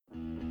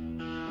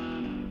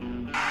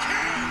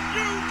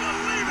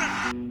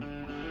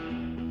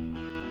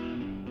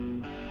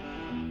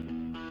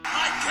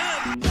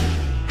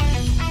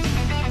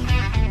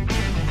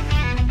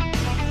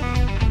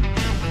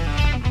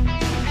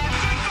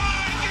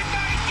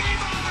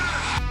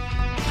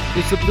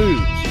It's the Blues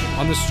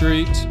on the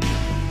street.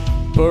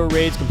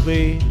 Parade's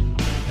complete.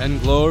 And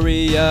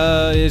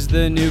Gloria is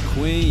the new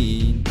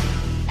queen.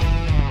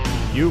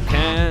 You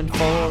can't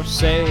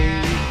forsake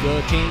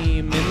a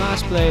team in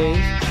last place.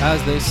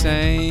 As they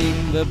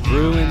sang the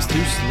Bruins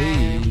to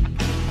sleep.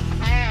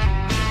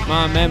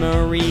 My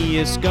memory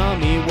is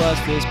scummy.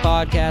 What's this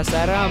podcast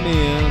that I'm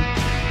in?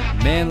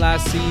 Man,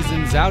 last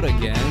season's out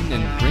again,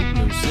 and Rink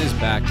Moose is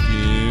back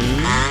in.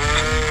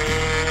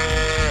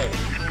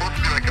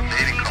 Like a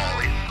mating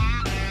collie.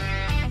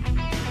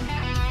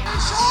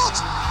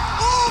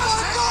 Oh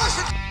my gosh!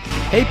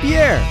 Hey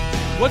Pierre,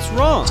 what's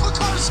wrong?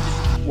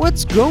 Tokarski!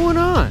 What's going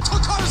on?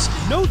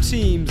 Tokarski! No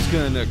team's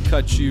gonna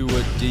cut you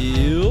a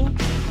deal.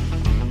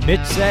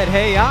 Mitch said,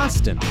 hey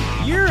Austin,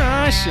 You're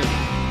awesome.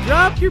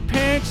 Drop your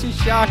pants and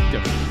shock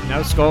them.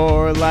 now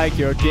score like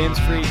your game's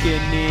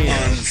freaking near.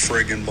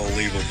 Unfriggin'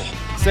 believable.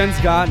 Sen's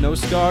got no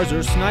stars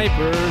or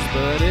snipers,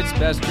 but it's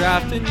best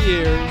draft in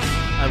years.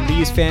 At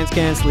least fans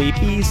can't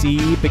sleep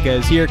easy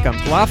because here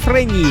comes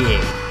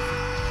Lafreniere.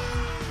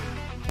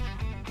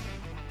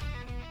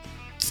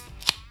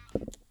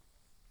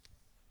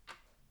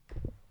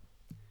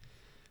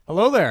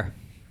 Hello there,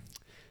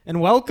 and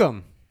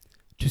welcome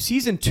to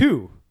Season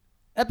 2,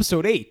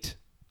 Episode 8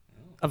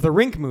 of the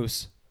Rink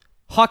Moose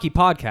Hockey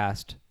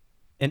Podcast,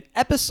 an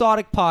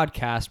episodic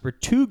podcast where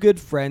two good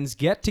friends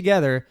get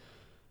together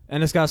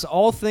and discuss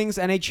all things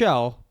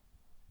NHL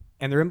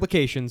and their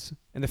implications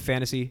in the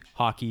fantasy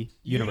hockey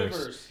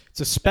universe.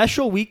 It's a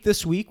special week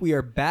this week. We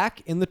are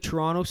back in the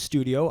Toronto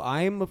studio.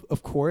 I am,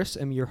 of course,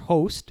 your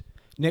host,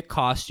 Nick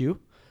Costu,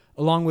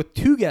 along with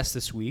two guests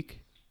this week.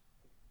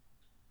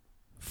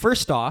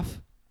 First off,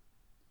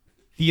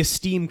 the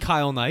esteemed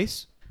Kyle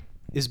Nice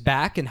is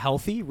back and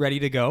healthy, ready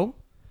to go.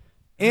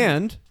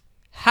 And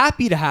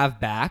happy to have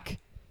back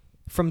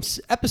from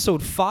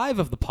episode 5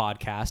 of the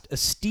podcast,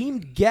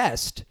 esteemed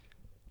guest,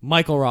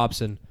 Michael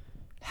Robson.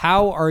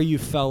 How are you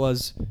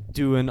fellas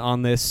doing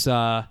on this,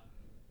 I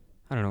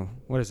don't know,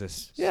 what is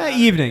this?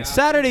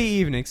 Saturday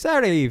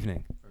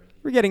evening.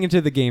 We're getting into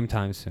the game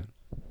time soon.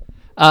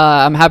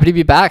 I'm happy to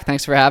be back.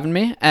 Thanks for having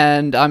me.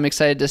 And I'm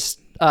excited to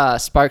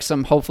spark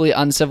some hopefully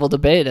uncivil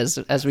debate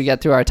as we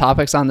get through our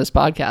topics on this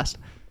podcast.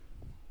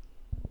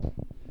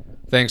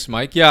 Thanks,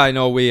 Mike. Yeah, I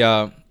know we,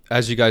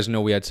 as you guys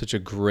know, we had such a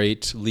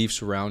great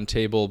Leafs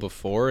roundtable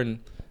before, and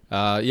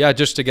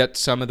just to get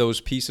some of those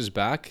pieces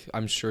back,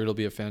 I'm sure it'll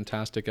be a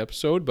fantastic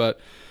episode. But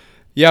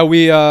yeah,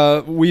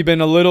 we've been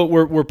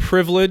we're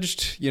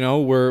privileged,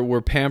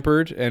 we're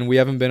pampered, and we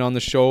haven't been on the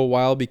show a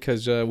while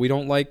because we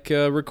don't like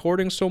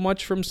recording so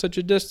much from such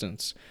a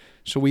distance.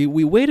 So we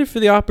waited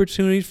for the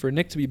opportunity for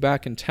Nick to be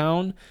back in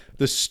town.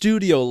 The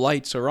studio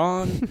lights are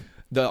on.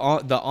 The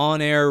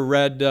on-air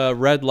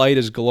red light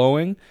is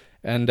glowing,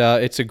 and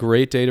it's a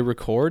great day to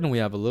record. And we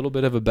have a little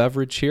bit of a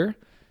beverage here,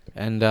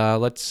 and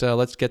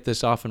let's get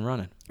this off and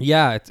running.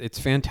 Yeah, it's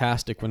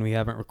fantastic when we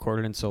haven't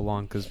recorded in so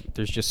long because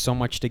there's just so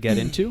much to get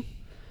into,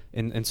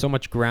 and so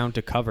much ground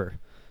to cover.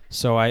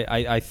 So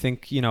I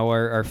think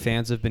our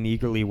fans have been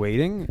eagerly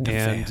waiting,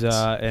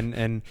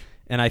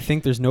 and I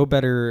think there's no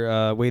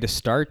better way to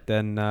start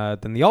than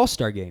the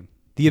All-Star Game,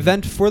 the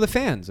event for the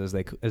fans, as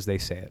they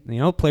say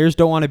it. Players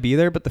don't want to be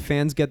there, but the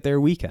fans get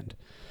their weekend.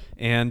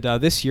 And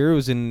this year it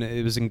was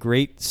in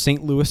great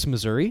St. Louis,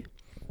 Missouri,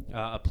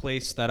 a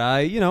place that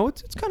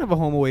it's kind of a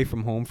home away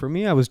from home for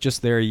me. I was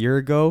just there a year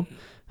ago,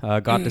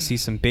 got to see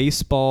some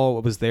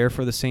baseball. Was there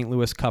for the St.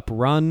 Louis Cup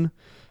run.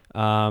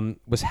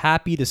 Was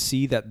happy to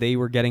see that they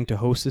were getting to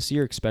host this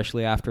year,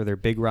 especially after their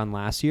big run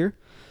last year.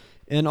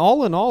 And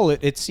all in all,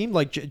 it seemed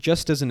like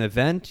just as an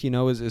event,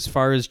 as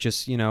far as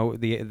just,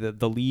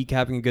 the league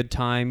having a good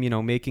time,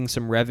 making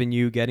some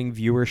revenue, getting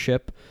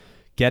viewership,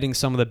 getting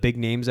some of the big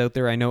names out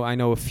there. I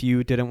know a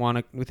few didn't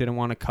want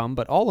to come,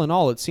 but all in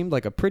all, it seemed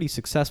like a pretty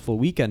successful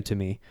weekend to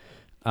me.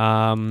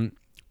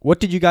 What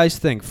did you guys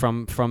think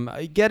from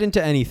get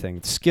into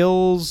anything,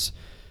 skills,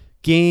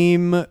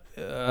 game,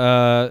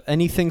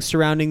 anything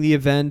surrounding the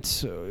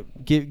event?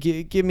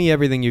 Give me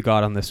everything you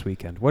got on this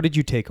weekend. What did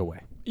you take away?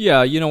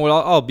 Yeah, you know what?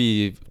 I'll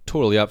be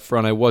totally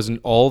upfront. I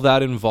wasn't all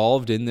that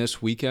involved in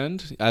this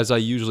weekend, as I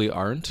usually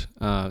aren't.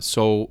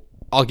 So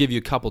I'll give you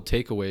a couple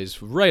takeaways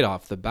right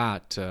off the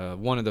bat.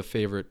 One of the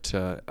favorite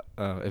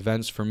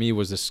events for me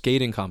was the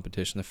skating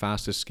competition, the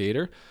fastest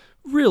skater.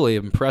 Really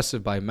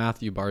impressive by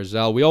Matthew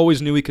Barzal. We always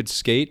knew he could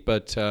skate,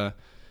 but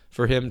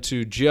for him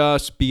to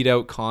just beat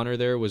out Connor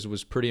there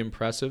was pretty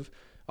impressive.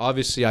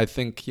 Obviously, I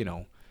think,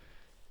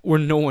 where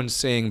no one's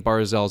saying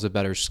Barzal's a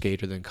better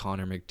skater than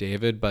Connor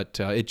McDavid, but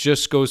it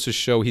just goes to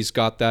show he's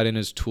got that in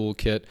his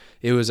toolkit.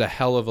 It was a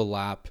hell of a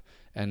lap,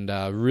 and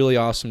really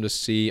awesome to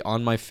see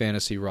on my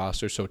fantasy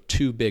roster, so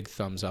 2 big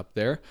thumbs up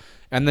there.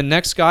 And the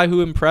next guy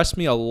who impressed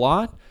me a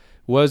lot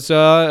was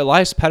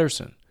Elias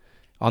Pettersson.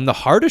 On the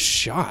hardest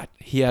shot,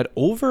 he had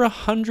over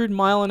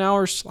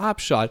 100-mile-an-hour slap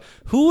shot.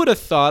 Who would have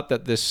thought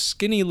that this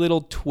skinny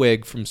little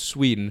twig from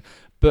Sweden,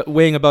 but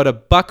weighing about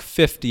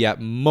 $150 at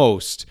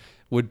most,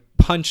 would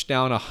punch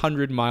down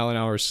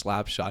 100-mile-an-hour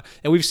slap shot.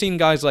 And we've seen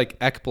guys like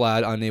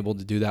Ekblad unable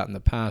to do that in the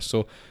past.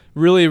 So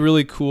really,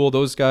 really cool.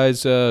 Those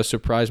guys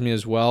surprised me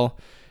as well.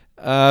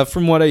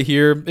 From what I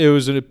hear, it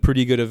was a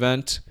pretty good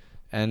event.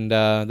 And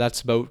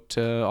that's about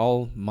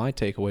all my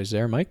takeaways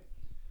there, Mike.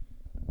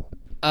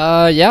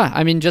 Yeah,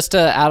 I mean, just to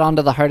add on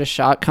to the hardest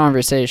shot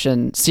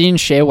conversation, seeing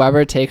Shea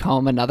Weber take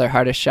home another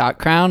hardest shot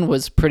crown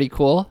was pretty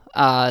cool,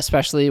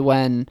 especially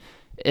when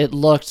it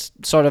looked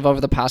sort of over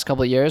the past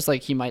couple of years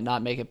like he might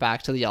not make it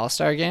back to the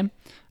All-Star game.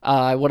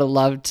 I would have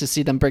loved to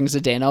see them bring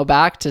Zdeno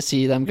back to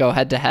see them go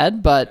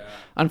head-to-head, but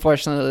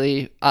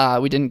unfortunately,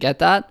 we didn't get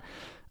that.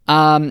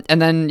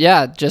 And then,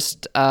 yeah,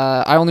 just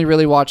I only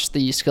really watched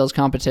the skills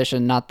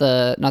competition, not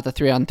the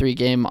 3-on-3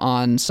 game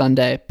on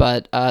Sunday,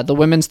 but the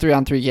women's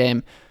 3-on-3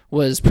 game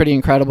was pretty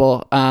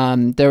incredible.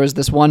 There was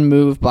this one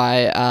move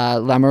by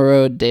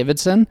Lamoureux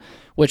Davidson,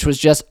 which was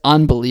just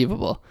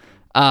unbelievable.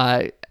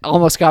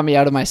 Almost got me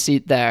out of my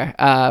seat there,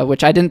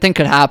 which I didn't think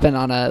could happen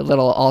on a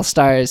little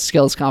All-Stars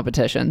skills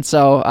competition.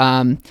 So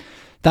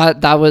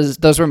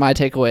those were my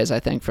takeaways, I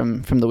think,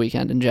 from the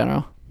weekend in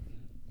general.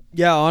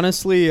 Yeah,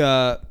 honestly,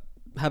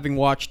 having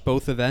watched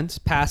both events,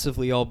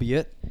 passively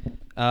albeit,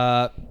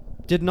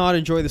 did not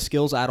enjoy the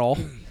skills at all.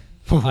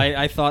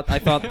 I thought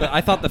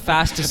the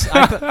fastest.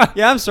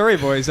 Yeah, I'm sorry,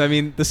 boys. I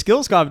mean, the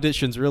skills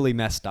competition's really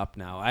messed up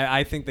now.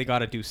 I think they got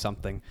to do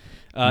something.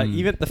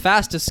 Even the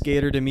fastest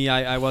skater to me,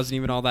 I wasn't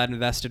even all that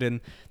invested in.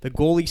 The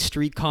goalie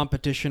streak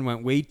competition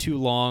went way too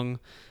long.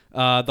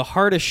 The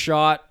hardest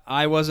shot,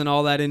 I wasn't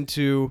all that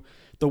into.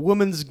 The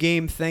women's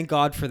game, thank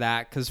God for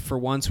that, because for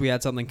once we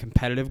had something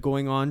competitive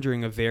going on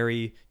during a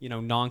very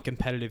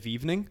non-competitive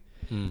evening.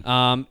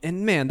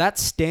 And man,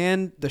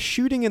 the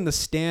shooting in the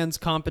stands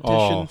competition.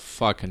 Oh,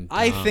 fucking dumb.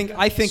 I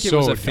think it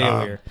was a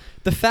failure.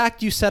 The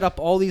fact you set up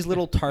all these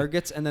little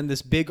targets and then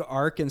this big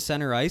arc in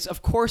center ice,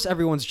 of course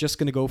everyone's just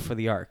going to go for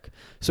the arc.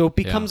 So it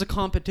becomes a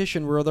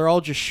competition where they're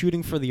all just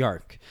shooting for the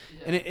arc.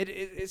 And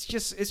it's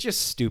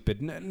just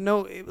stupid.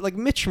 No, like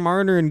Mitch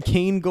Marner and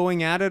Kane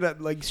going at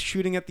it, like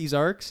shooting at these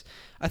arcs.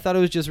 I thought it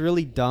was just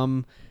really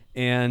dumb.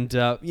 And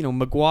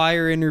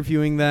McGuire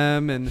interviewing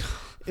them, and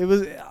it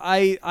was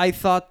I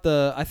thought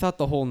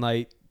the whole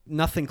night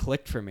nothing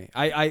clicked for me.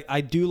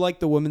 I do like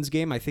the women's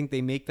game. I think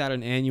they make that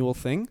an annual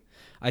thing.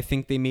 I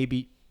think they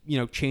maybe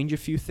change a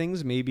few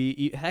things.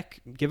 Maybe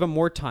give them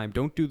more time.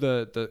 Don't do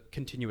the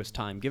continuous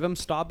time. Give them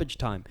stoppage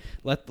time.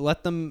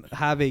 Let them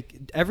have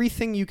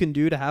everything you can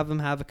do to have them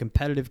have a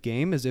competitive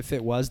game as if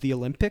it was the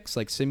Olympics,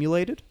 like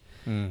simulated.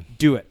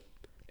 Do it.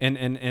 And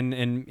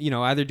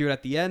either do it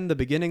at the end, the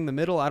beginning, the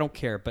middle, I don't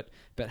care, but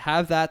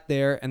have that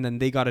there, and then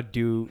they got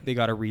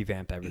to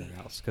revamp everything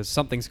else, because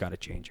something's got to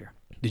change here.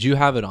 Did you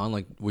have it on?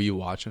 Like, were you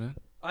watching it?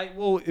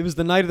 It was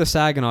the night of the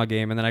Saginaw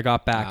game, and then I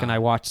got back and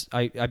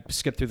I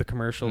skipped through the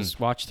commercials,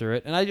 watched through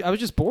it, and I was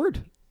just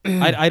bored.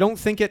 I don't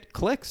think it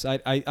clicks.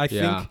 I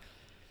think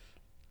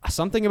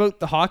something about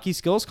the hockey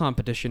skills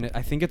competition,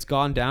 I think it's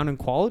gone down in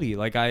quality.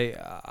 Like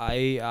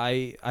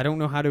I don't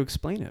know how to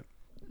explain it.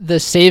 The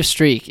save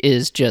streak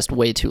is just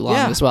way too long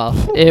as well.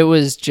 It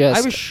was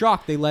just... I was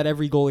shocked they let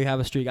every goalie have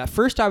a streak. At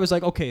first I was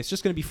like, okay, it's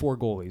just going to be 4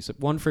 goalies,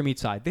 one from each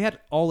side. They had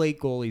all 8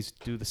 goalies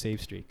do the save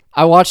streak.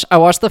 I watched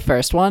the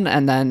first one,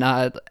 and then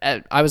I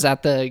was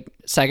at the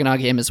Saginaw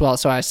game as well,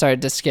 so I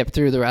started to skip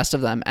through the rest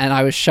of them, and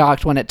I was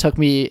shocked when it took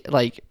me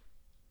like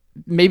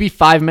maybe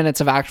 5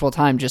 minutes of actual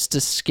time just to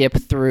skip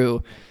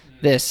through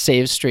this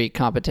save streak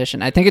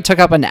competition. I think it took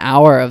up an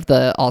hour of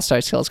the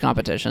All-Star Skills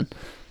competition.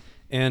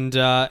 And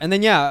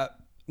then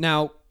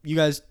now, you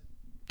guys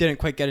didn't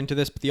quite get into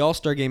this, but the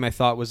All-Star game I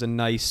thought was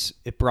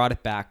it brought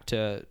it back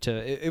to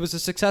it was a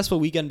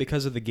successful weekend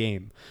because of the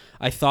game.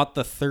 I thought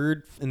the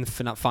third and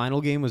the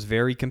final game was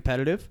very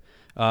competitive.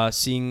 I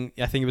think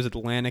it was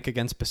Atlantic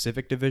against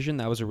Pacific Division.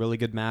 That was a really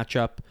good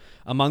matchup.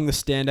 Among the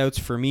standouts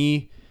for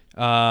me,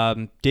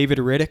 David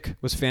Riddick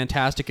was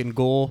fantastic in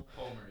goal.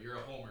 Homer, you're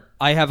a homer.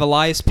 I have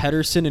Elias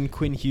Pettersson and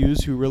Quinn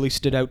Hughes, who really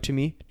stood out to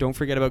me. Don't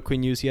forget about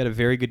Quinn Hughes. He had a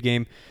very good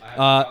game.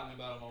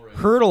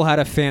 Hurdle had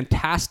a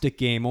fantastic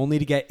game, only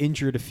to get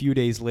injured a few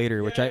days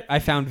later, which I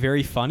found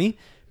very funny.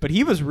 But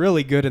he was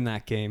really good in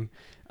that game.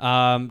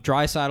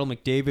 Draisaitl,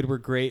 McDavid were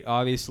great,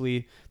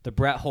 obviously. The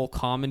Brett Hull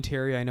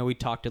commentary, I know we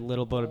talked a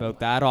little bit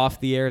about that off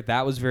the air.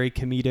 That was very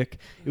comedic.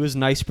 It was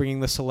nice bringing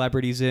the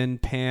celebrities in,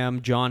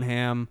 Pam, John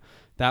Hamm.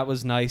 That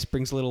was nice.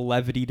 Brings a little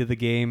levity to the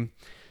game.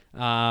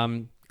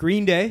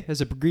 Green Day,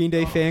 as a Green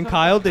Day fan,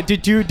 Kyle,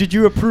 did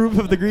you approve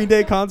of the Green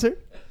Day concert?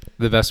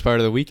 The best part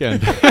of the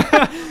weekend.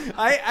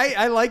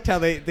 I liked how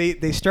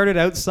they started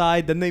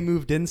outside, then they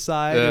moved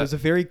inside. It was a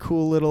very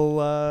cool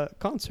little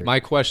concert. My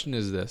question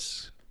is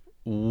this.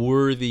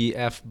 Were the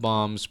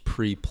F-bombs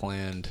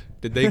pre-planned?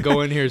 Did they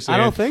go in here saying,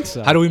 I don't think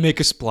so. How do we make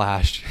a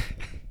splash?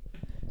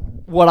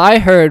 What I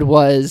heard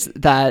was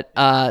that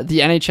the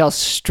NHL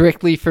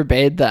strictly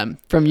forbade them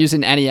from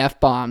using any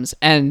F-bombs,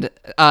 and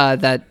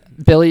that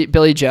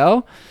Billy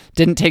Joe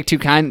didn't take too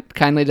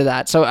kindly to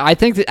that. So I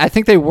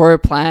think they were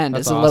planned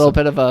as a little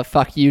bit of a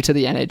fuck you to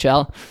the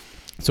NHL.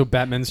 So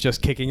Bettman's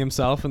just kicking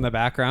himself in the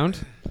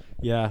background.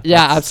 Yeah.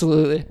 Yeah, that's-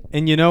 absolutely.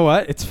 And you know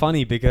what? It's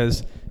funny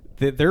because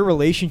their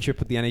relationship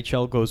with the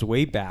NHL goes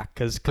way back.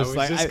 Because was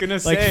like, just gonna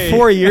like say.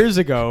 4 years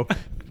ago,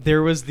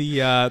 there was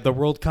the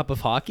World Cup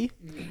of Hockey,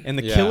 and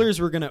the Yeah. Killers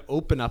were going to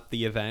open up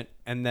the event,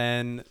 and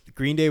then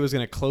Green Day was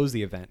going to close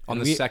the event On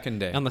And the second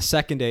day. On the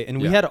second day,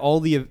 and we Yeah. had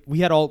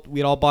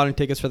all bought in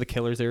tickets for the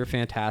Killers. They were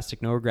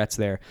fantastic, no regrets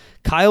there.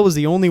 Kyle was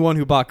the only one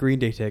who bought Green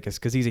Day tickets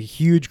because he's a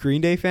huge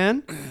Green Day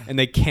fan, and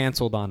they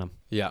canceled on him.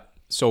 Yeah.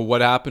 So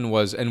what happened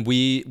was, and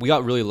we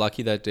got really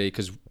lucky that day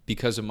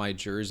because of my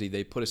jersey,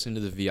 they put us into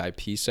the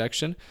VIP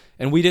section,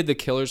 and we did the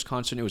Killers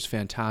concert. And it was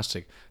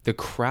fantastic. The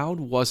crowd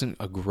wasn't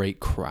a great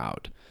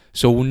crowd,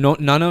 so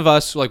none of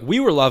us, like, we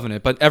were loving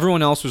it, but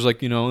everyone else was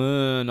like,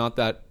 not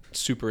that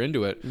super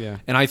into it. Yeah.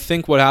 And I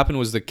think what happened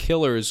was the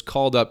Killers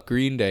called up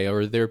Green Day,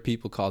 or their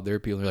people called their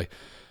people. They're like,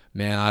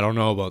 man, I don't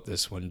know about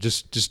this one.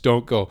 Just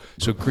don't go.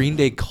 So Green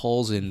Day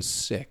calls in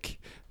sick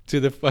to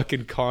the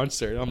fucking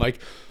concert. I'm like,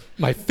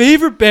 my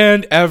favorite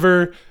band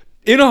ever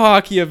in a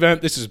hockey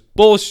event. This is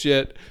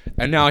bullshit.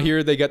 And now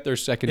here they get their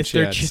second It's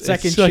their chance.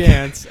 second It's like-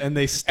 chance, and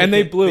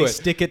they blew it.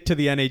 Stick it to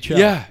the NHL.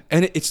 Yeah,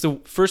 and it's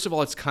first of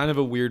all, it's kind of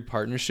a weird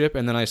partnership,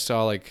 and then I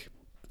saw, like,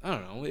 I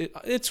don't know,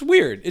 it's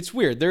weird. It's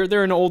weird.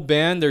 They're an old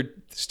band. They're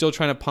still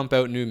trying to pump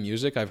out new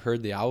music. I've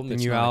heard the album. The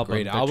It's new not album. a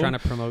great They're album. trying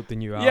to promote the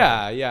new album.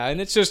 Yeah,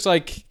 and it's just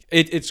like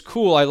it's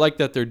cool. I like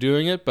that they're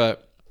doing it,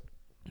 but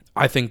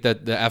I think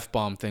that the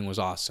F-bomb thing was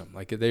awesome.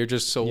 Like, they're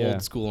just so Yeah.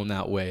 old school in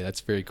that way. That's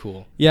very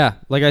cool. Yeah,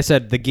 like I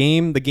said, the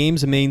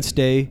game's a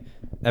mainstay.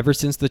 Ever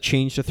since the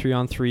change to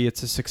 3-on-3,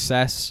 it's a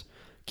success.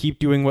 Keep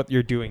doing what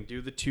you're doing.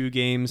 Do the 2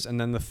 games and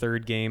then the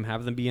third game.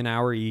 Have them be an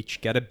hour each.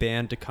 Get a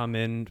band to come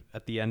in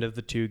at the end of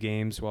the 2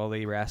 games while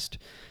they rest.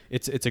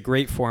 It's a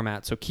great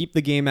format. So keep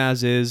the game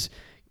as is.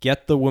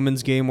 Get the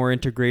women's game more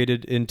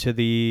integrated into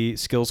the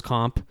skills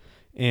comp,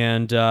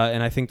 and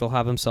I think they'll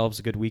have themselves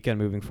a good weekend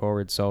moving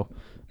forward. So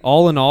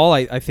all in all,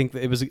 I think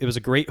that it was a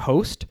great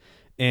host.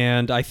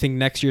 And I think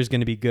next year is going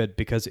to be good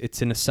because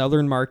it's in a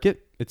southern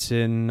market. It's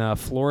in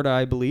Florida,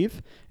 I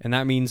believe. And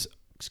that means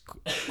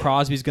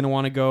Crosby's going to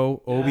want to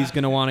go. Obi's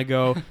going to want to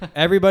go.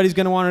 Everybody's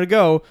going to want to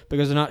go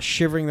because they're not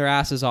shivering their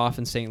asses off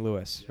in St.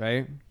 Louis,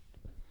 right?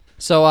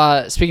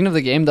 So speaking of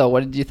the game, though,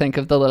 what did you think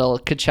of the little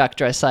Kachuk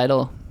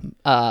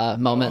Draisaitl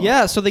moment?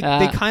 Yeah, so they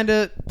kind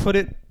of put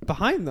it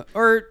behind them.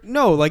 Or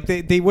no, like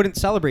they wouldn't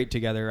celebrate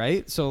together,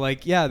 right? So,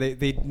 like, yeah,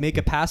 they'd make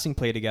a passing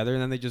play together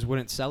and then they just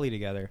wouldn't celly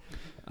together.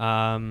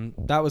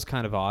 That was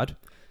kind of odd.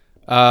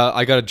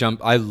 I got to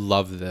jump. I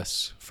love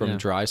this from Yeah.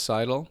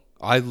 Draisaitl.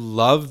 I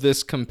love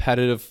this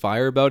competitive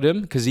fire about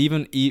him because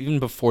even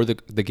before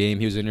the game,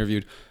 he was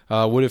interviewed.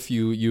 What if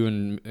you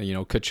and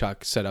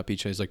Kachuk set up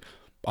each other? He's like,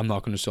 I'm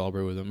not going to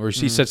celebrate with him, or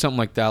he said something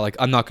like that. Like,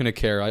 I'm not going to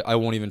care. I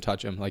won't even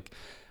touch him. Like,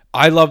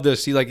 I love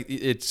this.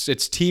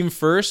 It's team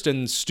first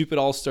and stupid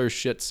all-star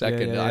shit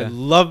second. Yeah. I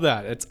love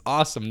that. It's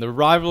awesome. The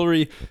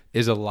rivalry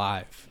is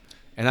alive,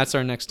 and that's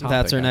our next topic.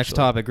 That's our next actually.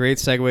 topic. Great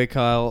segue,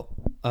 Kyle.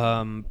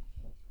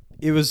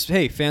 It was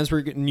fans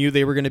knew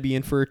they were going to be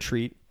in for a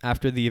treat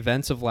after the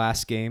events of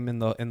last game and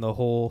the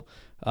whole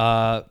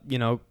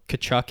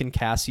Kachuk and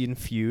Cassian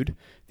feud.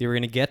 They were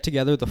going to get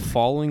together the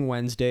following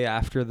Wednesday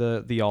after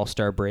the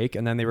All-Star break,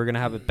 and then they were going to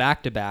have a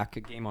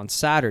back-to-back game on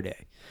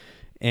Saturday.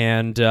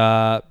 And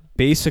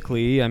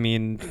basically, I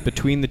mean,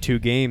 between the 2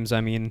 games,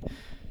 I mean,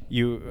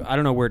 I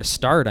don't know where to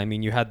start. I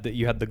mean, you had the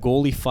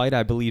goalie fight.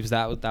 I believe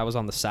that was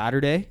on the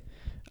Saturday.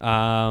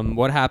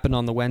 What happened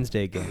on the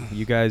Wednesday game?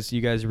 You guys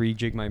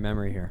rejig my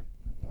memory here.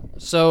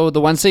 So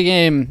the Wednesday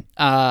game,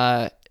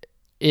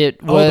 it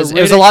The was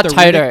Riddick- a lot the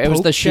tighter. Riddick It was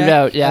the poke check?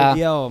 shootout. Yeah.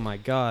 Oh my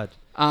God.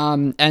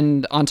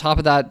 And on top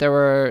of that, there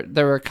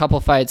were a couple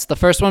fights. The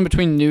first one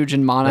between Nuge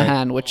and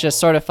Monahan, which just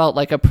sort of felt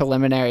like a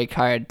preliminary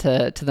card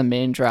to the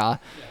main draw.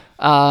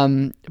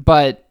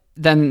 But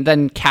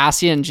then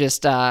Cassian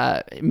just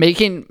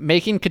making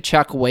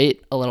Kachuk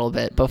wait a little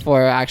bit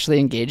before actually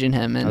engaging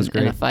him in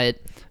a fight,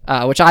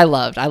 which I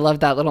loved. I loved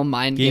that little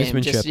mind game.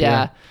 Gamesmanship, Just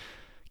yeah.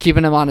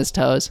 keeping him on his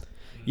toes.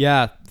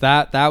 Yeah,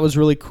 that was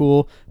really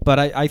cool. But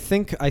I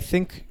think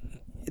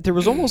there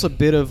was almost a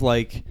bit of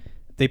like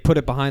they put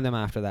it behind them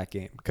after that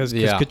game because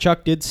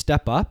Kachuk did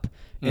step up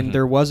and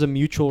there was a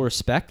mutual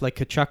respect. Like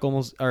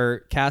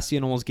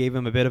Cassian almost gave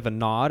him a bit of a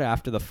nod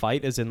after the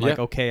fight, as in like,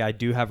 okay, I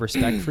do have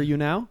respect for you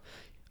now,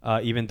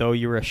 even though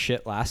you were a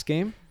shit last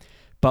game.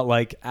 But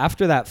like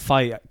after that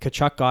fight,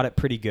 Kachuk got it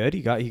pretty good.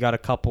 He got a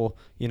couple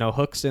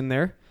hooks in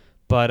there,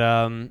 but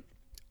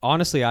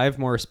honestly, I have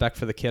more respect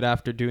for the kid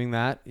after doing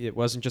that. It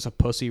wasn't just a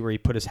pussy where he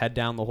put his head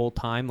down the whole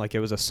time. Like, it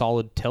was a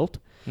solid tilt.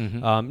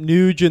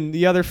 Nuge and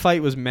the other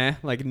fight was meh.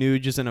 Like,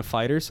 Nuge isn't a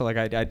fighter, so like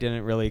I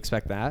didn't really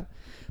expect that.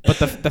 But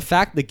the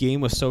fact the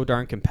game was so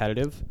darn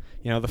competitive,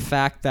 the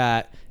fact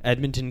that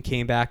Edmonton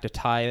came back to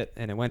tie it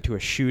and it went to a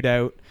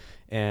shootout,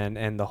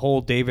 and the whole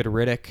David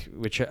Riddick,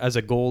 which as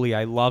a goalie,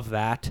 I love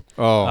that.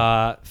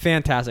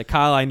 Fantastic.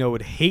 Kyle, I know,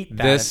 would hate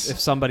that if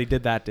somebody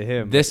did that to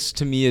him. This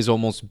to me is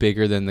almost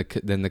bigger than the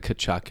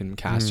Kachuk and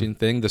Cassian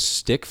thing. The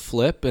stick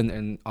flip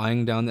and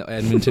eyeing down the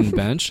Edmonton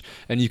bench,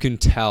 and you can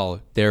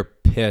tell they're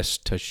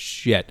pissed to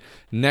shit.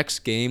 Next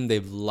game,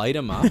 they've light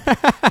him up,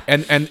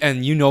 and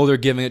they're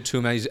giving it to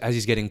him as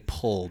he's getting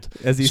pulled.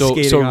 As he's so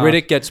skating off.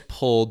 Riddick gets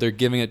pulled, they're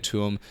giving it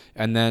to him,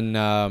 and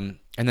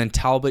then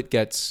Talbot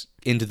gets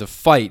into the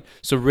fight,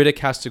 so Riddick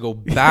has to go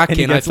back And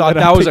he in. I gets thought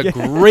lit that up was a again.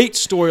 great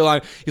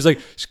storyline. He's like,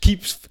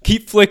 keep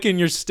flicking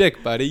your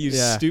stick, buddy, you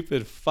Yeah.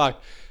 stupid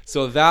fuck.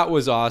 So that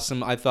was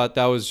awesome. I thought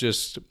that was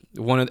just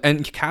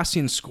and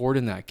Cassian scored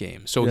in that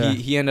game. So Yeah.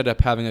 he ended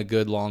up having a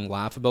good long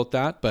laugh about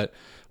that. But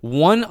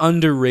one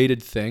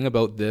underrated thing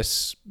about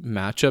this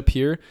matchup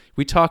here,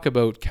 we talk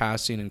about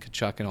Cassian and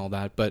Kachuk and all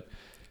that, but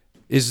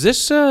is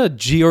this a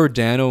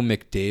Giordano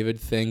McDavid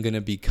thing going to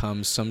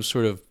become some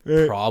sort of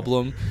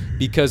problem?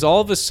 Because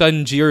all of a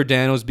sudden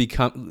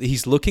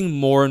he's looking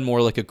more and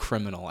more like a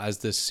criminal as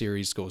this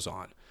series goes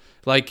on.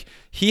 Like,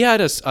 he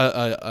had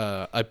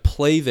a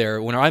play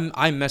there when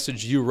I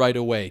messaged you right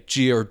away,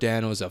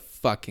 Giordano's a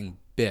fucking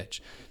bitch.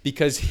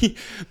 Because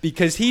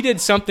he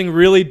did something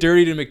really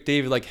dirty to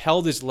McDavid, like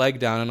held his leg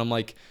down, and I'm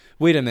like,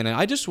 wait a minute,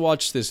 I just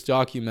watched this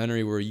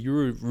documentary where you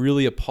were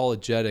really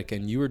apologetic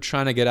and you were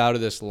trying to get out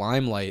of this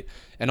limelight,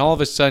 and all of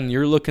a sudden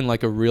you're looking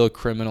like a real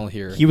criminal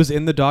here. He was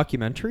in the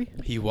documentary?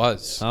 He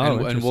was. Oh, and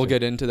we'll interesting.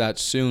 get into that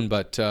soon,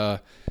 but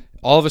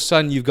all of a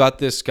sudden you've got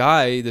this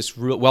guy, this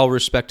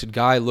well-respected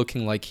guy,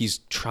 looking like he's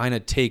trying to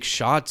take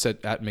shots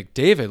at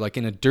McDavid, like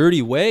in a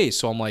dirty way.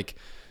 So I'm like,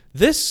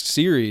 this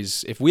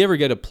series, if we ever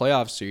get a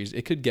playoff series,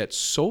 it could get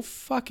so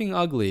fucking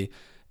ugly,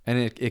 and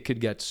it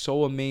could get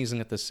so amazing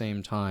at the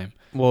same time.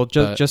 Well,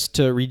 just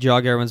to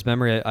re-jog everyone's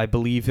memory, I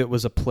believe it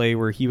was a play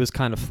where he was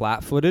kind of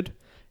flat-footed,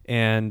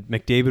 and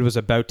McDavid was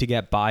about to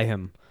get by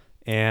him,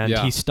 and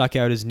Yeah. he stuck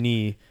out his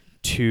knee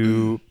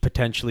to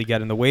potentially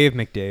get in the way of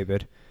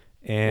McDavid,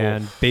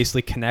 and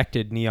basically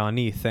connected knee on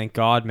knee. Thank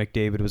God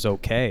McDavid was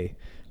okay,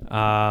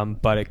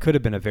 but it could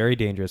have been a very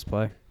dangerous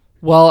play.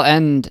 Well,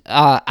 and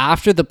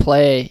after the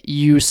play,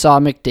 you saw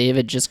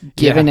McDavid just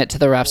giving Yeah. it to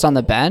the refs on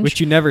the bench.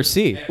 Which you never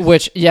see.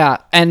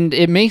 And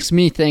it makes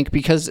me think,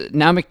 because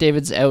now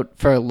McDavid's out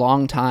for a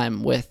long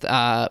time with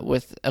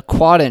a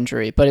quad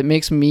injury, but it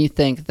makes me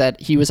think that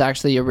he was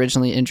actually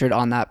originally injured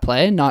on that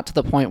play, not to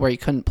the point where he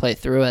couldn't play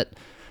through it,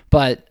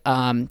 but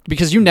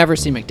because you never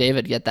see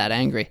McDavid get that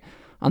angry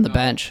on the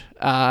bench.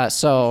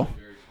 So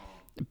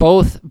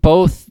both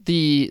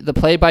the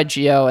play by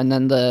Gio and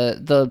then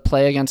the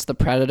play against the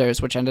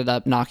Predators, which ended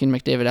up knocking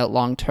McDavid out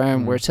long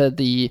term, were to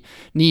the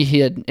knee he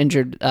had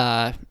injured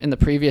in the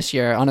previous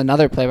year on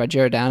another play by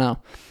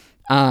Giordano.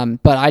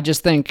 But I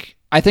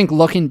think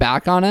looking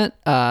back on it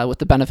with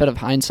the benefit of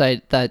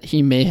hindsight, that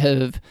he may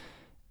have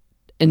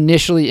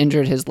initially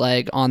injured his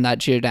leg on that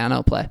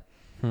Giordano play.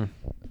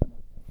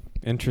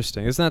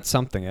 Interesting. Isn't that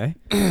something, eh?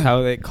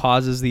 How it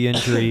causes the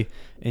injury,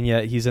 and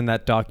yet he's in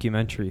that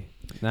documentary.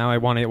 Now I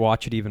want to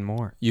watch it even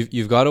more.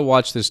 You've got to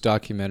watch this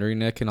documentary,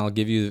 Nick, and I'll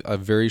give you a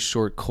very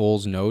short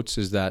Cole's notes,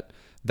 is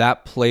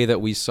that play that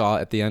we saw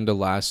at the end of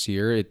last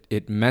year,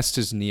 it messed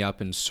his knee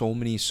up in so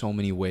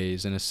many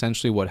ways. And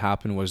essentially what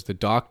happened was the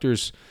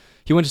doctors,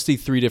 he went to see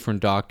 3 different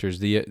doctors.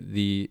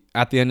 The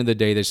at the end of the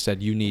day, they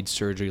said, you need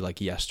surgery like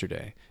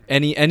yesterday.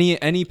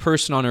 Any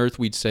person on earth,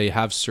 we'd say,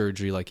 have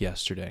surgery like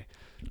yesterday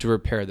to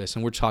repair this.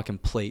 And we're talking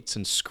plates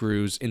and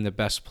screws in the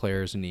best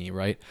player's knee,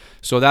 right?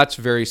 So that's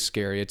very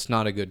scary. It's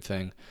not a good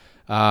thing.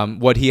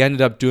 What he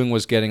ended up doing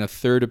was getting a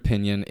third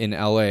opinion in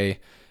LA,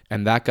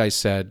 and that guy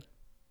said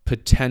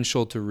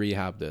potential to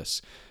rehab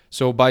this.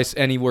 So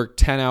and he worked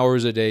 10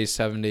 hours a day,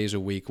 7 days a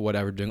week,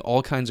 whatever, doing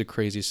all kinds of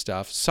crazy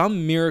stuff.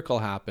 Some miracle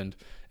happened,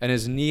 and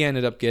his knee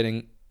ended up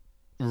getting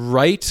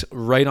right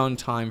on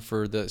time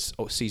for the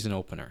season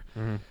opener.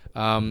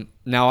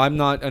 Now, I'm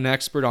not an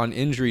expert on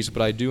injuries,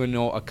 but I do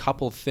know a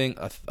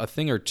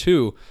thing or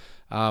two.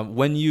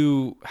 When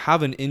you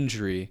have an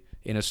injury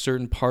in a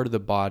certain part of the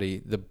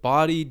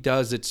body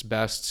does its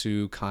best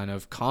to kind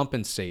of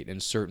compensate in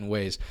certain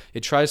ways.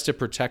 It tries to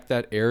protect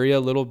that area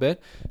a little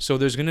bit. So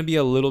there's going to be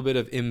a little bit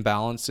of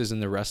imbalances in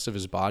the rest of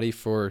his body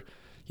for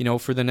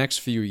the next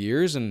few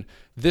years. And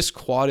this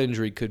quad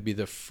injury could be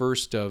the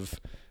first of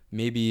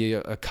maybe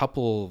a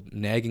couple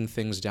nagging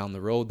things down the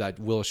road that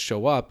will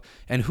show up.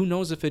 And who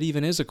knows if it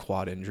even is a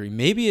quad injury.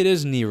 Maybe it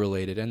is knee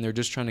related and they're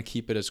just trying to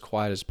keep it as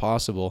quiet as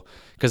possible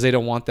because they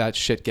don't want that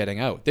shit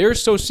getting out. They're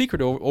so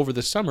secret over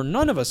the summer.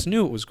 None of us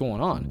knew what was going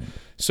on.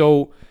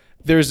 So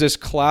there's this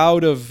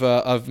cloud of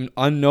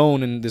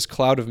unknown and this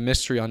cloud of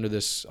mystery under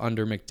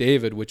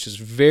McDavid, which is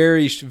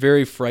very,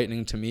 very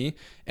frightening to me.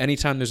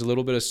 Anytime there's a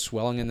little bit of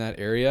swelling in that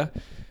area,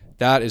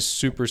 that is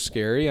super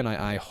scary, and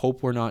I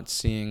hope we're not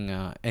seeing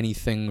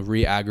anything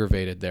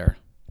re-aggravated there.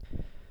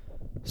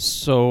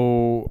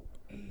 So,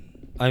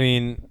 I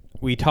mean,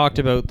 we talked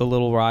about the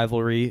little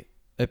rivalry.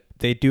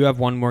 They do have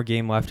one more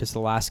game left. It's the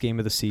last game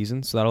of the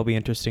season, so that'll be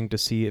interesting to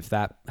see if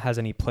that has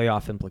any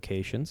playoff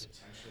implications.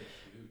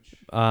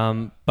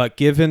 But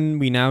given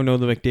we now know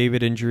the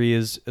McDavid injury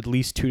is at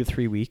least 2 to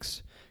 3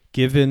 weeks,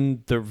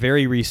 given the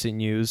very recent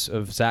news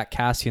of Zach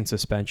Kassian's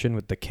suspension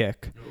with the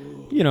kick,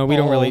 we don't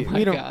Oh really,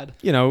 my God.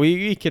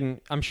 we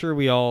can, I'm sure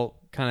we all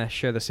kind of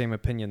share the same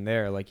opinion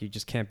there. Like, you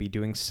just can't be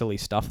doing silly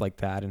stuff like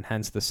that, and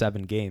hence the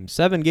 7 games.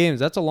 7 games,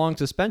 that's a long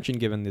suspension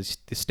given the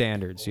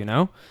standards, you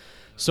know?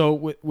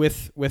 So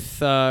with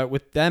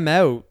them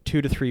out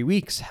 2 to 3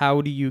 weeks,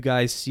 how do you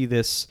guys see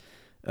this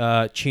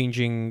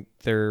changing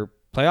their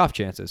playoff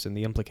chances and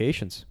the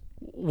implications?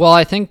 Well,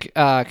 I think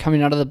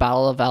coming out of the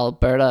Battle of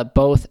Alberta,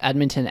 both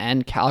Edmonton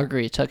and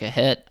Calgary took a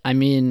hit. I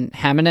mean,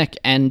 Hamonic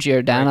and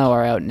Giordano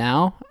are out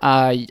now.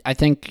 I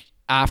think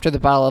after the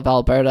Battle of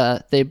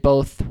Alberta,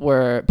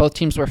 both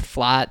teams were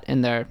flat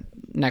in their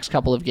next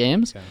couple of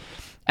games. Okay.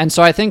 And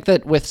so I think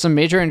that with some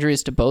major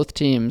injuries to both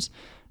teams,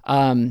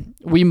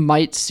 we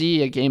might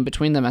see a game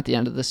between them at the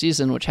end of the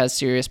season, which has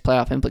serious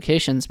playoff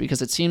implications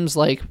because it seems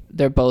like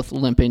they're both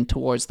limping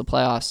towards the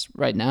playoffs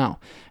right now.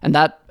 And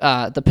that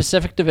the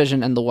Pacific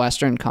Division and the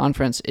Western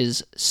Conference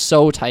is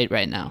so tight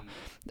right now.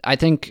 I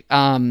think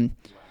the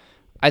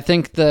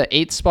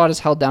 8th spot is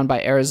held down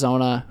by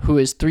Arizona, who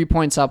is 3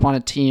 points up on a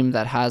team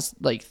that has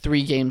like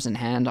 3 games in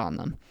hand on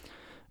them.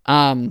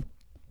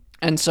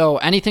 And so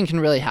anything can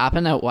really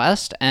happen out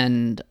west,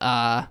 and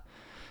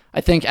I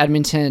think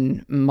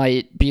Edmonton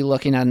might be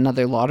looking at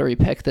another lottery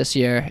pick this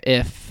year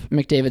if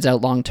McDavid's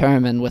out long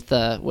term and with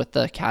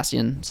the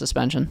Cassian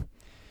suspension.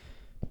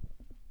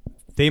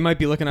 They might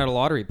be looking at a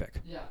lottery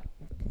pick. Yeah.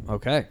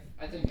 Okay.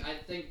 I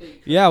think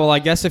they. Yeah, well, I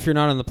guess if you're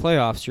not in the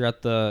playoffs, you're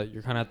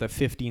kind of at the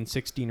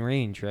 15-16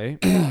 range, right?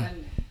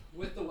 And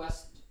with the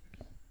West.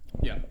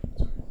 Yeah.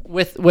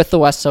 With the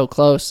West so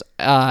close,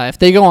 if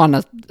they go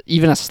on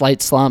even a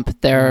slight slump,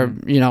 they're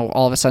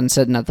all of a sudden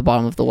sitting at the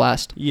bottom of the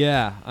West.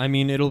 Yeah, I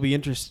mean, it'll be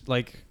interesting.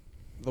 Like,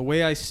 the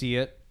way I see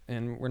it,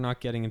 and we're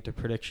not getting into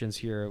predictions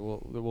here.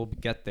 We'll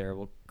get there.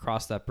 We'll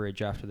cross that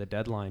bridge after the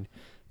deadline.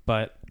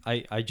 But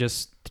I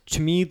just,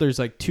 to me, there's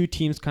like 2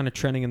 teams kind of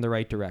trending in the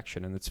right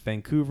direction, and it's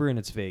Vancouver and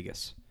it's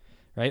Vegas,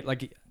 right?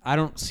 Like, I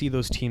don't see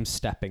those teams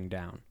stepping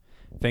down.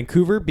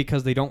 Vancouver,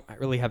 because they don't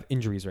really have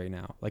injuries right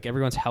now. Like,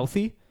 everyone's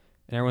healthy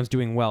and everyone's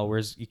doing well,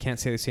 whereas you can't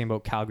say the same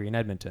about Calgary and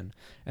Edmonton.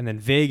 And then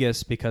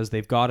Vegas, because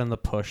they've gotten the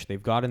push,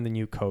 they've gotten the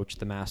new coach,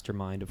 the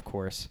mastermind, of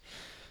course.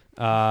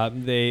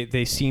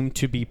 They seem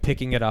to be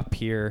picking it up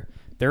here.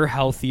 They're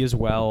healthy as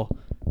well.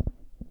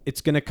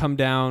 It's going to come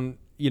down,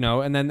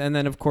 and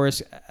then of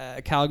course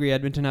Calgary,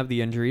 Edmonton have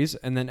the injuries,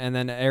 and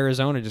then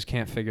Arizona just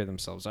can't figure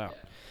themselves out.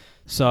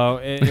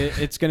 So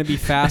it's going to be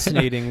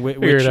fascinating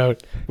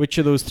which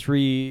of those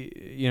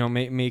 3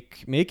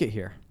 make it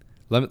here.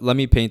 Let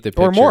me paint the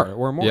picture.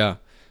 Or more. Yeah.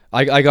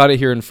 I got it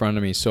here in front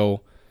of me.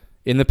 So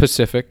in the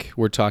Pacific,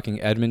 we're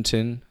talking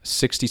Edmonton,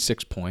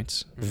 66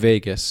 points. Mm-hmm.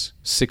 Vegas,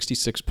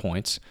 66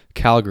 points.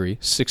 Calgary,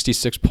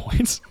 66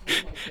 points.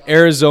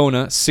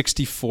 Arizona,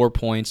 64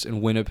 points.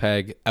 And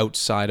Winnipeg,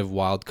 outside of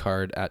wild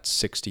card, at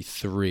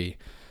 63.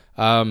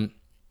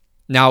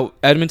 Now,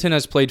 Edmonton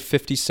has played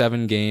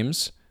 57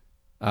 games,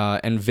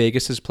 and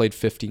Vegas has played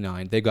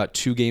 59. They got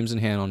 2 games in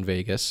hand on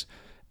Vegas.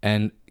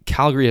 And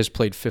Calgary has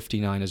played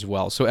 59 as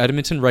well. So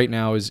Edmonton right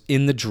now is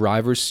in the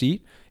driver's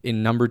seat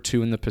in number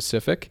 2 in the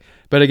Pacific.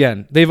 But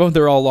again,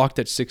 they're all locked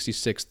at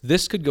 66.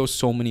 This could go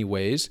so many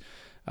ways.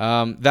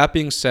 That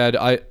being said,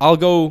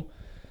 I'll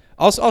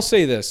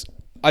say this.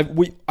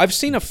 I've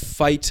seen a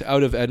fight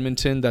out of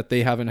Edmonton that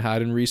they haven't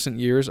had in recent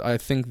years. I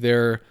think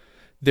they're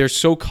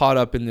so caught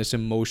up in this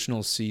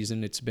emotional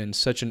season. It's been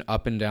such an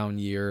up and down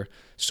year,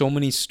 so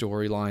many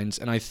storylines,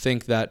 and I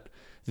think that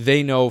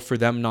they know for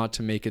them not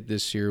to make it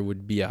this year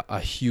would be a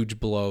huge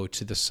blow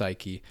to the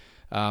psyche.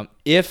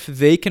 If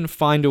they can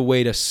find a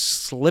way to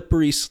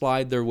slippery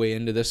slide their way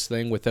into this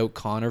thing without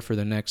Connor for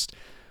the next,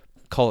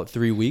 call it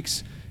 3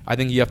 weeks, I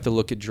think you have to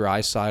look at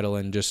Draisaitl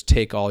and just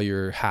take all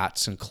your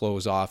hats and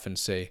clothes off and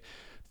say,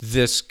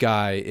 this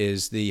guy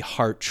is the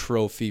Hart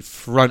Trophy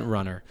front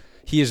runner.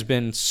 He has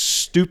been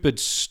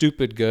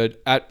stupid good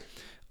at.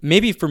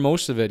 Maybe for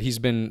most of it, he's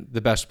been the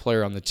best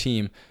player on the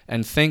team.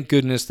 And thank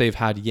goodness they've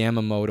had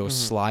Yamamoto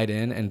slide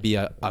in and be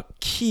a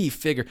key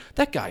figure.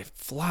 That guy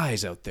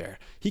flies out there.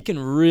 He can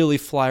really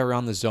fly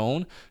around the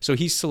zone. So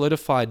he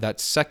solidified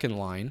that second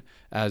line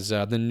as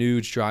the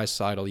Nuge,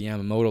 Draisaitl,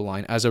 Yamamoto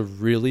line as a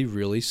really,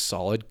 really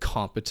solid,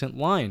 competent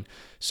line.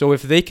 So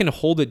if they can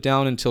hold it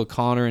down until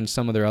Connor and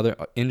some of their other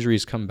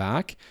injuries come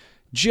back,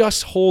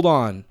 just hold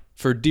on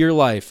for dear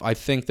life. I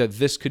think that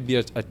this could be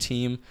a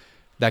team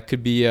that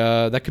could be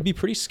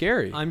pretty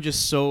scary. I'm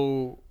just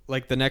so,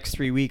 like, the next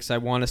 3 weeks, I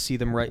want to see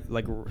them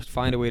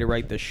find a way to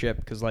right this ship,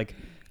 because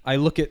I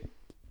look at,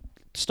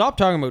 stop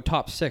talking about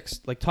top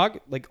 6,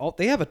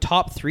 they have a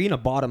top 3 and a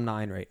bottom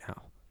 9 right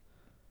now.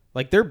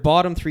 Like, their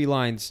bottom 3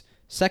 lines,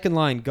 second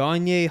line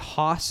Gagne,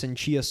 Haas, and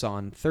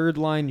Chiasson. Third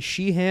line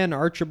Sheehan,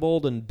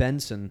 Archibald, and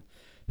Benson.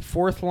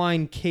 Fourth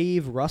line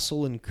Cave,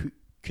 Russell, and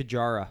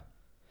Kajara.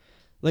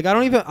 Like,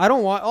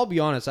 I'll be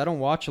honest, I don't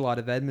watch a lot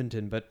of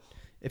Edmonton, but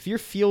if you're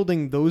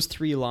fielding those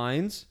 3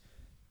 lines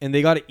and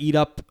they got to eat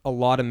up a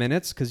lot of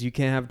minutes because you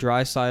can't have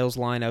Draisaitl's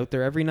line out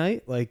there every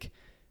night, like,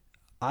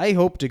 I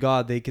hope to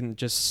God they can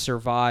just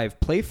survive,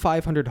 play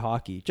 500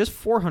 hockey, just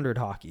 400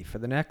 hockey for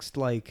the next,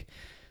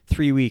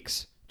 3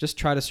 weeks. Just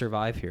try to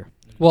survive here.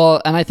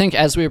 Well, and I think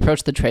as we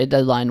approach the trade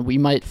deadline, we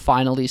might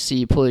finally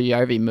see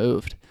Puljujarvi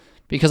moved.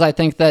 Because I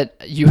think that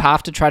you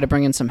have to try to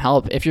bring in some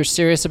help. If you're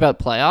serious about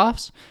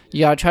playoffs,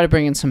 you got to try to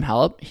bring in some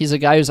help. He's a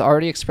guy who's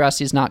already expressed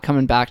he's not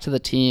coming back to the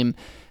team.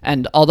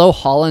 And although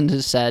Holland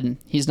has said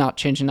he's not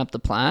changing up the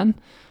plan,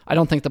 I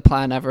don't think the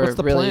plan ever What's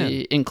the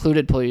really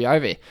included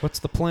Puljujarvi. What's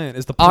the plan?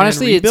 Is the plan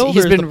Honestly, rebuild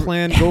he's or is been the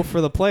plan go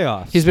for the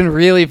playoffs? He's been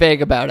really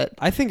vague about it.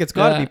 I think it's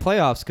got to Yeah. be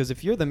playoffs because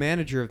if you're the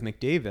manager of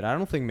McDavid, I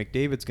don't think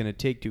McDavid's going to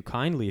take too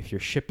kindly if you're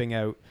shipping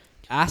out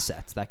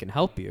assets that can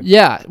help you.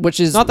 Yeah, which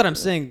is Not that I'm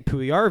saying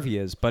Puljujarvi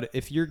is, but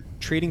if you're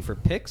trading for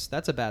picks,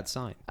 that's a bad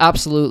sign.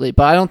 absolutely.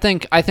 But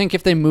I think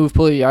if they move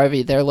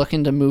Puljujarvi, they're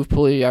looking to move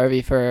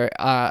Puljujarvi for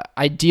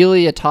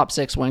ideally a top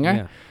 6 winger.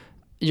 Yeah.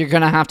 You're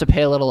going to have to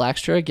pay a little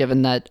extra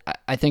given that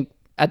I think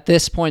at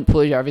this point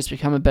Puljujarvi's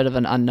become a bit of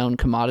an unknown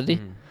commodity.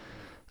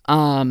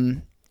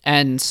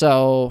 And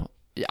so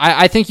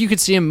I think you could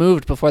see him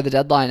moved before the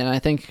deadline. And I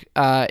think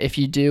if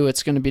you do,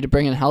 it's going to be to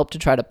bring in help to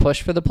try to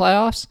push for the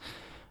playoffs.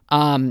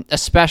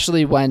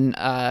 Especially when,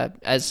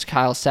 as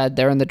Kyle said,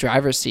 they're in the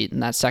driver's seat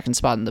in that second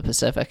spot in the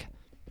Pacific.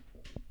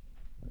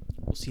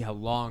 We'll see how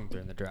long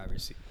they're in the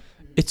driver's seat.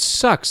 It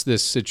sucks,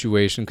 this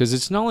situation, because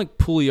it's not like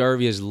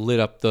Puljujarvi has lit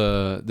up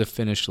the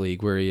Finnish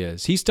league where he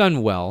is. He's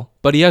done well,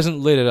 but he hasn't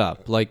lit it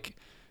up. Like,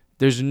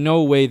 there's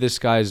no way this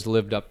guy's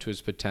lived up to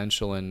his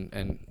potential,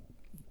 and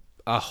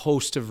a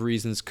host of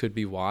reasons could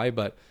be why,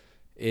 but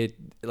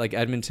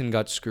Edmonton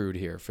got screwed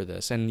here for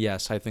this. And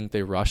yes, I think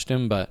they rushed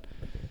him, but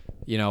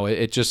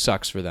it just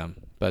sucks for them.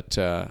 But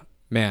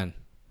man,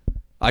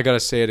 I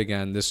gotta say it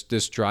again. This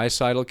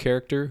Draisaitl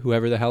character,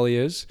 whoever the hell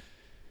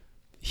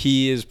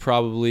he is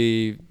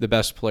probably the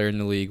best player in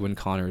the league when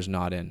Connor is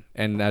not in,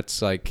 and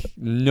that's like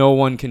no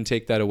one can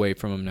take that away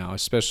from him now,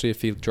 especially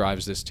if he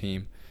drives this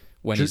team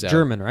when he's out.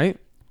 German, right?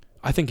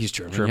 I think he's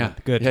German. German. Yeah.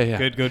 Good.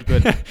 Yeah. Good.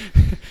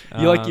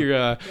 You like your?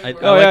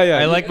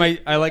 I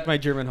like my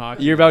German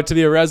hockey. You're about to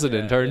be a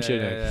resident, aren't you,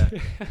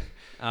 Nick?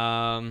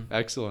 Yeah.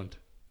 Excellent.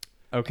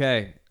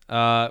 Okay.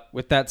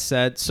 With that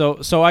said,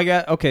 so I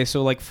got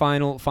so like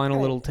final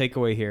little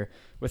takeaway here,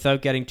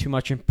 without getting too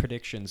much in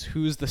predictions.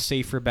 Who's the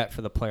safer bet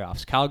for the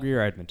playoffs, Calgary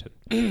or Edmonton?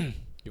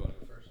 You want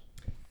to go first?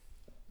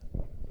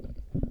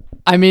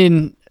 I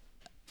mean,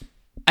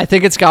 I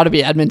think it's got to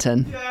be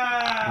Edmonton.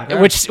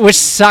 Which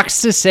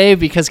sucks to say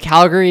because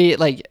Calgary,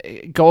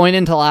 like going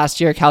into last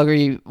year,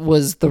 Calgary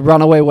was the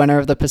runaway winner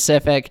of the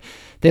Pacific.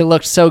 They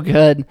looked so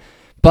good,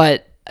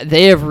 but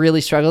they have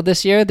really struggled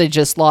this year. They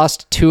just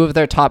lost 2 of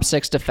their top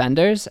 6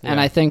 defenders, and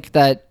I think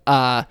that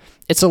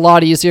it's a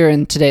lot easier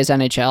in today's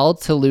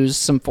NHL to lose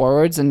some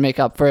forwards and make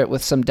up for it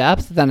with some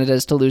depth than it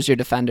is to lose your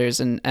defenders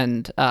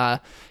and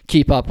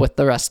keep up with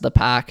the rest of the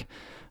pack.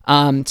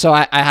 So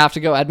I have to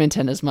go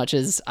Edmonton as much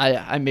as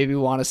I maybe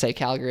want to say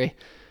Calgary.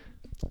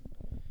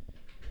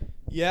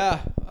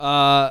 Yeah,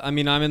 I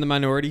mean, I'm in the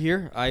minority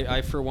here.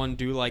 I for one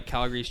do like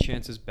Calgary's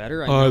chances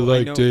better. I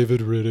know,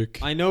 David Riddick.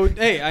 I know.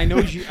 Hey, I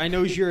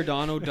know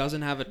Giordano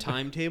doesn't have a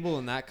timetable,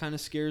 and that kind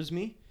of scares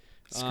me.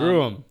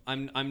 Screw him.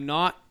 I'm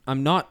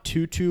not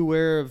too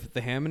aware of the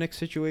Hamonic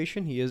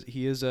situation.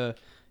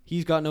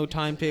 He's got no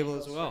timetable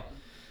as well.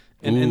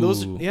 And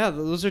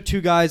those are 2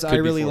 guys I Could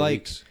be really 4 like.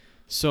 weeks.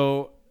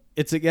 So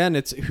it's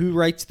who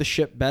rights the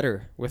ship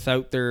better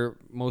without their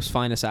most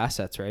finest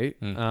assets, right?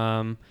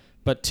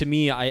 But to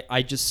me,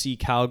 I just see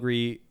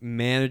Calgary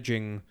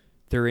managing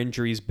their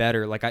injuries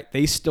better. Like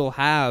they still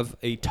have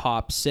a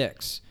top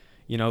 6.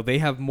 They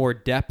have more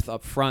depth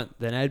up front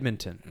than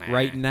Edmonton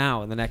right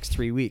now in the next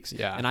 3 weeks.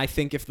 Yeah. And I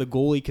think if the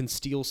goalie can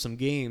steal some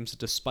games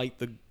despite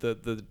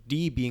the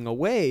D being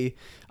away,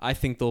 I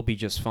think they'll be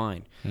just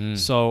fine.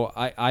 So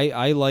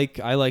I like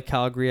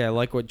Calgary. I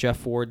like what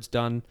Jeff Ward's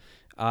done.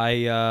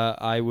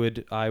 I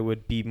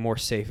would be more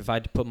safe. If I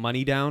had to put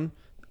money down,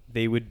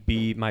 they would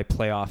be my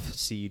playoff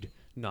seed,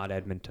 not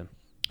Edmonton.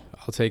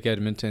 I'll take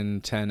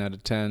Edmonton 10 out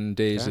of 10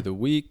 days of the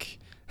week.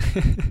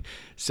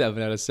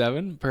 7 out of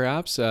 7,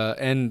 perhaps.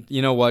 And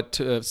you know what?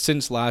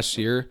 Since last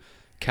year,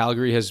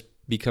 Calgary has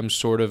become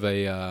sort of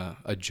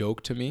a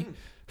joke to me.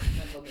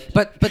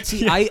 But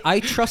see, I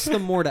trust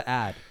them more to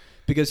add,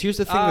 because here's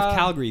the thing with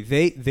Calgary,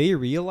 they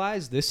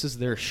realize this is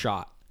their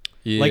shot.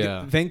 Yeah.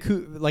 Like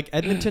Vancouver, like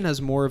Edmonton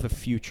has more of a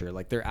future.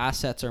 Like their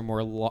assets are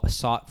more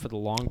sought for the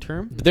long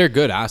term. But they're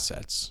good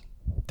assets.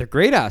 They're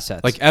great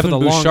assets. Like for Evan the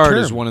long Bouchard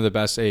term. is one of the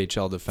best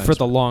AHL defensemen. For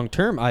the long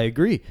term, I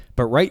agree.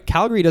 But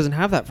Calgary doesn't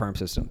have that farm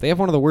system. They have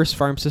one of the worst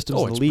farm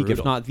systems in the it's league, brutal.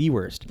 if not the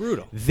worst.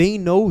 Brutal. They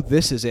know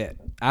this is it.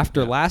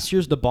 After last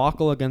year's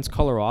debacle against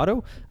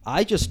Colorado,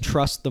 I just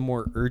trust the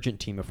more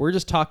urgent team. If we're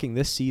just talking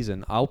this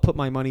season, I'll put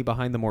my money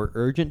behind the more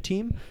urgent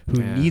team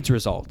who needs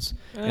results.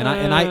 And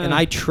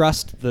I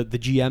trust the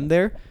GM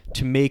there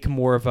to make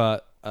more of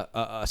a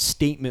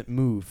statement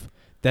move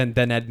than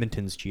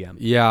Edmonton's GM.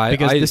 Yeah,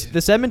 because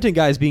this Edmonton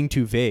guy is being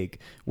too vague.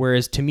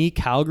 Whereas to me,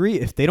 Calgary,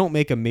 if they don't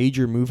make a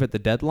major move at the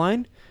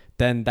deadline,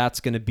 then that's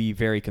going to be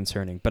very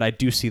concerning. But I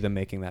do see them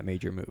making that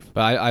major move.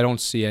 But I don't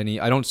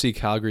see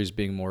Calgary as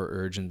being more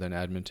urgent than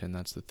Edmonton.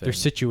 That's the thing. Their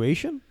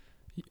situation?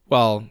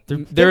 Well, They're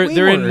way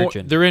they're in more more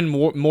urgent. they're in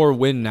more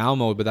win now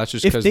mode, but that's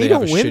just If because they they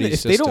have don't a win, shitty if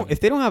system.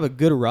 they don't have a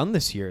good run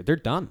this year, they're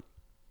done.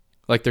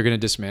 Like they're gonna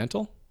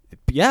dismantle.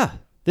 Yeah.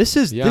 This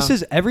is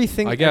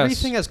everything. I guess.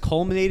 Everything has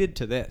culminated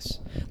to this.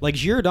 Like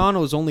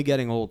Giordano is only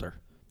getting older.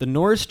 The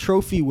Norris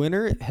Trophy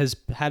winner has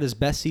had his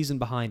best season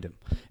behind him,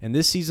 and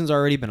this season's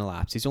already been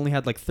elapsed. He's only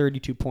had like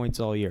 32 points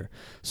all year.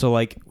 So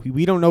like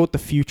we don't know what the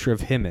future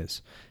of him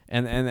is.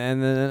 And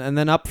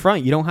then up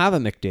front, you don't have a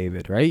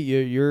McDavid, right?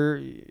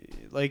 You're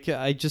like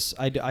I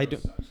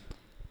don't.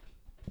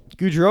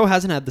 Gaudreau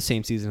hasn't had the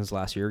same season as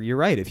last year. You're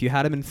right. If you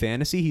had him in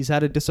fantasy, he's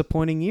had a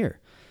disappointing year.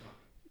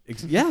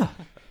 Yeah.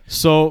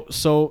 So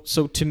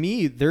to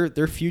me,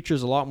 their future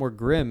is a lot more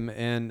grim,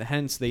 and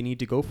hence they need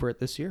to go for it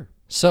this year.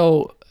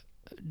 So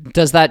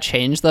does that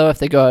change though if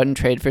they go out and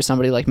trade for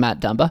somebody like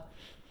Matt Dumba?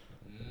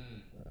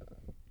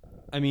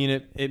 I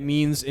mean, it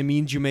means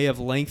you may have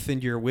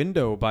lengthened your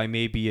window by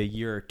maybe a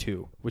year or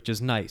two, which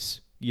is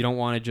nice. You don't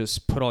want to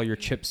just put all your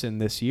chips in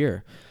this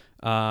year,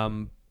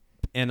 and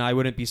I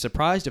wouldn't be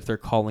surprised if they're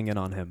calling in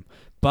on him.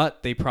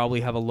 But they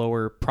probably have a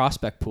lower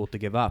prospect pool to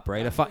give up,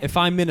 right? If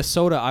I'm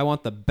Minnesota, I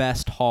want the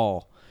best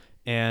haul.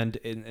 And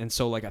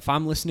so like if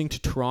I'm listening to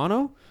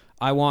Toronto,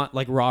 I want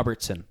like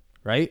Robertson,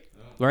 right?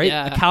 Right?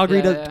 Yeah, Calgary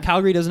yeah.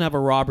 Calgary doesn't have a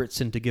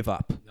Robertson to give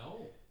up.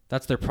 No.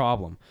 That's their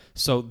problem.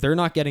 So they're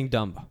not getting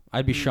Dumba.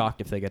 I'd be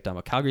shocked if they get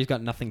Dumba. Calgary's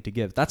got nothing to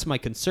give. That's my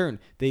concern.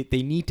 They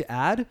need to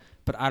add,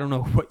 but I don't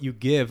know what you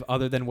give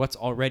other than what's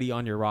already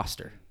on your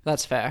roster.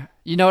 That's fair.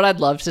 You know what I'd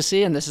love to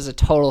see, and this is a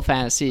total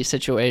fantasy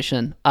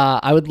situation.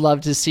 I would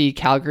love to see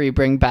Calgary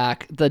bring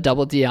back the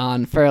Double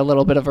Dion for a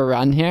little bit of a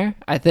run here.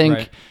 I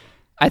think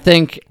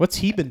What's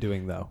he been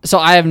doing though? so.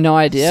 I have no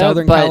idea.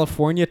 Southern but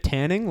California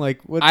tanning?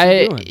 Like what's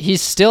he doing?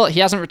 he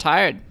hasn't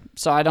retired,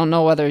 so I don't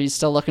know whether he's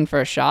still looking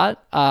for a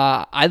shot.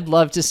 I'd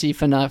love to see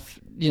Phaneuf,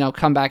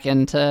 come back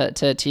into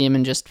a team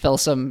and just fill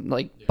some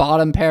like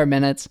bottom pair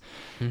minutes,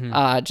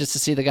 just to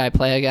see the guy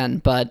play again.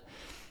 But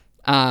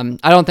I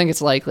don't think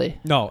it's likely.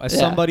 No, as Yeah.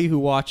 somebody who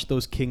watched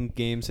those King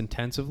games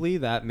intensively,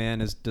 that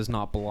man does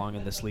not belong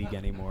in this league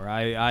anymore.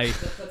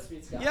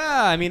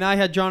 I mean, I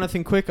had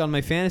Jonathan Quick on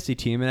my fantasy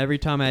team, and every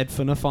time I had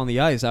Phaneuf on the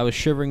ice, I was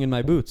shivering in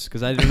my boots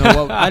because I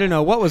didn't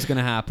know what was going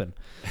to happen.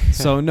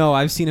 So no,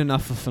 I've seen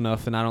enough of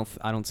Phaneuf, and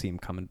I don't see him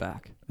coming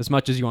back. As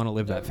much as you want to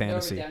live that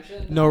fantasy,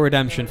 no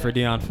redemption for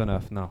Dion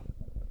Phaneuf. No.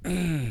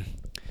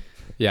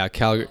 Yeah,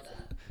 Calgary.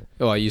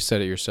 Oh, you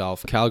said it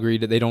yourself. Calgary,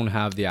 they don't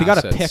have the They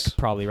assets. got a pick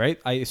probably, right?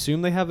 I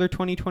assume they have their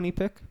 2020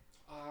 pick.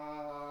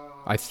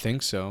 I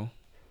think so.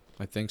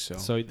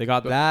 So they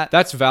got that.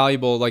 That's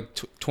valuable. Like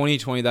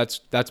 2020,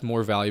 that's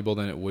more valuable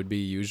than it would be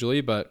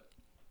usually. But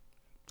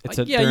It's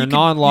like, they're you a could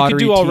non-lottery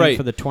do all team right.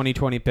 for the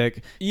 2020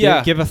 pick.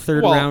 Yeah. Give a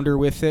third Well- rounder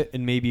with it,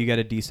 and maybe you get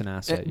a decent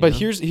asset. But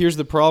you know? here's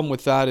the problem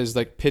with that is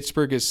like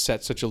Pittsburgh has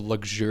set such a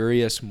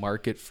luxurious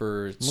market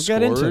for We'll scorers.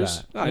 get into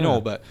that. I Yeah. know,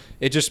 but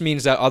it just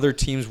means that other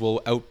teams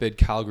will outbid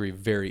Calgary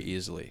very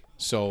easily.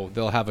 So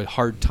they'll have a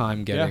hard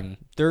time getting.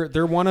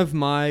 They're one of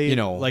my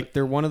like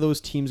they're one of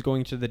those teams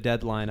going to the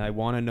deadline. I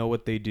want to know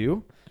what they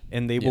do,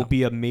 and they will Yeah.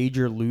 be a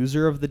major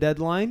loser of the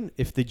deadline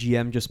if the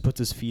GM just puts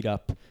his feet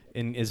up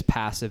and is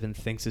passive and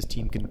thinks his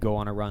team can go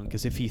on a run.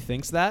 Because if he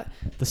thinks that,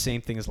 the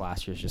same thing as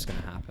last year is just going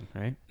to happen,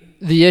 right?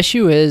 The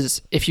issue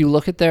is if you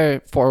look at their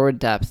forward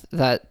depth,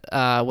 that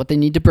what they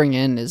need to bring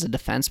in is a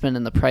defenseman,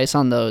 and the price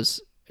on those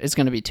is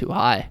going to be too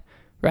high,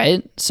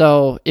 right?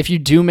 So if you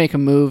do make a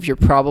move, you're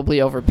probably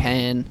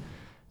overpaying.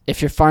 If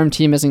your farm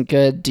team isn't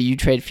good, do you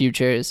trade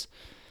futures?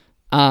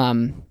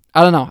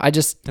 I don't know.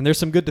 And there's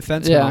some good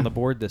defensemen Yeah. on the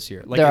board this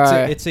year. Like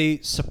There it's a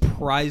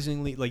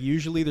surprisingly like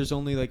usually there's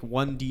only like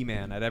one D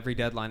man at every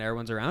deadline.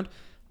 Everyone's around.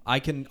 I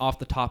can off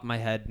the top of my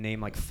head name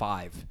like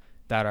 5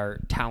 that are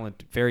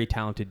very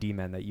talented D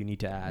men that you need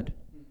to add.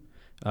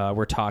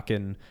 We're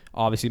talking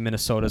obviously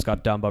Minnesota's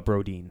got Dumba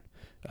Brodin.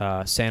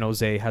 San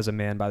Jose has a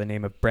man by the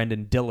name of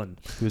Brendan Dillon,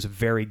 who's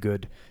very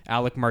good.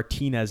 Alec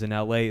Martinez in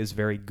LA is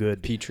very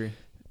good.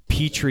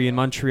 Petrie in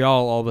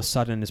Montreal all of a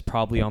sudden is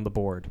probably on the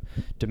board.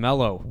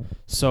 DeMello.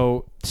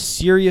 So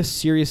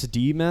serious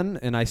D-men,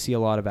 and I see a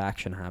lot of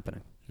action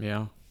happening.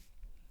 Yeah.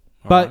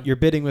 But you're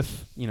bidding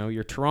with,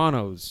 your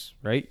Torontos,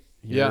 right?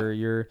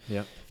 Your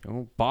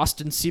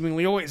Boston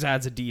seemingly always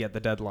adds a D at the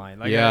deadline.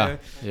 Like,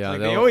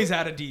 they always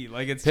add a D.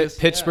 Like it's just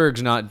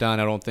Pittsburgh's not done,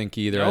 I don't think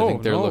either. I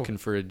think they're looking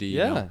for a D.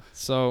 Yeah.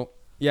 So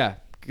going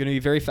to be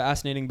very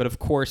fascinating. But of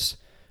course,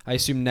 I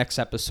assume next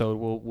episode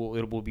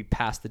it will be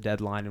past the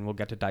deadline and we'll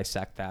get to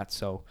dissect that.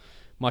 So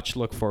much to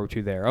look forward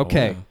to there.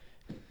 Okay,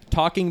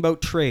 talking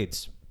about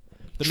trades.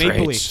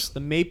 The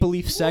Maple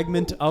Leaf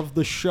segment of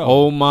the show.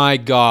 Oh my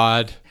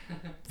God!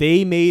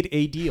 They made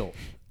a deal.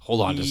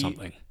 Hold on to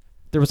something.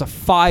 There was a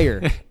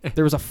fire.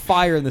 There was a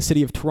fire in the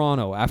city of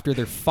Toronto after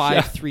their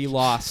 5-3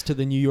 loss to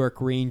the New York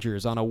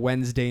Rangers on a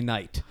Wednesday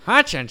night.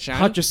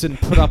 Hutchison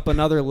put up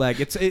another leg.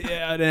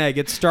 An egg.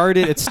 It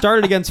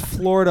started against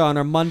Florida on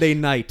a Monday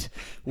night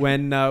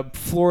when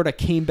Florida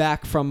came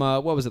back from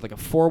like a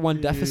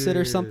 4-1 deficit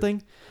or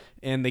something,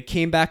 and they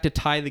came back to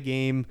tie the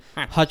game.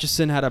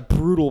 Hutchison had a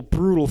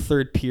brutal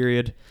third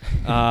period.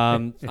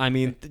 I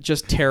mean,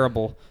 just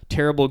terrible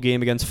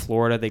game against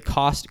Florida. They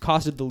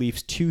costed the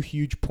Leafs 2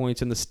 huge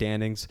points in the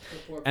standings,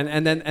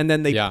 and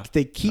then they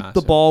keep massive.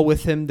 the ball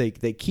with him. They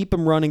keep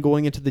him running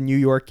going into the New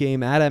York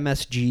game at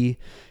MSG.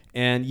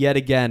 And yet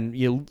again,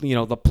 you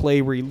know the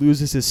play where he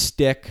loses his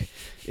stick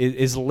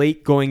is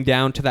late going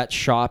down to that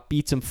shot,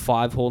 beats him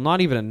 5-hole.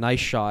 Not even a nice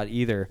shot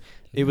either.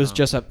 It was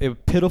just a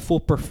pitiful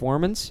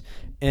performance.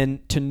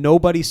 And to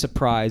nobody's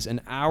surprise,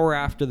 an hour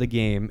after the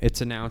game, it's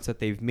announced that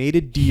they've made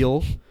a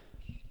deal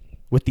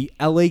with the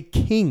LA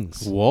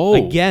Kings. Whoa.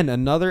 Again,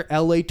 another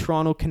LA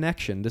Toronto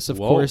connection. This, of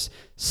course,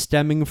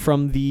 stemming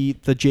from the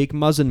Jake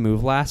Muzzin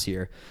move last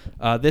year.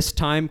 This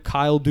time,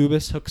 Kyle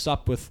Dubas hooks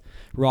up with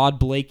Rod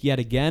Blake yet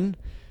again.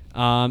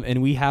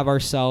 And we have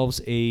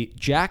ourselves a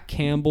Jack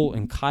Campbell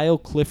and Kyle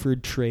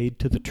Clifford trade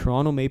to the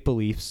Toronto Maple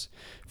Leafs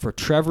for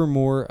Trevor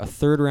Moore, a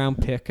 3rd-round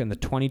pick in the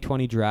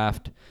 2020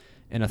 draft,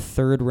 and a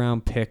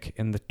 3rd-round pick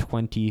in the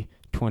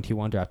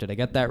 2021 draft. Did I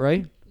get that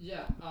right?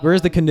 Yeah.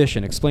 Where's the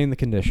condition? Explain the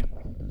condition.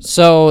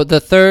 So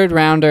the 3rd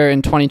rounder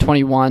in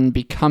 2021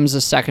 becomes a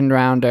 2nd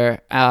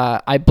rounder.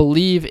 I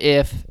believe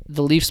if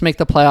the Leafs make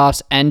the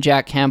playoffs and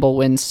Jack Campbell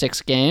wins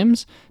 6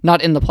 games,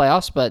 not in the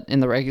playoffs, but in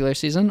the regular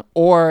season,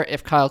 or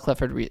if Kyle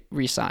Clifford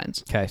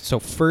resigns. Okay, so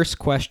first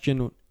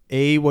question,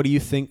 A, what do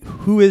you think?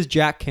 Who is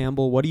Jack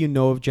Campbell? What do you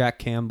know of Jack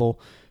Campbell?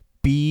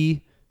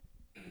 B,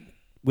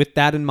 with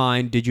that in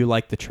mind, did you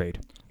like the trade?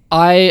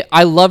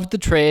 I loved the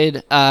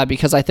trade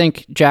because I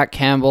think Jack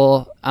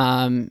Campbell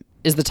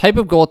is the type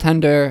of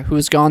goaltender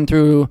who's gone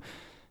through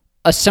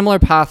a similar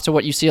path to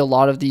what you see a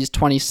lot of these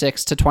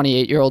 26 to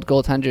 28-year-old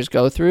goaltenders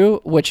go through,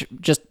 which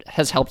just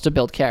has helped to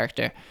build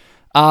character.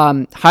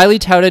 Highly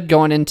touted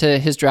going into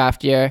his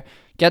draft year,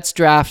 gets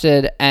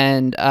drafted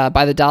and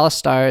by the Dallas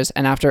Stars,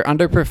 and after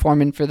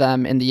underperforming for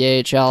them in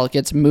the AHL,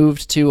 gets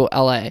moved to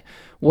LA,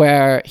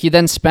 where he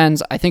then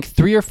spends, I think,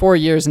 3 or 4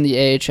 years in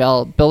the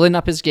AHL building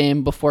up his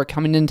game before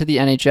coming into the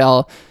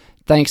NHL,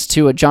 thanks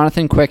to a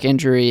Jonathan Quick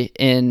injury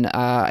in,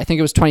 I think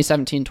it was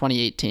 2017,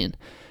 2018,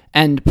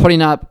 and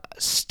putting up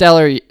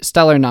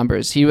stellar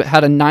numbers. He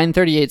had a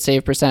 .938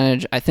 save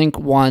percentage, I think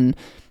won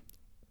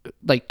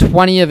like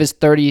 20 of his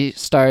 30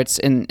 starts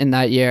in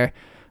that year,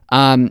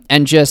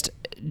 and just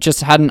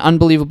had an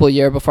unbelievable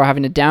year before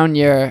having a down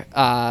year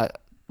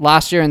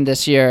last year and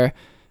this year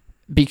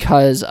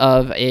because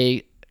of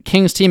a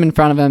Kings team in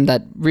front of him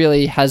that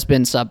really has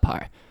been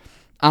subpar.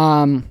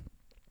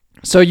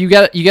 So you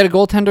get a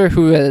goaltender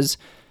who has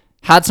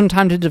had some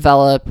time to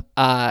develop,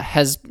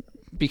 has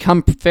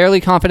become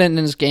fairly confident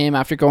in his game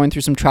after going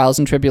through some trials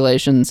and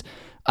tribulations,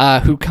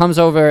 who comes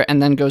over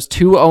and then goes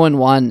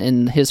 2-0-1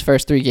 in his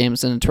first 3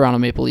 games in a Toronto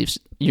Maple Leafs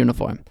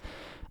uniform.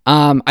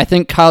 I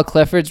think Kyle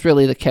Clifford's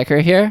really the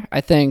kicker here.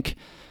 I think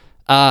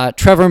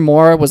Trevor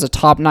Moore was a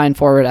top 9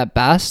 forward at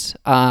best.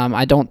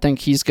 I don't think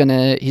he's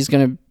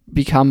gonna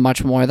become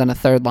much more than a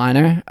 3rd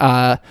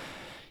liner.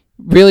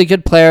 Really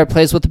good player,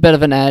 plays with a bit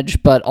of an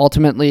edge, but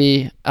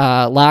ultimately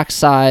lacks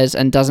size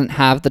and doesn't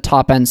have the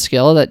top end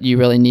skill that you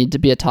really need to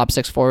be a top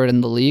 6 forward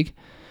in the league.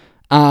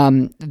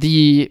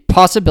 The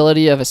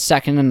possibility of a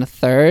 2nd and a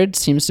 3rd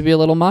seems to be a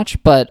little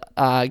much, but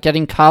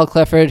getting Kyle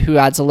Clifford, who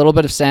adds a little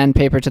bit of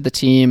sandpaper to the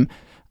team,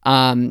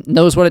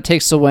 knows what it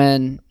takes to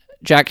win.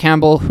 Jack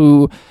Campbell,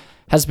 who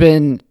has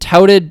been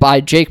touted by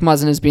Jake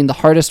Muzzin as being the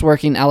hardest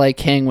working LA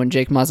King when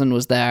Jake Muzzin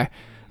was there.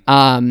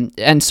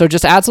 And so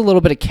just adds a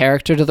little bit of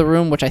character to the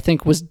room, which I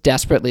think was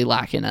desperately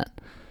lacking it.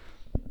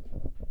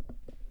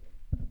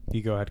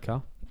 You go ahead,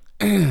 Kyle.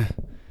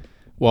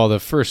 Well, the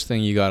first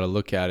thing you got to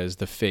look at is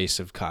the face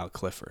of Kyle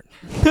Clifford.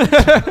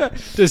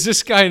 Does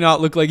this guy not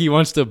look like he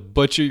wants to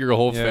butcher your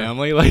whole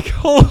family? Like,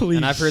 holy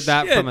And I've heard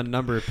that shit. from a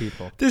number of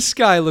people. This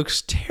guy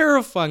looks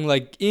terrifying.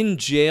 Like, in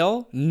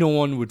jail, no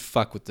one would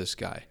fuck with this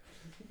guy.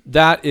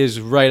 That is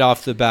right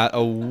off the bat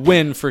a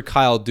win for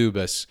Kyle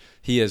Dubas.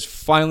 He has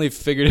finally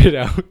figured it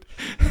out.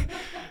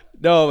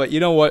 No, but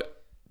you know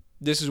what?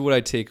 This is what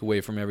I take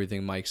away from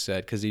everything Mike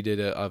said, because he did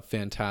a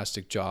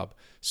fantastic job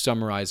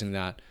summarizing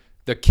that.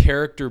 The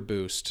character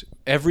boost,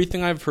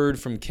 everything I've heard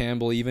from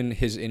Campbell, even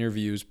his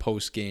interviews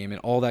post-game and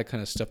all that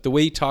kind of stuff, the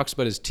way he talks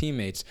about his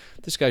teammates,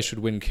 this guy should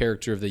win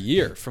Character of the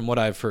Year from what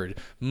I've heard.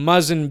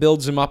 Muzzin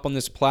builds him up on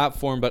this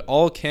platform, but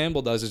all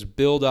Campbell does is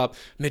build up,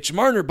 Mitch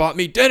Marner bought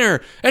me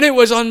dinner, and it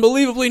was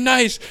unbelievably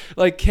nice.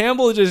 Like,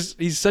 Campbell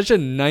he's such a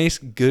nice,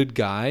 good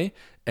guy,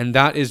 and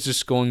that is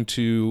just going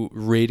to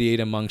radiate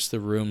amongst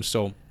the room.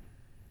 So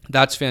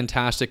that's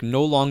fantastic.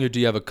 No longer do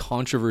you have a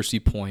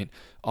controversy point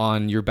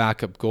on your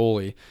backup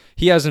goalie.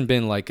 He hasn't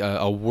been like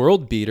a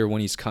world beater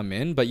when he's come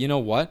in, but you know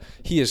what?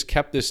 He has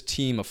kept this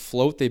team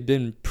afloat. They've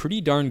been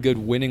pretty darn good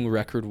winning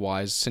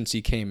record-wise since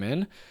he came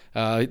in.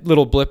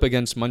 Little blip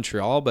against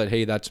Montreal, but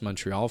hey, that's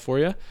Montreal for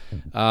you.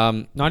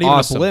 Not even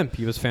awesome. a blimp.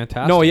 He was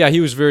fantastic. No, yeah,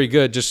 he was very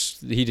good.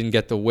 Just he didn't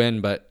get the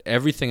win, but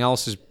everything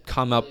else has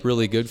come up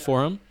really good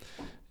for him.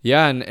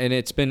 Yeah, and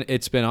it's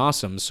been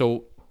awesome.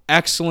 So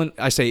excellent.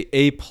 I say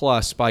A+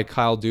 by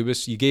Kyle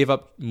Dubas. You gave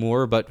up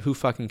more, but who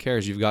fucking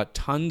cares? You've got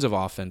tons of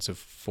offensive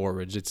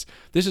forwards.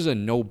 This is a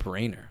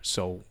no-brainer.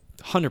 So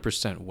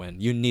 100% win.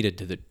 You needed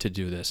to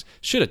do this.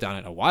 Should have done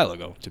it a while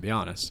ago, to be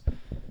honest.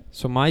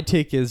 So my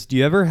take is, do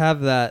you ever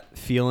have that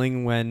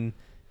feeling when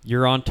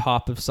you're on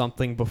top of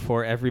something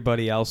before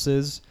everybody else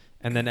is,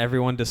 and then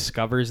everyone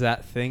discovers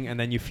that thing, and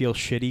then you feel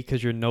shitty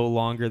because you're no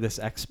longer this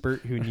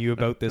expert who knew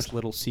about this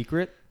little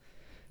secret?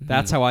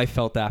 That's how I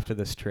felt after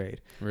this trade.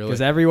 Really?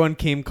 Because everyone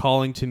came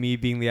calling to me,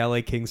 being the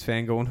LA Kings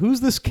fan, going,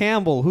 who's this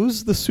Campbell?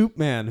 Who's the soup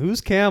man?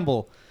 Who's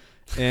Campbell?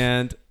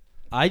 And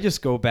I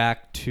just go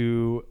back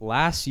to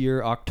last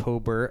year,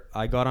 October.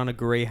 I got on a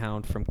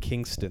Greyhound from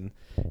Kingston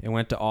and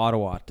went to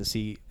Ottawa to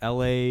see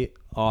LA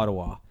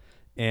Ottawa.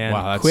 And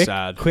wow, that's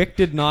sad. Quick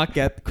did not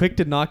get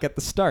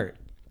the start.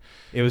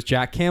 It was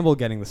Jack Campbell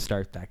getting the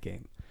start that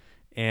game.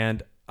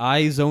 And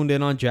I zoned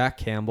in on Jack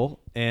Campbell,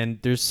 and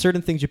there's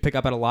certain things you pick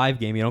up at a live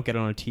game you don't get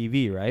on a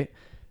TV, right?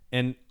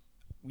 And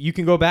you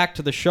can go back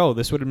to the show.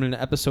 This would have been an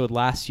episode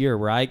last year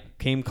where I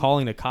came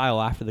calling to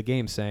Kyle after the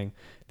game saying,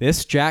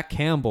 this Jack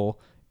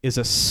Campbell is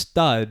a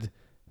stud,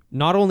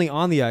 not only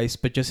on the ice,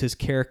 but just his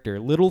character.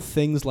 Little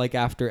things like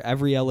after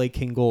every LA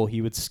King goal,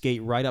 he would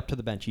skate right up to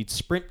the bench. He'd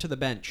sprint to the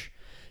bench,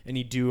 and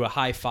he'd do a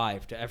high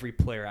five to every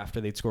player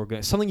after they'd score.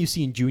 Something you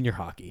see in junior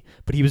hockey,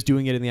 but he was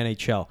doing it in the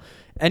NHL.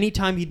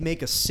 Anytime he'd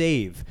make a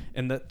save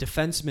and the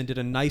defenseman did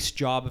a nice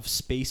job of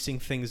spacing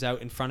things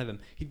out in front of him,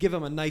 he'd give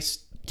him a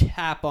nice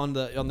tap on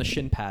the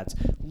shin pads.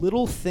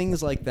 Little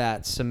things like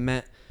that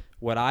cement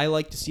what I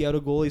like to see out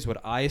of goalies,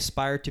 what I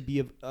aspire to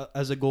be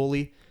as a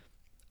goalie.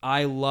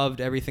 I loved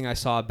everything I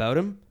saw about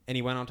him, and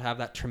he went on to have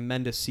that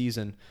tremendous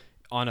season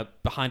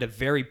behind a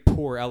very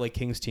poor LA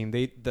Kings team.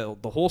 The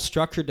whole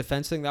structured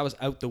defense thing, that was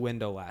out the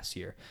window last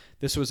year.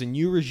 This was a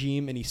new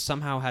regime, and he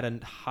somehow had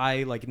a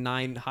high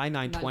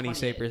 920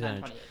 save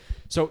percentage.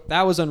 So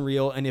that was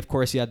unreal, and of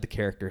course he had the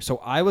character. So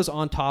I was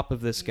on top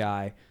of this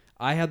guy.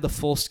 I had the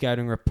full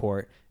scouting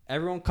report.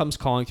 Everyone comes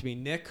calling to me,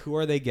 Nick, who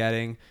are they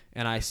getting?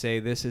 And I say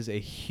this is a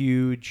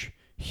huge,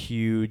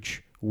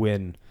 huge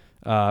win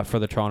for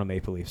the Toronto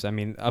Maple Leafs. I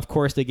mean, of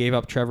course they gave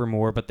up Trevor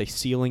Moore, but the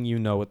ceiling, you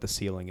know what the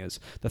ceiling is.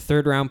 The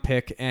third-round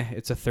pick,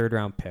 it's a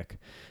third-round pick.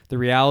 The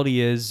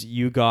reality is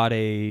you got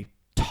a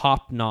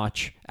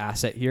top-notch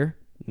asset here,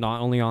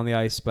 not only on the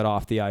ice, but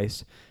off the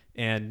ice,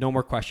 and no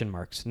more question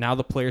marks. Now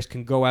the players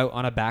can go out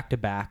on a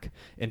back-to-back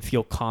and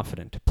feel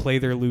confident, play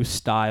their loose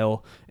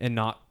style, and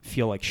not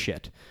feel like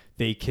shit.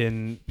 They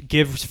can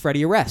give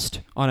Freddie a rest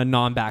on a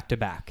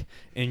non-back-to-back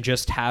and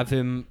just have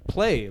him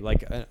play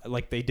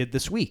like they did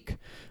this week.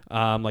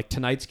 Like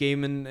tonight's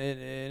game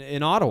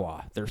in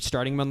Ottawa. They're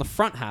starting him on the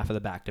front half of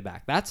the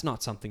back-to-back. That's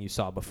not something you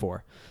saw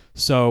before.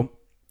 So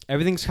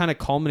everything's kind of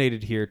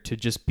culminated here to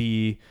just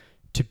be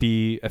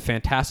a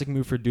fantastic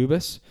move for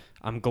Dubas.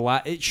 I'm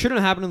glad it shouldn't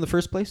have happened in the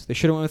first place. They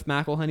should have went with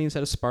McElhinney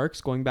instead of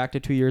Sparks going back to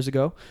 2 years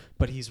ago.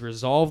 But he's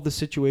resolved the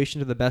situation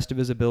to the best of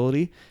his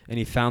ability, and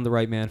he found the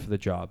right man for the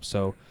job.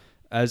 So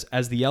as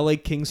the LA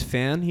Kings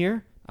fan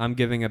here, I'm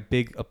giving a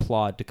big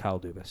applaud to Kyle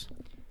Dubas.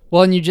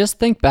 Well, and you just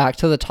think back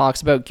to the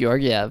talks about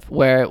Georgiev,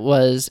 where it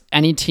was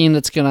any team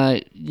that's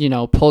going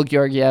to, pull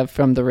Georgiev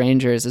from the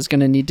Rangers is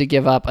going to need to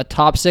give up a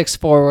top 6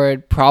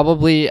 forward,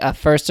 probably a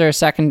first or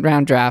second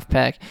round draft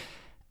pick.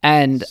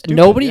 And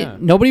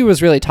nobody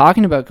was really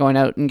talking about going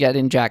out and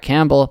getting Jack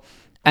Campbell.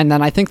 And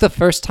then I think the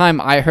first time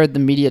I heard the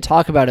media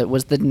talk about it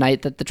was the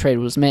night that the trade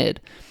was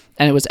made.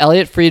 And it was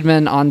Elliot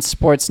Friedman on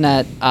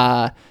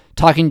Sportsnet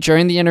talking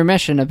during the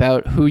intermission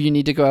about who you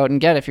need to go out and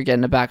get if you're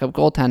getting a backup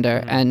goaltender.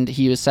 Mm-hmm. And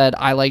he said,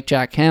 I like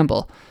Jack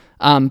Campbell.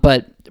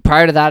 But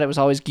prior to that, it was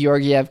always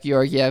Georgiev.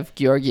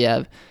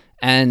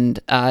 And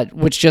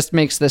which just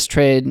makes this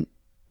trade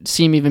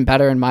seem even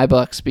better in my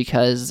books,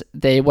 because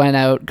they went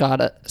out,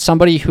 got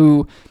somebody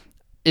who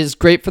is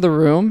great for the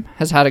room,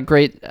 has had a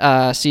great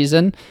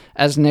season,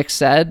 as Nick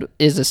said,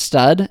 is a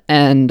stud,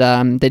 and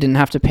they didn't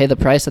have to pay the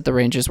price that the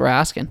Rangers were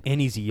asking.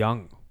 And he's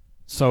young.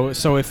 So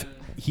if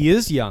he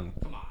is young,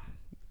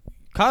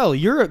 Kyle,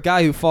 you're a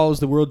guy who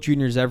follows the World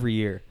Juniors every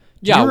year.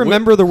 Do you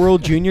remember the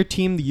World Junior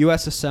team the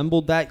U.S.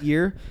 assembled that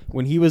year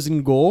when he was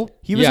in goal?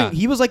 He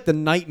was like the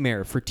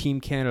nightmare for Team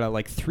Canada,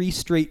 like 3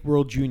 straight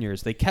World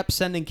Juniors. They kept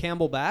sending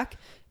Campbell back,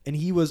 and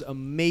he was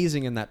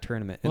amazing in that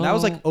tournament. And that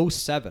was like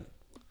 2007.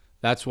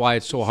 That's why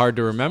it's so hard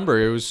to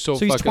remember. It was so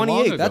he's fucking 28.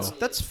 long ago.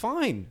 That's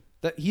fine.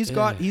 That he's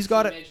got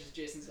a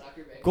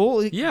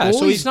goal. Yeah,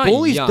 so he's not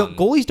young.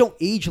 Goalies don't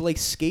age like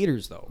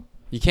skaters, though.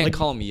 You can't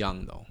call him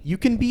young, though. You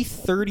can be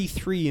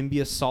 33 and be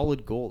a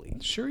solid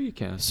goalie. Sure you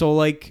can. So,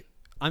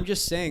 I'm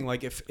just saying,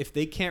 if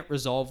they can't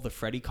resolve the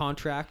Freddie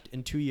contract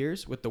in 2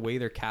 years with the way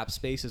their cap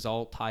space is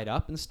all tied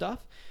up and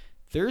stuff,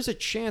 there's a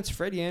chance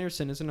Freddie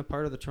Anderson isn't a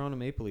part of the Toronto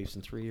Maple Leafs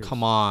in 3 years.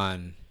 Come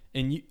on.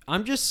 And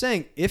I'm just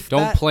saying,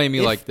 don't play me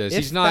like this.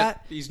 He's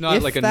not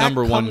like a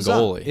number one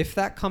goalie. If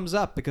that comes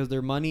up, because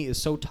their money is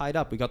so tied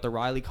up, we got the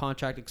Riley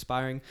contract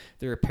expiring.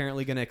 They're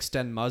apparently going to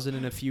extend Muzzin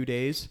in a few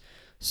days.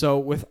 So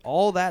with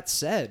all that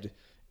said,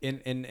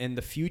 in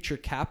the future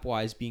cap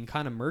wise being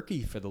kind of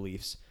murky for the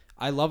Leafs,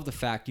 I love the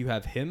fact you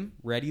have him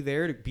ready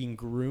there to being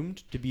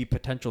groomed to be a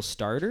potential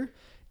starter.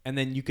 And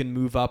then you can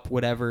move up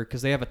whatever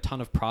because they have a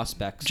ton of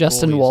prospects.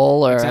 Justin goalies.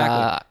 Wohl or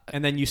exactly.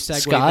 And then you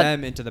segue Scott?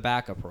 them into the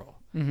backup role.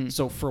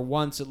 So for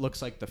once, it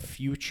looks like the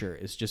future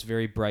is just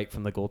very bright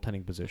from the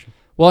goaltending position.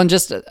 Well, and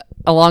just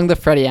along the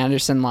Freddie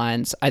Anderson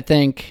lines, I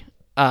think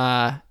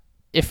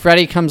if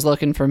Freddie comes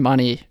looking for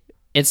money,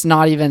 it's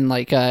not even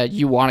like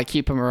you want to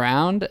keep him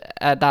around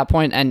at that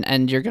point,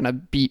 and you're gonna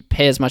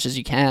pay as much as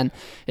you can.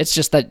 It's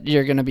just that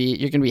you're gonna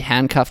be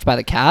handcuffed by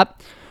the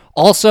cap.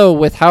 Also,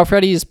 with how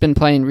Freddie's been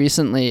playing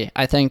recently,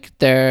 I think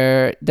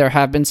there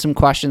have been some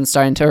questions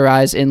starting to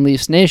arise in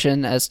Leafs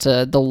Nation as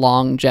to the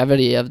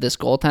longevity of this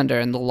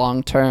goaltender and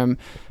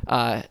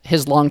the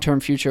his long-term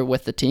future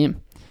with the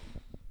team.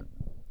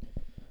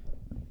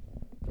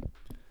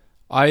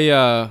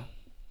 I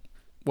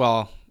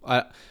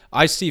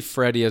see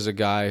Freddie as a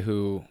guy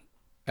who,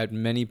 at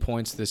many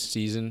points this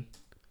season,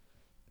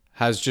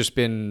 has just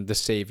been the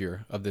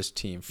savior of this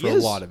team for a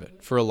lot of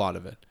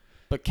it.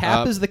 But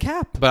cap is the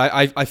cap. But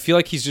I feel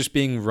like he's just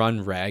being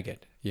run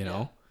ragged, you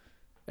know?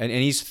 And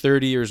he's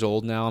 30 years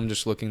old now. I'm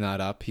just looking that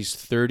up. He's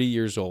 30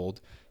 years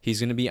old. He's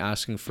going to be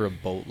asking for a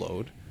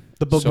boatload.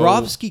 The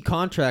Bobrovsky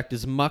contract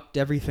has mucked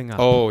everything up.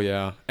 Oh,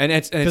 yeah. And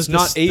it's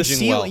not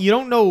aging well. You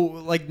don't know,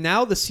 like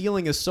now the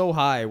ceiling is so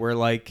high where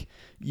like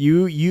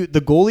the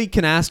goalie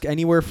can ask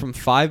anywhere from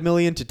 $5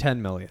 million to $10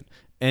 million.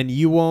 And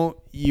you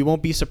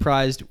won't be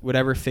surprised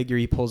whatever figure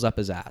he pulls up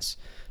his ass.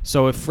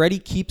 So if Freddie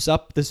keeps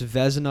up this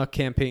Vezina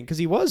campaign, because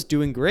he was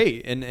doing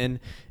great, and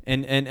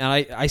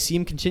I see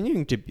him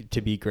continuing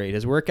to be great.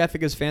 His work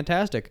ethic is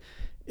fantastic.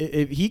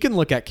 If he can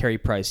look at Carey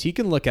Price, he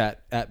can look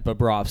at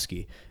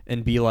Bobrovsky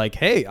and be like,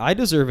 hey, I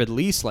deserve at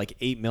least like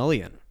 $8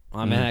 million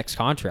on my next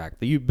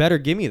contract. You better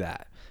give me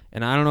that.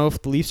 And I don't know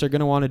if the Leafs are going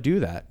to want to do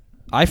that.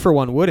 I, for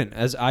one, wouldn't.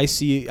 As I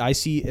see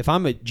if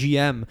I'm a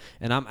GM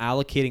and I'm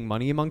allocating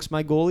money amongst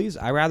my goalies,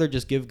 I rather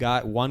just give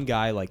one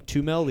guy like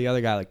 $2 million, the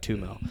other guy like $2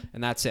 million,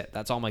 and that's it.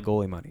 That's all my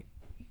goalie money.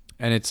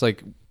 And it's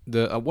like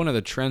one of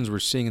the trends we're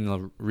seeing in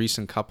the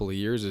recent couple of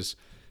years is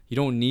you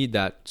don't need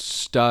that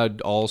stud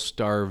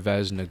all-star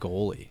Vezina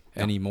goalie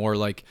anymore.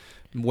 Like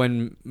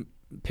when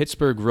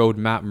Pittsburgh rode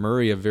Matt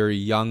Murray, a very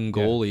young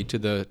goalie, to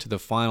the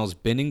finals.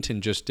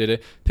 Binnington just did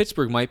it.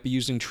 Pittsburgh might be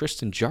using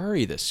Tristan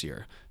Jarry this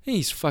year.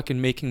 He's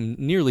fucking making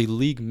nearly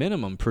league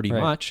minimum pretty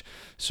much.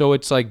 So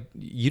it's like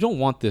you don't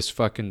want this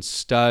fucking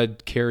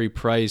stud Carey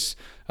Price,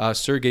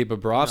 Sergei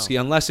Bobrovsky,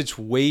 unless it's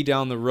way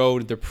down the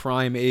road, they're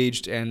prime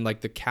aged, and like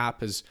the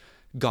cap has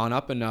gone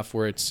up enough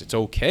where it's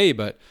okay.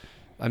 But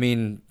I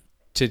mean,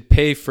 to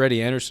pay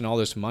Freddie Anderson all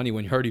this money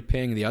when you're already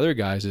paying the other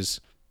guys is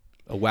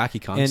a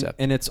wacky concept.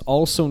 And it's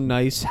also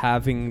nice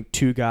having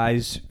two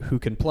guys who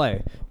can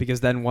play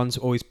because then one's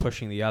always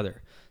pushing the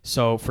other.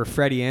 So for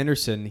Freddie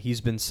Anderson, he's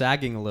been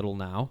sagging a little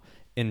now,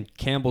 and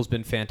Campbell's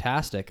been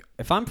fantastic.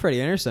 If I'm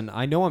Freddie Anderson,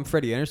 I know I'm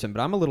Freddie Anderson,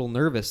 but I'm a little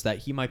nervous that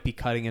he might be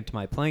cutting into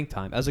my playing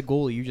time. As a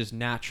goalie, you just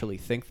naturally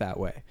think that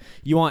way.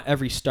 You want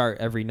every start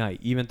every night,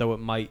 even though it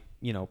might,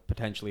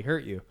 potentially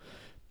hurt you.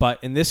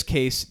 But in this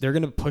case, they're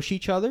going to push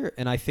each other,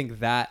 and I think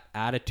that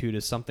attitude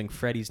is something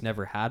Freddie's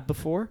never had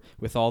before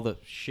with all the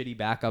shitty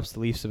backups the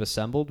Leafs have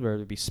assembled,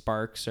 whether it be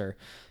Sparks or,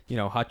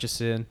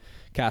 Hutchison,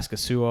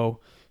 Kaskasuo.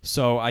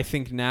 So I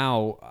think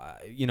now,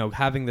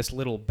 having this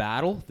little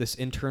battle, this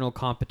internal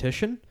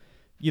competition,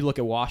 you look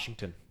at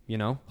Washington,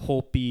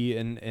 Holtby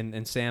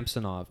and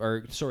Samsonov,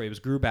 it was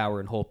Grubauer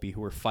and Holtby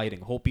who were fighting.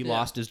 Holtby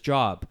lost his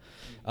job.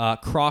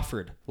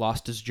 Crawford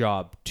lost his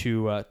job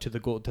to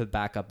the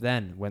backup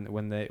then when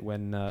was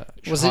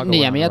Chicago it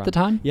Niemi at the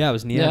time? Yeah, it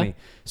was Niemi. Yeah.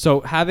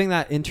 So having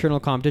that internal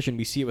competition,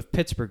 we see it with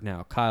Pittsburgh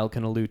now. Kyle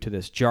can allude to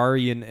this.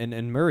 Jarry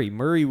and Murray.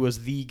 Murray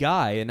was the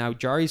guy, and now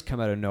Jarry's come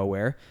out of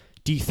nowhere,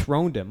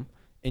 dethroned him.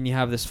 And you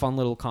have this fun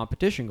little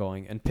competition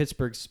going. And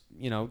Pittsburgh's,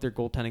 their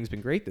goaltending's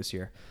been great this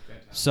year.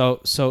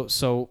 Fantastic.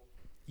 So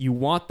you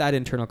want that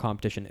internal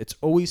competition. It's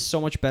always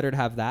so much better to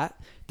have that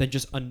than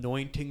just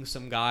anointing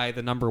some guy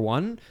the number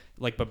one,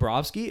 like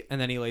Bobrovsky, and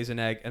then he lays an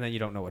egg, and then you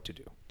don't know what to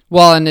do.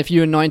 Well, and if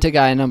you anoint a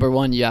guy number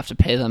one, you have to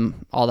pay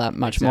them all that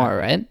much more,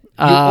 right?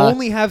 You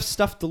only have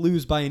stuff to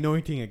lose by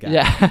anointing a guy.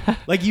 Yeah.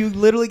 Like, you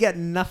literally get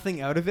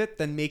nothing out of it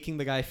than making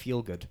the guy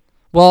feel good.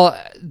 Well,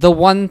 the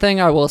one thing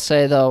I will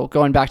say, though,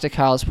 going back to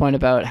Kyle's point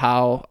about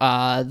how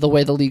the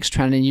way the league's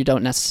trending, you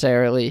don't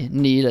necessarily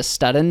need a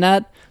stud in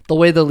net. The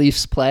way the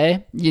Leafs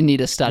play, you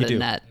need a stud in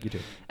net. You do.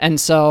 And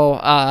so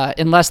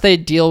unless they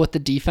deal with the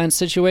defense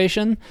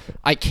situation,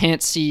 I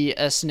can't see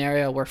a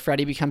scenario where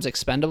Freddie becomes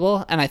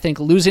expendable. And I think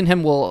losing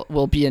him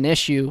will be an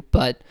issue.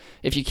 But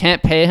if you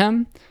can't pay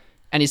him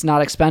and he's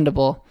not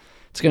expendable,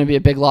 it's going to be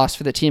a big loss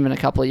for the team in a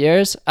couple of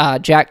years.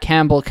 Jack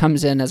Campbell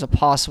comes in as a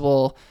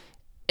possible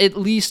at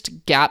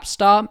least gap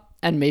stop,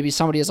 and maybe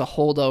somebody as a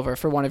holdover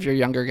for one of your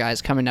younger guys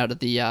coming out of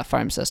the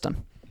farm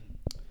system.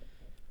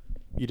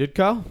 You did,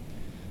 Kyle?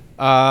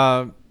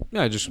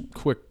 Yeah, just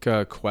quick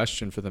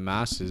question for the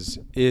masses.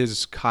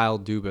 Is Kyle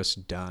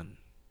Dubas done?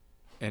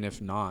 And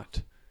if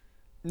not,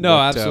 no,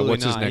 absolutely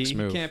what's not. His next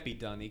move? He can't be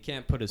done. He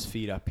can't put his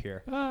feet up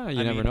here.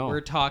 You never know.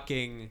 We're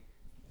talking...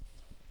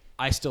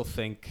 I still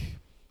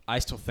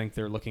think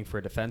they're looking for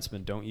a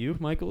defenseman, don't you,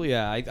 Michael?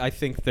 Yeah, I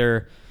think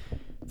they're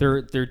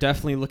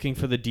definitely looking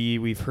for the D.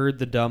 We've heard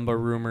the Dumba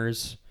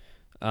rumors.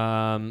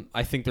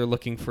 I think they're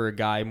looking for a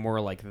guy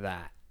more like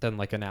that than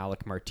like an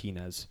Alec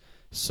Martinez.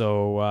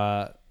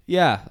 So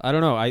yeah, I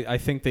don't know. I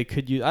think they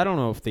could use. I don't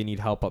know if they need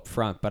help up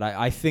front, but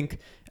I think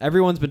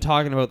everyone's been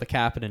talking about the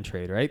Kapanen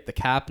trade, right? The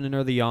Kapanen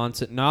or the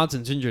Janssen.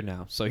 Janssen's injured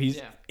now, so he's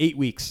 8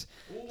 weeks.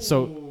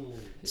 So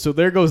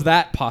there goes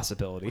that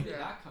possibility. When did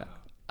that come out?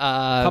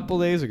 A couple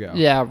days ago.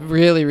 Yeah,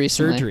 really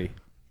recently.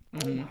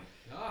 Surgery.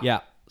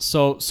 Yeah.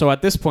 So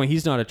at this point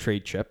he's not a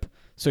trade chip.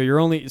 So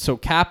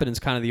Kapanen's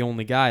kind of the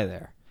only guy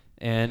there.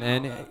 And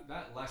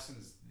that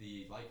lessens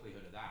the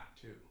likelihood of that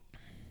too.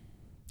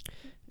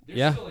 They're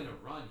Yeah. still in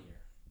a run here.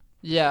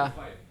 Yeah. They're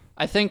fighting.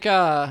 I think,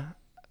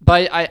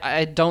 but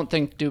I don't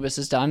think Dubas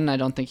is done. And I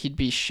don't think he'd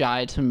be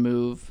shy to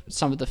move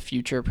some of the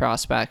future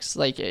prospects.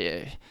 Like,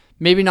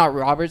 maybe not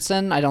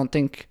Robertson. I don't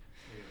think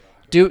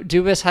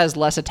Dubas has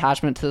less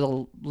attachment to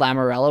the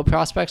Lamoriello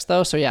prospects,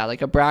 though. So, yeah,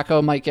 like a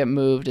Bracco might get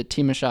moved. A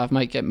Timashov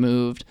might get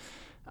moved.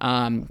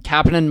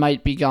 Kapanen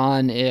might be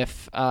gone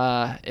if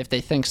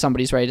they think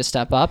somebody's ready to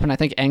step up. And I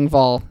think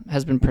Engvall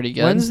has been pretty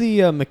good. when's the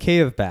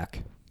Mikheyev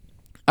back?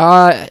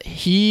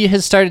 He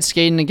has started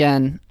skating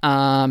again.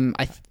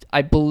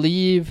 I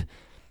believe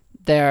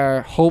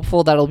they're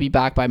hopeful that he'll be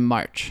back by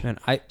March. And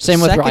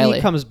Same with second Riley.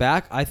 he comes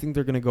back, I think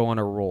they're going to go on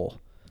a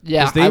roll.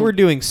 Yeah, Because they were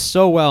doing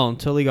so well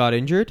until he got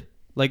injured.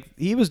 Like,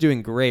 he was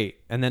doing great.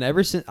 And then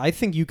ever since, I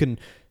think you can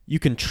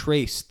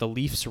trace the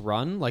Leafs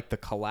run, like the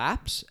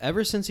collapse,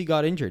 ever since he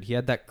got injured. He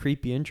had that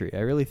creepy injury. I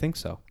really think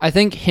so. I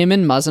think him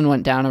and Muzzin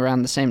went down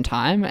around the same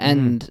time,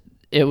 and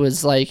it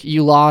was like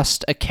you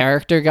lost a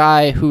character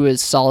guy who is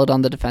solid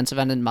on the defensive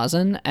end in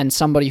Muzzin, and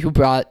somebody who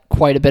brought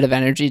quite a bit of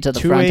energy to the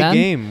front Two-way end.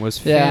 game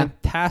was Yeah.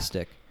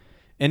 fantastic.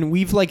 And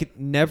we've like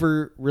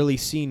never really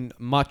seen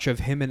much of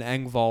him and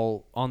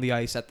Engvall on the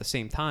ice at the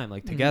same time,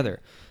 like together.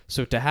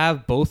 So to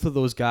have both of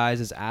those guys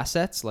as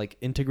assets, like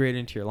integrated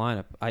into your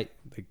lineup, I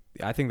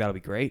think that'll be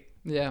great.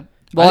 Yeah.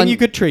 I think you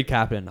could trade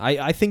Kapanen.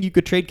 I think you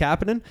could trade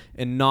Kapanen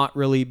and not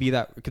really be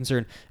that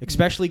concerned,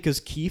 especially because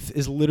Keith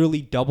is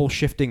literally double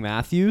shifting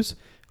Matthews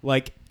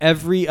like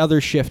every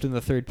other shift in the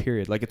third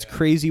period. Like, it's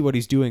crazy what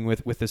he's doing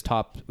with his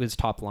top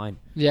line.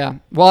 Yeah.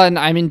 Well, and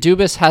I mean,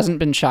 Dubas hasn't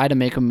been shy to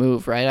make a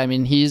move, right? I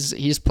mean,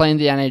 he's playing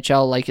the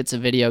NHL like it's a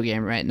video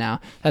game right now.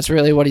 That's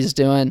really what he's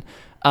doing.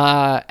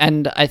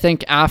 And I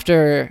think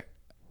after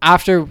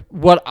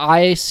what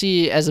I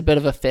see as a bit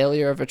of a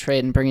failure of a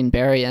trade and bringing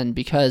Barry in,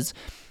 because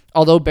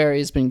although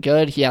Barry's been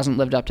good, he hasn't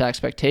lived up to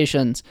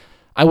expectations.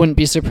 I wouldn't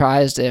be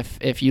surprised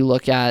if you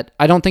look at,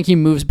 I don't think he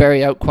moves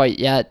Barry out quite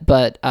yet,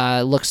 but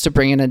looks to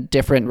bring in a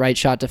different right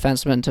shot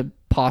defenseman to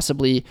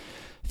possibly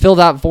fill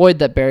that void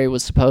that Barry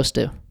was supposed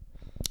to.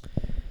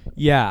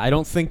 Yeah, I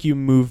don't think you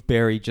move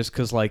Barry just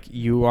because, like,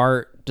 you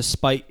are,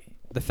 despite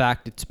the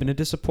fact it's been a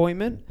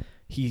disappointment,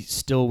 he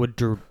still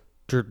would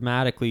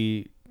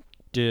dramatically,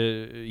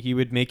 he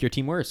would make your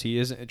team worse.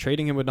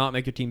 Trading him would not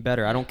make your team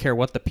better. I don't care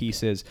what the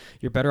piece is.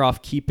 You're better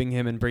off keeping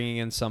him and bringing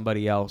in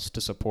somebody else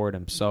to support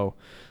him. So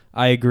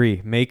I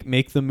agree.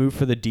 Make the move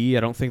for the D. I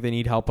don't think they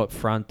need help up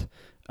front.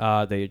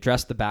 They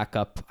address the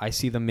backup. I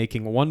see them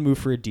making one move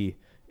for a D.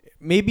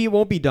 Maybe it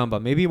won't be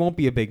Dumba. Maybe it won't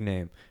be a big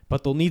name.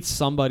 But they'll need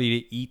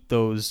somebody to eat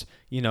those,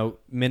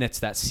 minutes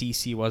that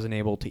CC wasn't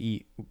able to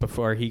eat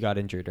before he got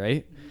injured,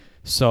 right?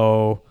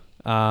 So,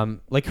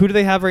 who do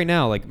they have right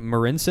now? Like,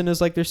 Marinson is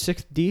like their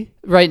 6th D?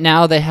 Right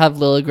now they have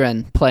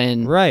Liljegren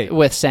playing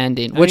with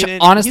Sandin, which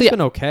honestly, he's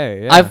been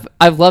okay. Yeah.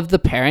 I've loved the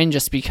pairing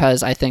just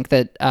because I think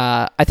that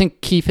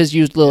Keefe has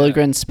used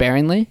Liljegren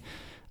sparingly,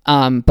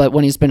 but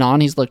when he's been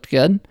on, he's looked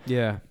good.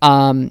 Yeah.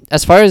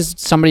 As far as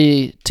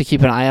somebody to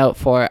keep an eye out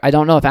for, I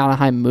don't know if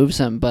Anaheim moves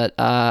him, but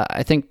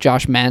I think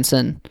Josh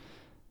Manson,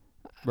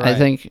 I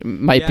think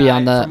might be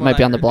on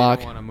the block.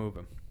 They don't want to move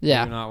him.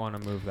 Yeah. They do not want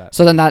to move that.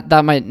 So then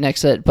that might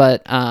nix it,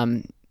 but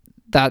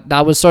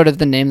that was sort of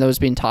the name that was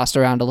being tossed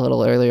around a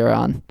little earlier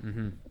on.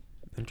 Mm-hmm.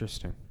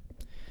 Interesting.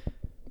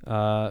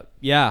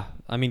 Yeah,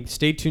 I mean,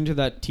 stay tuned to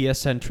that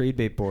TSN trade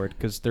bait board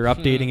because they're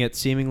updating it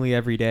seemingly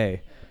every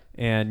day,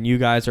 and new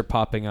guys are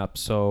popping up.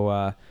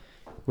 So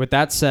with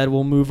that said,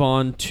 we'll move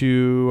on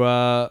to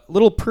a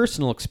little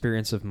personal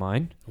experience of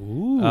mine.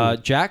 Ooh.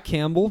 Jack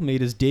Campbell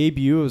made his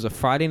debut. It was a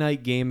Friday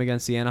night game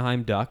against the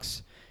Anaheim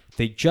Ducks.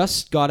 They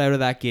just got out of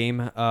that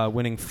game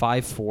winning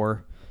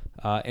 5-4.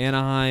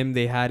 Anaheim,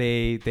 they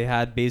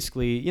had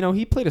basically,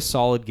 he played a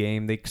solid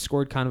game. They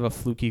scored kind of a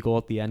fluky goal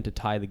at the end to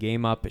tie the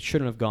game up. It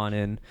shouldn't have gone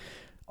in.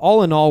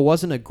 All in all,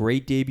 wasn't a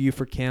great debut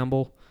for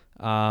Campbell,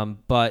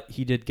 but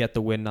he did get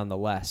the win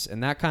nonetheless.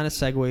 And that kind of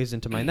segues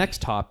into my next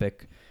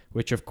topic,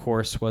 which of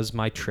course was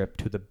my trip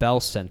to the Bell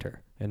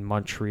Center in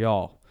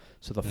Montreal.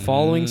 So the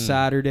following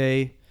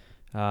Saturday,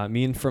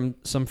 me and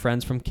some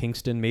friends from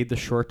Kingston made the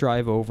short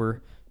drive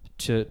over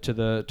to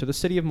the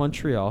city of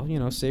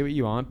Montreal. Say what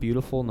you want,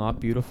 beautiful,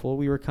 not beautiful.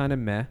 We were kind of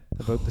meh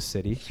about the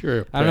city.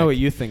 Sure. I don't know what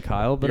you think,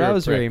 Kyle, but I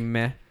was very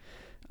meh.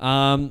 We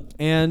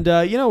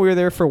were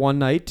there for one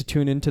night to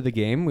tune into the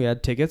game. We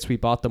had tickets. We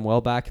bought them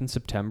well back in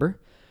September.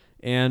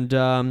 And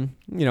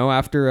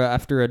after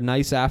a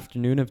nice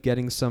afternoon of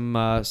getting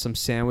some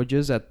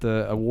sandwiches at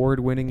the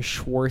award-winning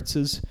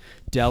Schwartz's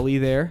Deli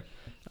there,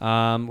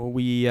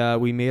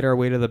 we made our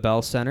way to the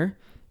Bell Center.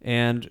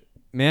 And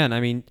man, I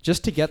mean,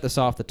 just to get this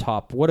off the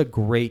top, what a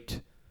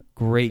great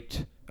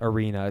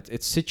arena!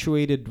 It's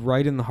situated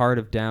right in the heart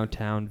of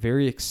downtown,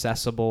 very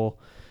accessible.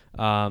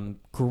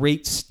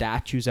 Great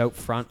statues out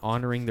front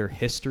honoring their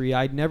history.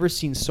 I'd never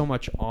seen so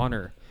much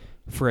honor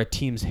for a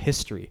team's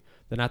history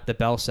than at the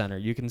Bell Center.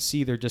 You can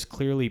see they're just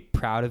clearly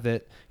proud of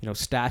it.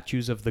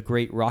 Statues of the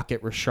great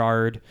Rocket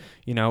Richard,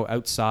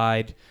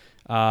 outside.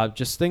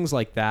 Just things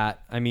like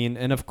that. I mean,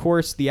 and of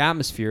course, the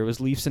atmosphere was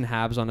Leafs and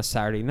Habs on a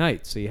Saturday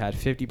night. So you had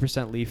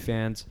 50% Leaf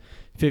fans,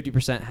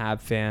 50% Hab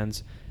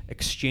fans,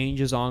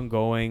 exchanges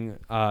ongoing,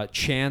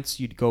 chants.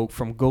 You'd go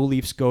from Go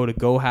Leafs Go to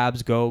Go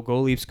Habs Go,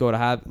 Go Leafs Go to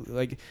Hab.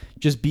 Like,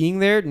 just being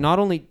there, not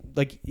only,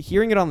 like,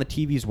 hearing it on the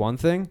TV is one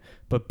thing,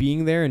 but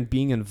being there and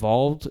being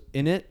involved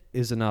in it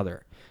is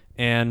another.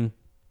 And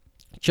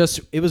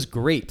just, it was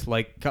great.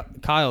 Like,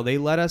 Kyle, they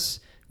let us,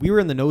 we were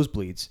in the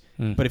nosebleeds,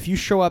 but if you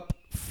show up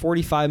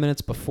 45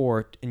 minutes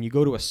before and you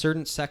go to a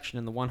certain section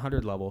in the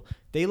 100 level,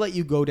 they let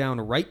you go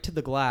down right to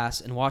the glass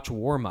and watch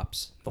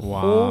warm-ups, the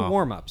whole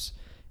warm-ups.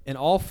 And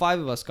all 5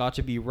 of us got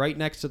to be right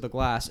next to the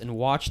glass and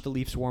watch the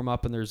Leafs warm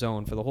up in their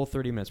zone for the whole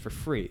 30 minutes for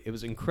free. It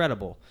was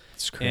incredible.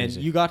 It's crazy.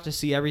 And you got to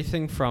see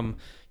everything from,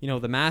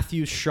 the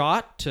Matthews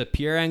shot to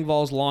Pierre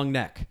Engvall's long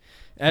neck.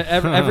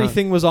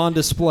 Everything was on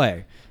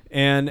display.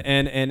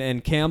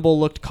 And Campbell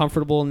looked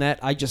comfortable in net.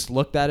 I just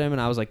looked at him and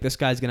I was like, this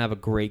guy's going to have a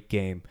great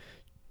game.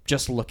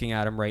 Just looking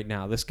at him right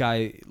now. This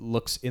guy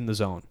looks in the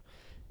zone.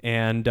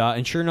 And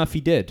sure enough,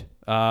 he did.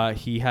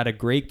 He had a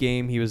great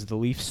game. He was the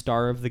Leaf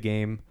star of the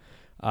game.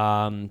 They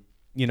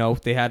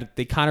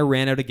kind of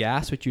ran out of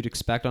gas, which you'd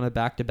expect on a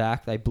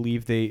back-to-back. I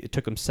believe it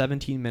took them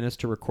 17 minutes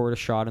to record a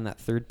shot in that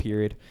third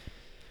period.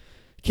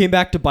 Came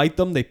back to bite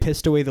them. They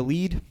pissed away the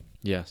lead.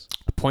 Yes.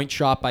 A point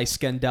shot by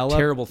Scandella.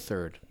 Terrible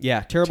third.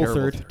 Yeah, terrible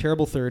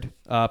third.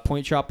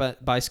 Point shot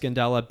by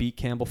Scandella beat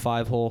Campbell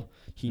 5-hole.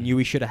 He knew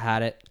he should have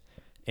had it.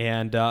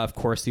 And, of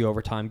course, the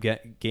overtime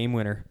game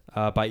winner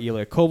by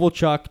Ilya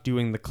Kovalchuk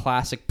doing the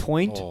classic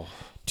point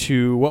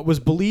to what was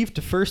believed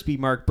to first be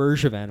Mark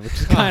Bergevin, which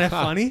is kind of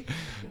funny.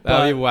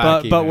 That'd be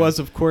wacky, but man. was,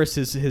 of course,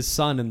 his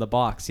son in the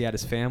box. He had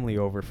his family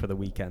over for the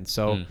weekend.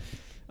 So,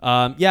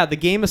 the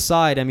game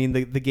aside, I mean,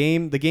 the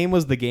game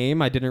was the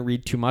game. I didn't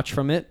read too much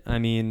from it. I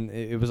mean,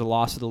 it was a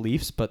loss of the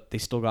Leafs, but they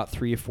still got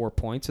 3 or 4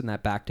 points in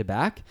that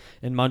back-to-back.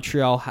 And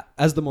Montreal,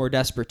 as the more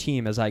desperate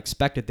team, as I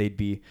expected they'd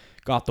be,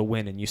 got the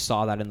win, and you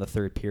saw that in the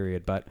third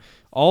period. But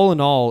all in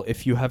all,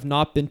 if you have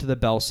not been to the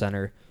Bell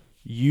Center,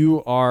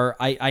 you are...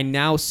 I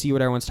now see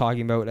what everyone's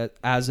talking about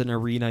as an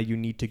arena you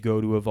need to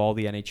go to of all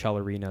the NHL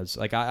arenas.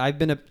 Like, I've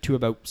been up to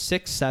about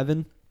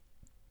 6-7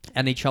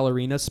 NHL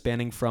arenas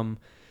spanning from...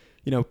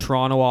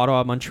 Toronto,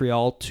 Ottawa,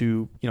 Montreal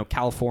to,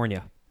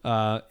 California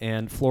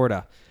and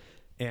Florida.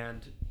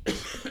 And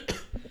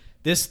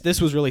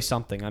this was really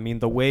something. I mean,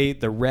 the way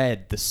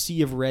the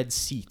sea of red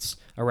seats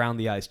around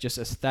the ice, just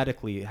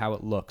aesthetically how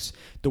it looks.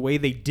 The way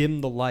they dim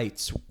the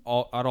lights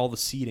at all the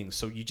seating,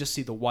 so you just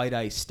see the white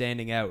ice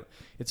standing out.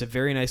 It's a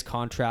very nice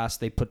contrast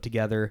they put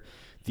together.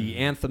 The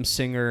anthem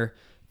singer,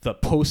 the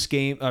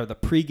post-game or the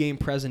pre-game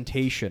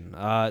presentation,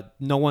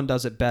 no one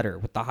does it better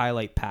with the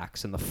highlight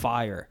packs and the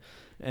fire.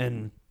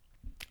 And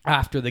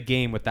after the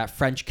game with that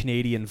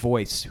French-Canadian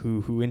voice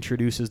who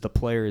introduces the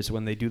players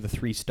when they do the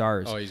 3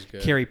 stars. Oh, he's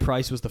good. Carey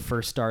Price was the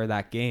first star of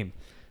that game.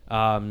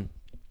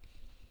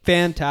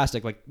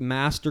 Fantastic, like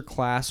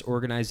masterclass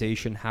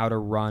organization, how to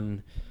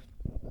run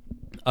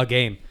a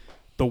game.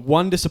 The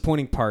one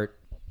disappointing part,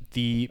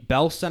 the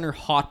Bell Center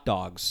hot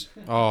dogs.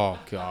 Oh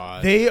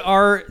God. They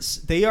are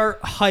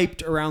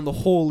hyped around the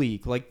whole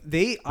league. Like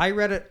I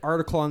read an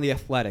article on The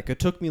Athletic. It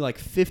took me like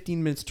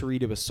 15 minutes to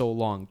read. It was so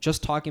long.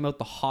 Just talking about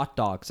the hot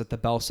dogs at the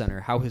Bell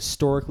Center, how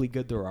historically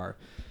good there are.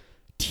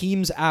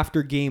 Teams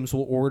after games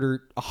will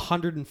order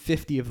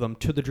 150 of them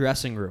to the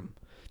dressing room.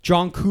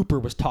 John Cooper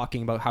was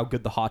talking about how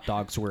good the hot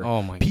dogs were.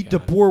 Oh my Pete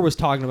God. DeBoer was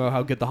talking about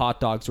how good the hot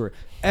dogs were.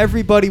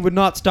 Everybody would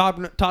not stop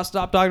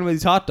talking about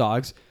these hot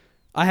dogs.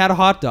 I had a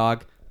hot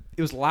dog.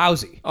 It was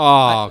lousy.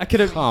 Oh, I could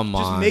have come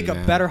just on, make a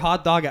man. better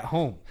hot dog at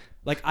home.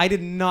 Like, I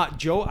did not.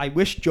 Joe, I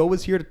wish Joe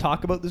was here to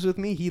talk about this with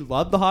me. He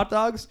loved the hot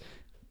dogs.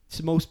 It's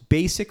the most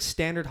basic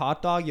standard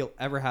hot dog you'll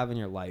ever have in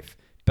your life.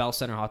 Bell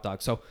Center hot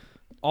dog. So,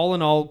 all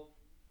in all,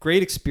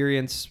 great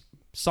experience.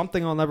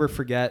 Something I'll never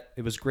forget.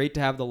 It was great to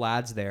have the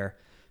lads there.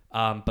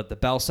 But the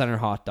Bell Center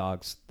hot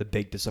dogs, the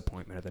big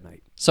disappointment of the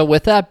night. So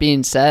with that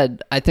being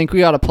said, I think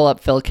we got to pull up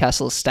Phil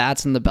Kessel's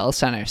stats in the Bell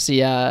Center. See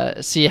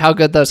how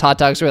good those hot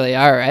dogs really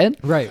are, right?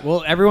 Right.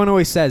 Well, everyone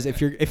always says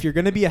if you're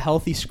going to be a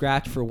healthy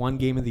scratch for one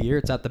game of the year,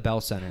 it's at the Bell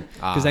Center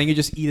because then you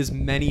just eat as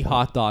many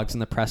hot dogs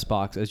in the press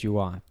box as you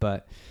want.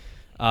 But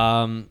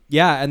and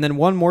then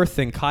one more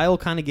thing, Kyle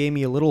kind of gave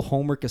me a little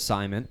homework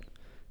assignment.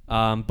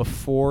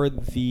 before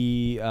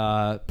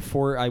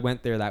I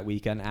went there that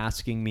weekend,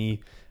 asking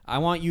me, I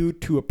want you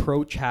to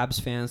approach Habs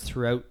fans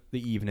throughout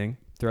the evening,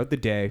 throughout the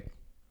day,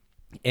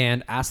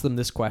 and ask them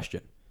this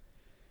question.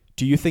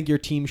 Do you think your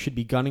team should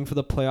be gunning for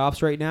the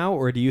playoffs right now,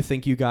 or do you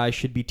think you guys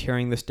should be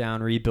tearing this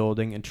down,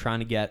 rebuilding, and trying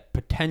to get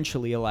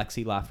potentially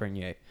Alexis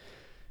Lafreniere?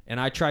 And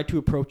I tried to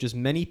approach as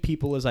many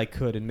people as I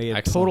could and made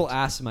a total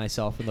ass of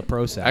myself in the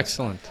process.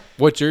 Excellent.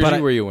 What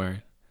jersey were you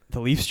wearing? The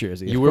Leafs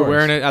jersey. You were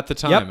wearing it at the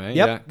time, eh?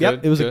 Yep.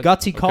 Good, It was good. a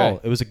gutsy call.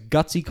 Okay. It was a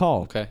gutsy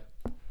call. Okay.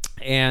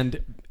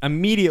 And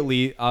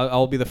immediately,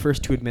 I'll be the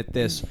first to admit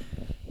this,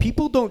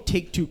 people don't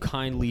take too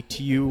kindly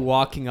to you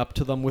walking up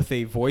to them with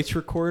a voice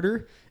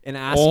recorder and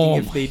asking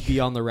if they'd be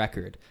on the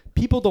record.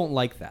 People don't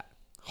like that.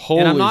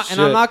 Holy and I'm shit.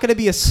 not going to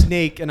be a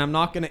snake, and I'm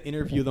not going to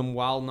interview them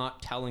while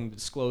not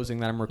disclosing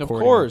that I'm recording.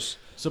 Of course.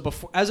 So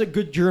before, as a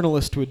good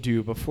journalist would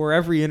do, before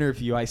every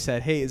interview, I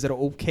said, "Hey, is it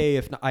okay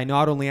if I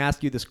not only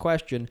ask you this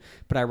question,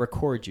 but I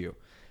record you?"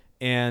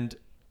 And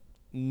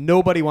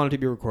nobody wanted to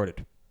be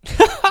recorded.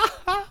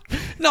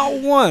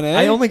 Not one, eh?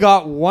 I only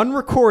got one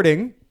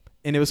recording,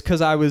 and it was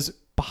because I was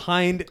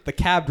behind the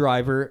cab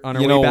driver on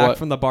our way back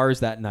from the bars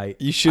that night.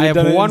 You should I have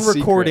have done it one in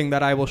secret. recording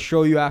that I will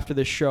show you after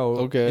the show.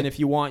 Okay. And if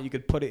you want, you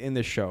could put it in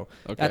the show.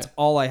 Okay. That's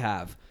all I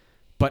have.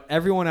 But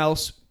everyone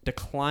else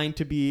declined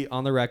to be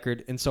on the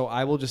record, and so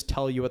I will just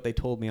tell you what they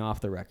told me off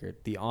the record.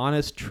 The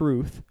honest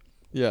truth.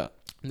 Yeah.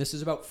 And this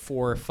is about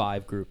 4 or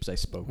 5 groups I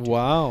spoke to.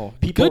 Wow.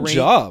 Good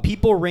job.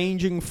 People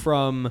ranging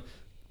from,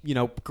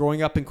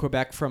 growing up in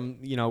Quebec, from,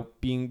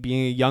 being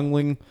a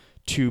youngling,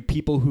 to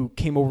people who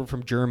came over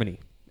from Germany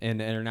and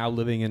are now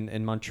living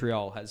in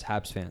Montreal as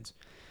Habs fans.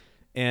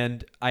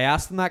 And I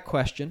asked them that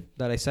question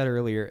that I said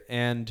earlier,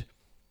 and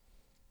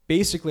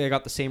basically I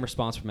got the same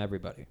response from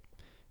everybody.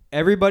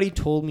 Everybody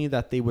told me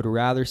that they would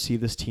rather see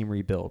this team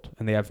rebuild,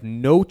 and they have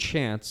no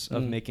chance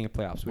of making a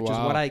playoffs, which is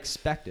what I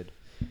expected.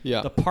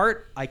 Yeah. The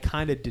part I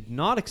kind of did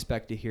not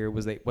expect to hear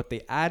was what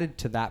they added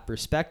to that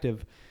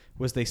perspective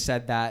was they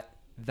said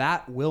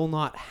that will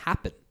not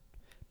happen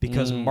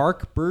because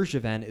Marc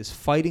Bergevin is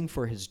fighting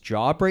for his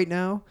job right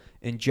now,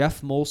 and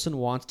Jeff Molson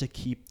wants to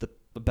keep the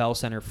Bell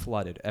Center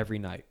flooded every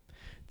night.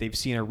 They've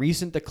seen a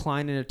recent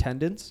decline in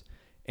attendance,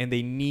 and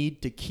they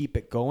need to keep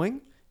it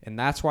going, and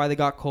that's why they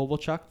got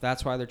Kovalchuk.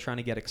 That's why they're trying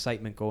to get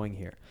excitement going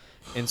here.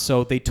 And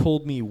so they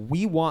told me,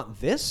 we want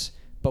this,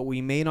 but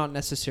we may not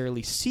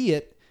necessarily see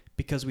it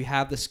because we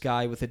have this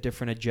guy with a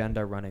different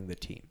agenda running the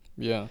team.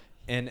 Yeah.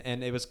 And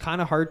it was kind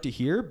of hard to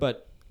hear,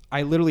 but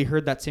I literally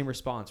heard that same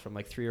response from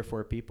like 3 or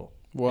 4 people.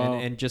 Wow.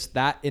 And just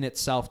that in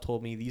itself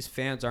told me these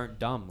fans aren't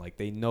dumb. Like,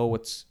 they know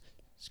what's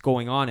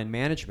going on in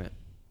management.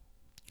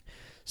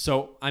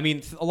 So, I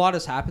mean, a lot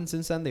has happened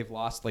since then. They've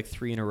lost like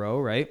 3 in a row,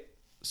 right?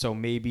 So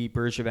maybe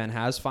Bergevin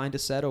has found a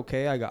set.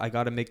 Okay, I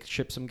got to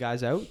ship some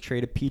guys out,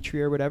 trade a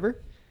Petrie or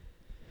whatever.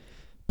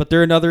 But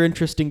they're another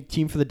interesting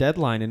team for the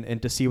deadline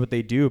and to see what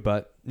they do.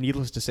 But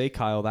needless to say,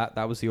 Kyle,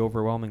 that was the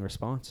overwhelming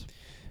response.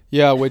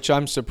 Yeah, which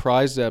I'm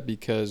surprised at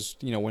because,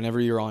 whenever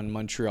you're on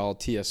Montreal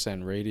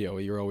TSN radio,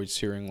 you're always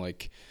hearing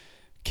like,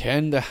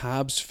 can the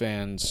Habs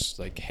fans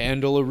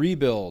handle a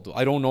rebuild?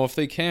 I don't know if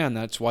they can.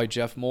 That's why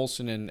Jeff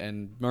Molson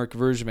and Marc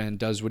Bergevin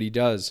does what he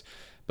does.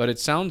 But it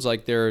sounds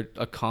like they're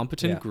a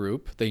competent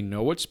group. They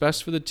know what's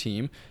best for the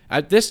team.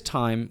 At this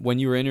time, when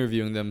you were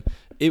interviewing them,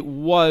 it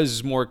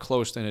was more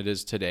close than it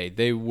is today.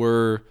 They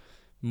were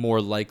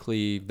more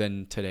likely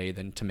than today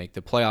than to make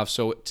the playoffs.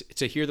 So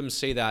to hear them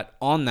say that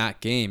on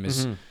that game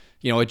is,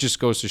 it just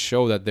goes to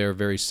show that they're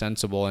very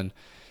sensible. And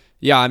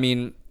yeah, I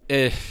mean,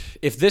 if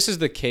this is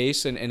the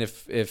case and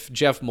if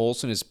Jeff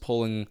Molson is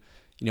pulling,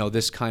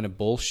 this kind of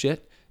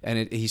bullshit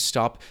and he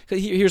stopped.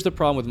 Here's the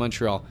problem with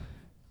Montreal.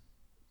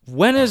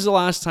 When is the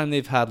last time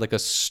they've had like a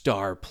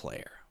star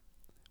player?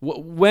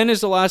 When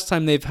is the last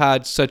time they've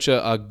had such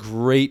a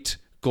great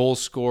goal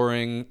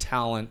scoring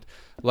talent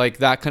like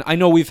that? I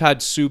know we've had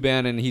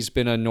Subban and he's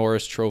been a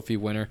Norris Trophy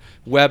winner.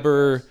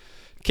 Weber,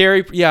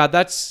 Carey, yeah,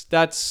 that's.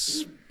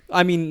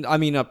 I mean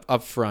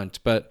up front,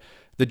 but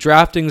the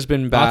drafting's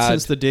been bad Not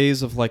since the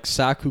days of like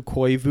Saku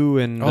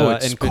Koivu and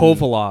it's been-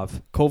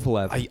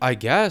 Kovalev. I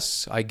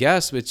guess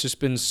it's just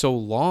been so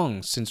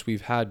long since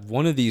we've had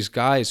one of these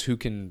guys who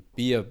can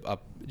be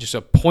just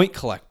a point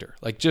collector,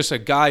 like just a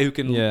guy who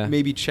can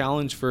maybe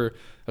challenge for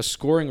a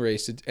scoring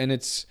race.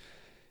 It's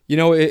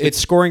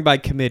scoring by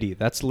committee.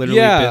 That's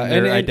literally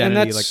been their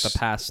identity like the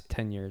past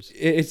 10 years.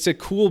 It's a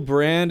cool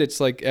brand. It's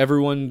like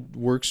everyone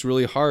works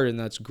really hard, and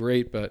that's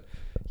great. But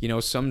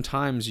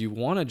sometimes you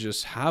want to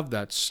just have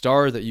that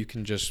star that you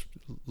can just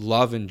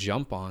love and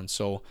jump on.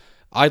 So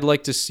I'd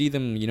like to see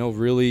them,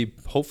 really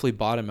hopefully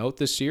bottom out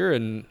this year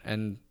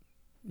and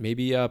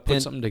maybe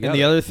put something together. And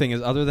the other thing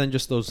is, other than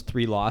just those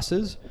 3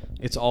 losses,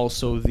 it's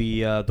also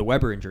the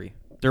Weber injury.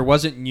 There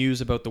wasn't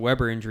news about the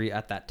Weber injury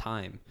at that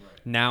time. Right.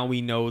 Now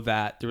we know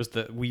that there was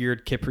the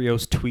weird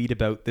Kyprios tweet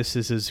about this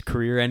is his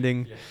career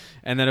ending. Yeah.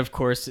 And then, of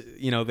course, the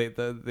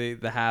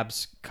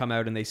Habs come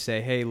out and they say,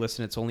 hey,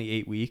 listen, it's only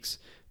 8 weeks.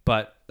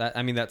 But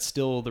that's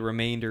still the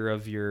remainder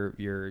of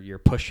your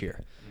push here.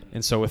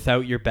 And so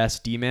without your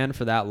best D-man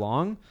for that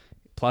long,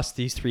 plus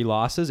these 3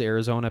 losses,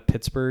 Arizona,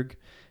 Pittsburgh,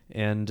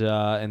 and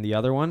the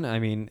other one, I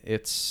mean,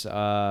 it's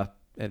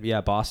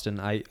Boston.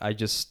 I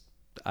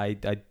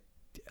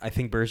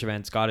think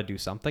Bergevin's got to do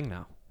something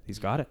now. He's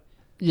got it.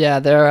 Yeah,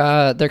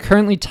 they're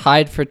currently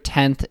tied for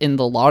 10th in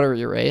the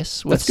lottery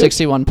race with That's good.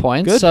 61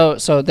 points.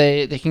 Good. So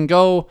they can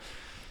go.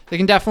 They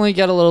can definitely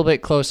get a little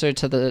bit closer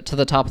to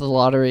the top of the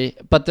lottery,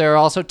 but they're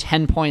also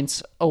 10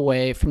 points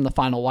away from the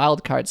final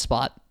wild card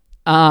spot.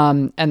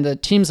 And the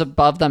teams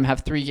above them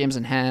have 3 games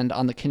in hand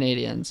on the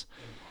Canadiens.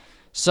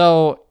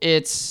 So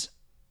it's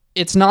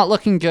not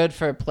looking good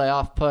for a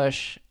playoff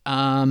push.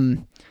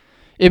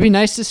 It'd be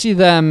nice to see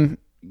them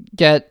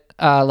get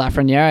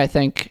Lafreniere. I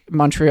think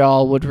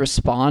Montreal would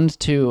respond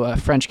to a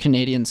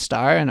French-Canadian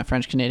star in a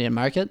French-Canadian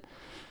market.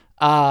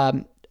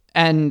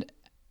 And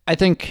I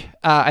think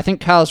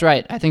Kyle's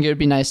right. I think it would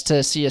be nice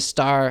to see a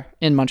star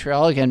in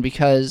Montreal again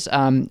because,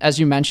 as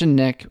you mentioned,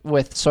 Nick,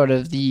 with sort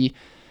of the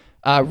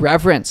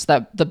reverence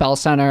that the Bell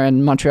Center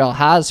in Montreal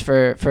has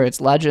for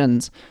its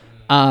legends,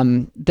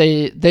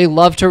 they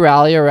love to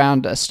rally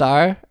around a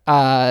star.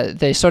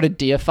 They sort of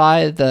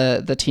deify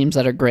the teams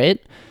that are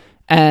great.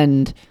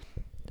 And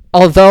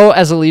although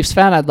as a Leafs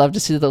fan, I'd love to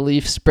see the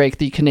Leafs break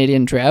the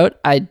Canadian drought,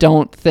 I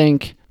don't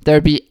think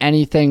there'd be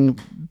anything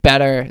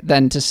better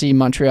than to see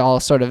Montreal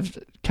sort of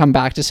come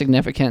back to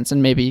significance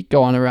and maybe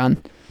go on a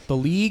run. The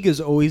league is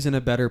always in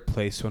a better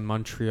place when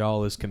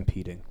Montreal is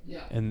competing.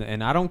 Yeah.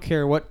 And I don't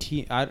care what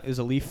team. As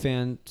a Leaf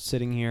fan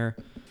sitting here,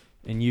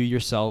 and you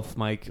yourself,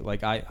 Mike,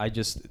 like I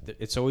just,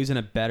 it's always in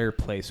a better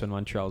place when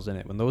Montreal's in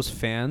it. When those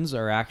fans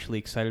are actually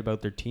excited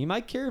about their team, I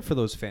care for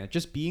those fans.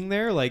 Just being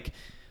there, like,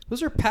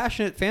 those are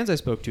passionate fans I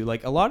spoke to.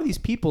 Like, a lot of these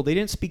people, they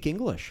didn't speak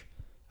English.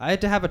 I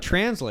had to have a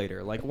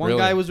translator. Like, one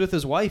guy was with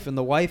his wife, and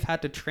the wife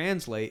had to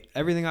translate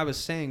everything I was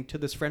saying to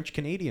this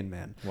French-Canadian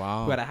man.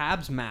 Wow. Who had a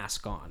Habs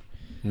mask on.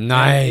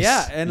 Nice. And,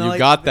 yeah. And you like,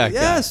 got that guy.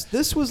 Yes,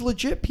 this was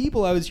legit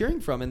people I was hearing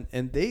from,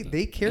 and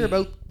they care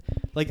about,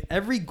 like,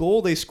 every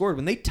goal they scored.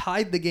 When they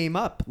tied the game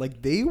up,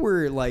 like, they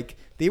were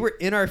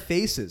in our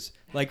faces.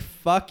 Like,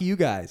 fuck you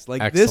guys.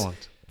 Like,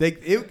 excellent.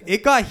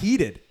 It got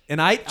heated. And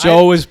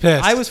Joe was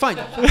pissed. I was fine.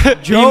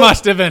 Joe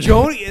must have been.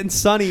 Joe and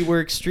Sonny were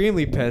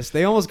extremely pissed.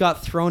 They almost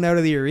got thrown out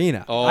of the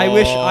arena. Oh. I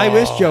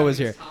wish Joe was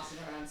here.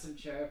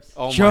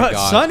 Oh my Joe,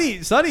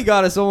 God. Sonny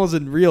got us almost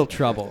in real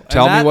trouble.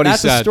 Tell me what he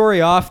that's said. That's a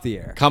story off the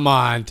air. Come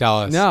on,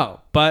 tell us. No,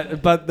 but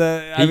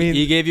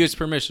he gave you his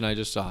permission. I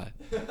just saw it.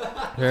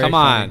 Very Come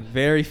funny, on.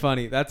 very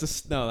funny. That's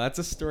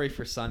a story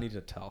for Sonny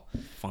to tell.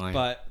 Fine.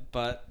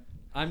 But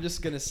I'm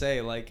just gonna say,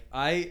 like,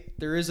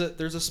 there's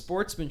a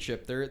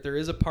sportsmanship. There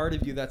is a part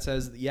of you that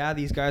says, yeah,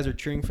 these guys are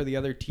cheering for the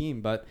other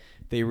team, but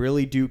they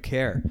really do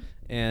care.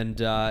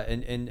 And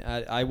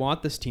I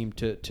want this team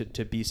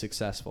to be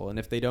successful. And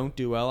if they don't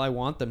do well, I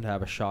want them to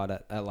have a shot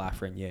at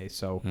Lafreniere.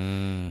 So,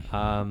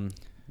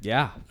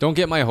 yeah. Don't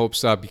get my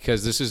hopes up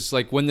because this is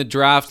like when the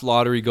draft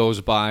lottery goes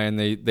by and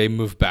they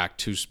move back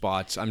 2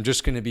 spots. I'm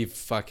just going to be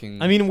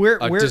fucking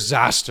a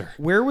disaster.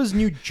 Where was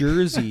New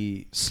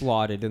Jersey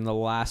slotted in the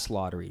last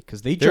lottery?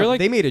 Because they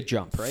made a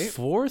jump, right?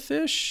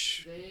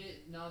 4th-ish?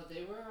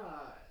 They were,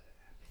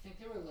 I think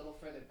they were a little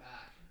further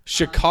back.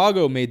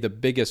 Chicago made the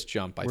biggest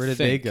jump, I think. Where did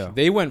they go?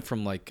 They went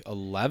from like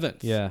 11th.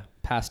 Yeah,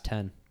 past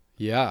 10.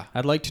 Yeah.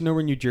 I'd like to know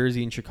where New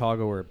Jersey and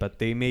Chicago were, but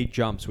they made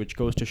jumps, which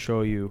goes to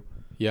show you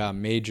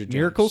major jumps.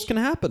 miracles can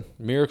happen.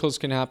 Miracles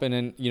can happen,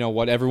 and you know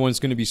what? Everyone's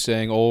going to be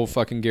saying, "Oh,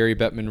 fucking Gary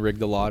Bettman rigged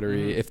the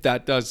lottery." If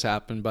that does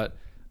happen, but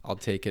I'll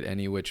take it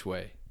any which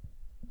way.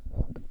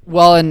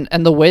 Well,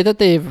 and the way that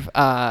they've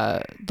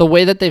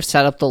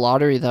set up the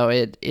lottery, though,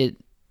 it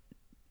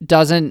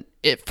doesn't.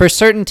 For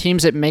certain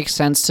teams, it makes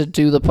sense to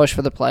do the push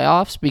for the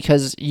playoffs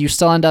because you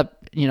still end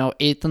up,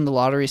 8th in the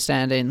lottery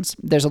standings.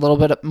 There's a little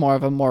bit more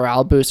of a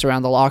morale boost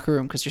around the locker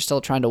room because you're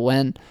still trying to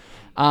win.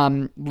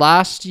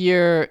 Last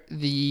year,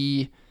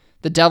 the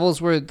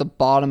Devils were the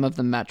bottom of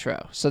the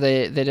Metro, so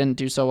they didn't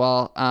do so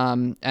well.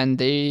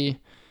 And I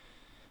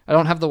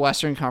don't have the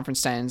Western Conference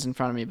standings in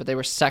front of me, but they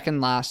were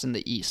second last in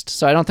the East,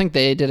 so I don't think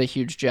they did a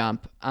huge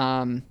jump.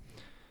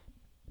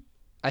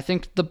 I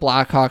think the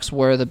Blackhawks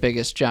were the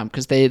biggest jump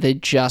because they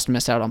just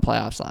missed out on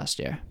playoffs last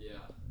year. Yeah,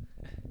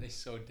 they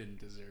so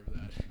didn't deserve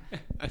that.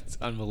 That's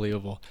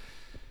unbelievable.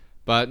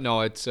 But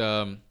no, it's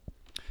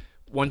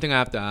one thing I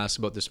have to ask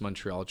about this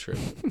Montreal trip.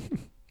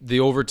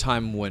 The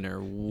overtime winner.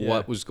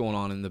 What was going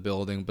on in the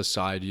building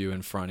beside you,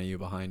 in front of you,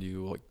 behind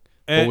you?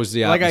 What was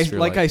the atmosphere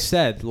like? Like I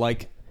said,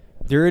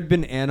 there had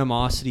been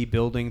animosity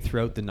building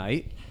throughout the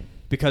night.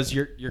 Because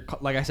you're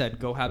like I said,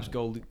 go Habs,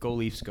 go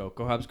Leafs, go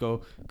Habs,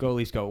 go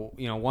Leafs, go.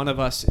 One of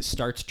us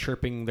starts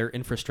chirping their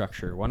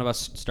infrastructure. One of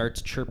us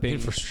starts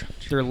chirping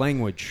their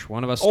language.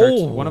 One of us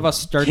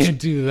starts. Can't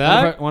do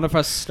that. One of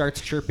us starts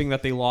chirping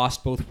that they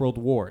lost both world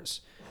wars.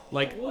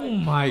 Like, Oh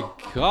my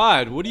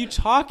God! What are you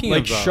talking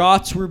like about?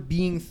 shots were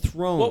being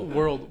thrown. What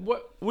world?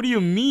 What do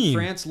you mean?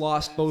 France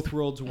lost both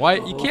worlds. Why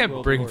you both can't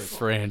world bring wars.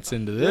 France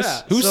into this?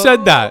 Yeah, Who so-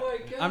 said that?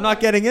 I'm not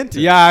getting into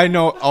it. Yeah, I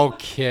know.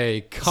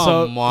 Okay,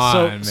 come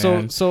on, so,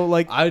 man. So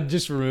like, I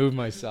just remove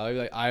myself.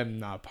 Like I am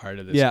not part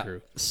of this yeah.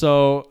 group.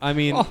 So I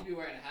mean,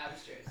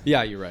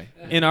 Yeah, you're right.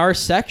 in our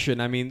section,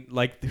 I mean,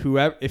 like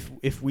whoever,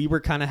 if we were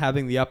kind of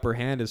having the upper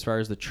hand as far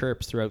as the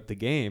chirps throughout the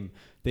game,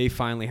 they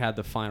finally had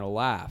the final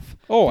laugh.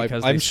 Oh,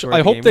 because I'm they sure. scored I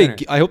the hope game they. winner.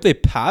 I hope they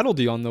paddled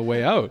you on the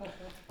way out.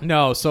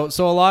 No, so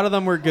a lot of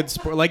them were good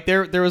sport. Like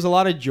there was a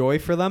lot of joy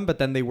for them, but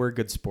then they were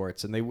good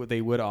sports, and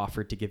they would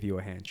offer to give you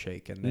a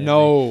handshake. And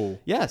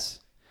yes.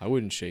 I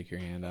wouldn't shake your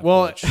hand. After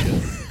Well, that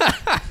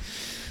shit.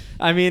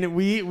 I mean,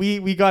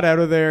 we got out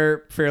of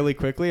there fairly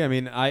quickly. I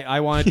mean, I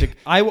wanted to.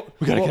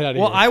 We gotta get out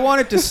of Well, here. I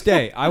wanted to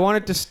stay. I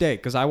wanted to stay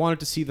because I wanted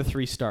to see the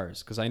 3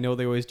 stars because I know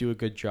they always do a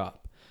good job.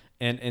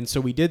 And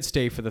so we did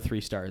stay for the 3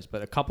 stars,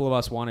 but a couple of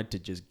us wanted to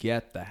just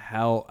get the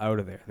hell out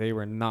of there.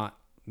 They're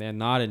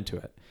not into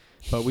it.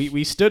 But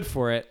we stood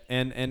for it,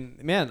 and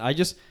man,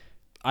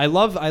 I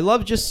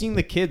love just seeing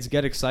the kids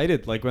get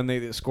excited, like when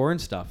they score and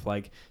stuff.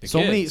 Like so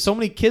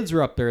many kids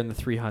were up there in the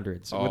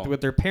 300s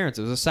with their parents.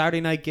 It was a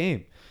Saturday night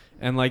game,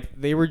 and like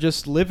they were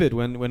just livid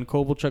when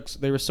Kovalchuk.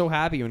 They were so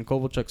happy when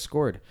Kovalchuk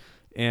scored,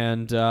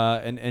 and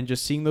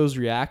just seeing those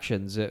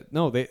reactions. It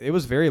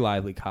was very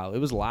lively, Kyle. It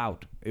was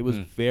loud. It was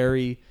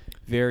very,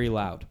 very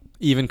loud.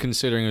 Even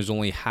considering there's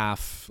only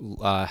half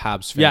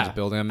Habs fans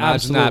building,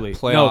 imagine absolutely.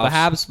 that playoffs No, the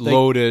Habs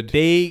loaded.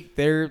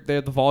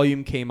 The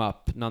volume came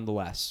up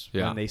nonetheless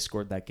Yeah. when they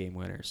scored that game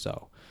winner.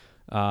 So,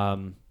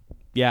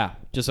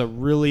 just a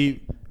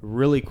really,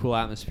 really cool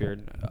atmosphere.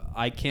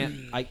 I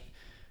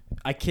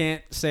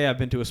can't say I've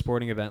been to a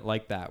sporting event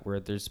like that where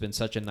there's been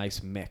such a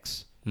nice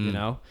mix. You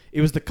know,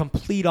 it was the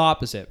complete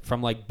opposite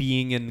from like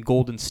being in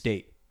Golden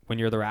State when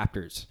you're the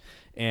Raptors.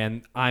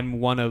 And I'm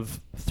one of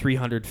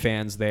 300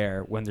 fans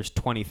there when there's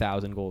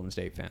 20,000 Golden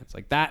State fans.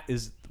 Like that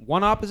is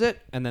one opposite,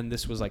 and then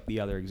this was like the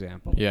other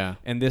example. Yeah.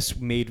 And this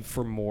made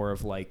for more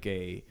of like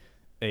a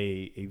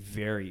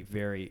very,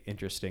 very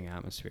interesting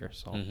atmosphere.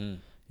 So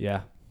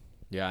yeah.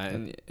 Yeah,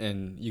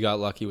 and you got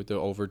lucky with the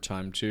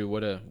overtime too.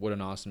 What an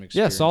awesome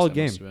experience. Yeah, solid that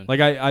game. must have been. Like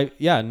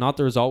I not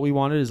the result we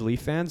wanted as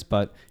Leaf fans,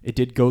 but it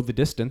did go the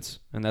distance,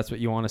 and that's what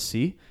you want to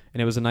see.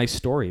 And it was a nice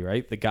story,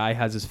 right? The guy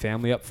has his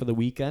family up for the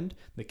weekend,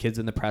 the kid's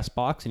in the press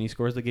box, and he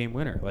scores the game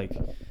winner. Like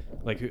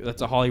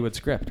that's a Hollywood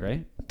script,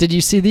 right? Did you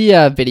see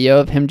the video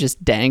of him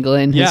just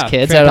dangling his Yeah,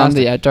 kids out on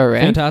fantastic. the outdoor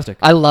rink? Fantastic.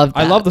 I love that.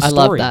 I love the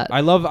story. I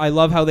love that. I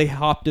love how they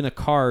hopped in a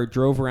car,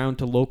 drove around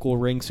to local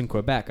rinks in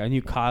Quebec. I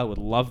knew Kyle would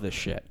love this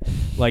shit.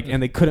 Like,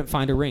 and they couldn't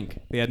find a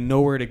rink. They had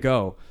nowhere to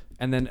go.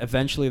 And then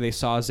eventually they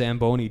saw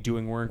Zamboni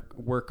doing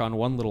work on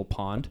one little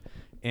pond,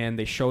 and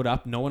they showed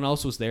up. No one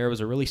else was there. It was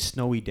a really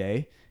snowy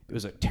day. It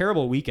was a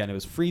terrible weekend. It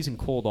was freezing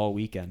cold all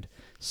weekend.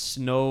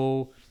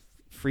 Snow,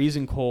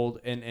 freezing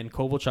cold, and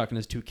Kovalchuk and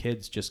his 2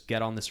 kids just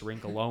get on this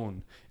rink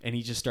alone, and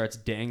he just starts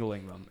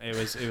dangling them. It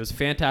was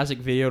fantastic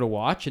video to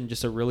watch and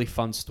just a really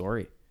fun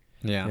story.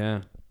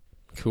 yeah.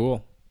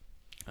 Cool.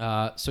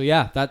 So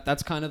yeah,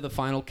 that's kind of the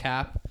final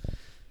cap.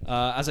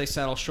 As I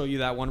said, I'll show you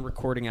that one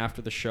recording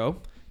after the show.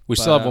 We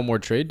still have one more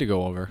trade to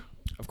go over.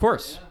 Of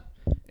course.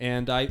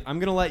 And I'm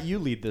going to let you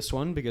lead this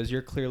one because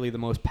you're clearly the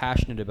most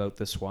passionate about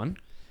this one.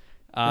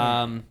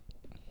 A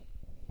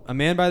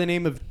man by the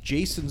name of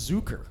Jason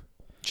Zucker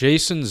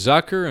Jason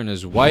Zucker and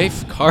his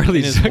wife Carly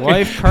and his Zucker.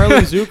 wife Carly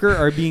Zucker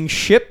are being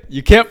shipped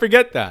You can't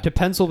forget that. to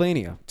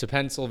Pennsylvania. To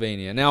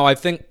Pennsylvania. Now, I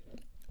think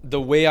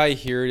the way I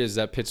hear it is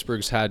that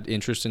Pittsburgh's had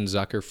interest in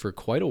Zucker for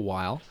quite a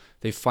while.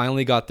 They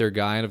finally got their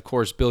guy. And, of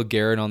course, Bill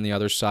Guerin on the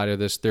other side of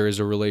this, there is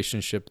a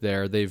relationship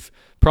there. They've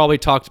probably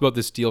talked about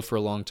this deal for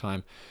a long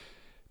time.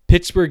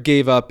 Pittsburgh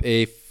gave up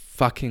a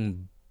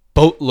fucking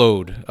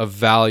boatload of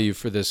value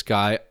for this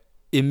guy.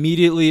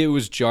 Immediately, it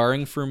was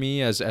jarring for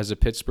me as a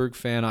Pittsburgh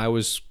fan. I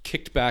was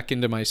kicked back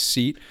into my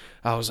seat.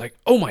 I was like,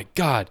 oh, my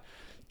God.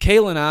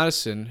 Kalen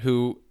Addison,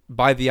 who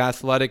by The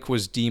Athletic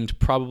was deemed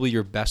probably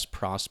your best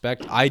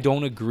prospect. I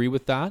don't agree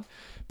with that,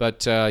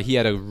 but he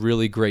had a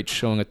really great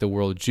showing at the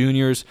World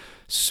Juniors.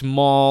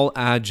 Small,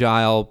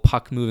 agile,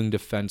 puck-moving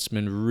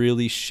defenseman,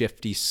 really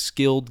shifty,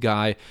 skilled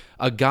guy,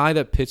 a guy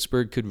that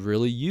Pittsburgh could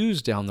really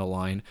use down the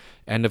line.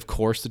 And, of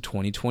course, the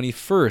 2020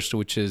 first,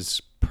 which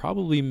is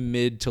probably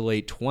mid to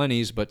late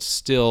 20s, but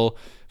still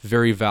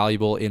very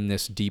valuable in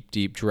this deep,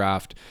 deep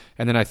draft.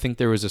 And then I think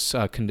there was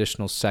a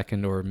conditional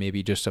second or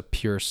maybe just a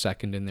pure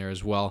second in there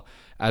as well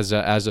as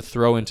a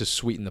throw in to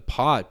sweeten the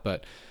pot.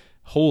 But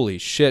holy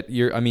shit,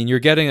 you're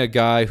getting a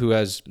guy who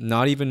has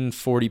not even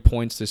 40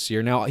 points this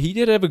year. Now, he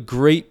did have a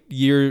great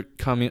year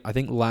coming. I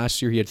think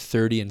last year he had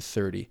 30 and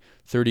 30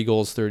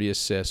 goals, 30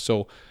 assists.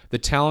 So the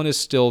talent is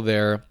still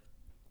there.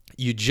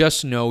 You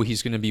just know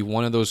he's going to be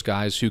one of those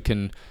guys who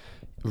can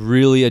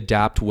really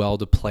adapt well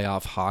to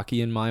playoff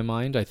hockey in my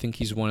mind. I think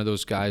he's one of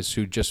those guys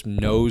who just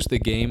knows the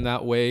game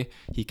that way.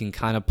 He can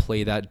kind of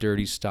play that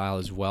dirty style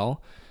as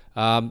well.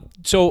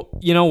 So,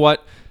 you know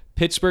what?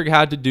 Pittsburgh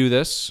had to do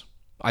this.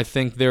 I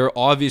think they're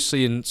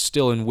obviously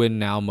still in win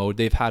now mode.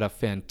 They've had a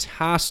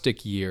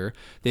fantastic year.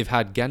 They've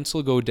had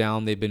Gensel go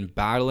down. They've been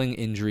battling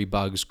injury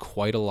bugs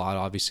quite a lot,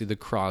 obviously the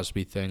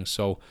Crosby thing.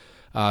 So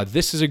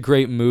this is a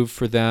great move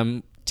for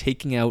them,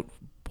 taking out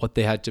what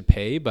they had to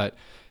pay. But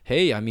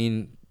hey, I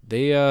mean,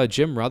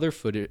 Jim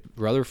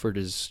Rutherford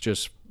is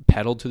just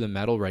pedal to the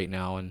metal right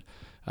now. And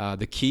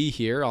the key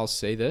here, I'll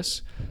say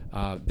this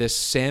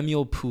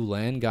Samuel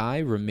Poulin guy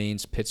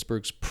remains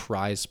Pittsburgh's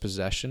prized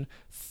possession.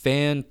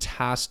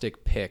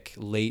 Fantastic pick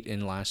late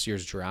in last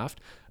year's draft.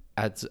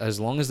 As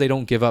long as they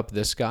don't give up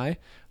this guy,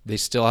 they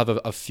still have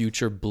a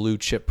future blue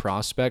chip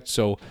prospect.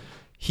 So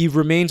he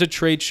remains a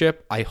trade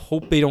chip. I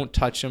hope they don't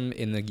touch him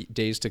in the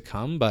days to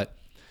come, but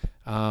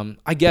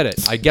I get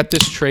it. I get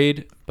this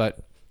trade, but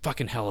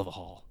fucking hell of a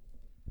haul.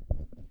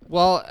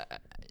 Well,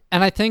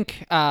 and I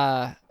think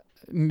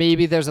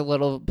maybe there's a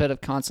little bit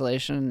of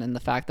consolation in the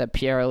fact that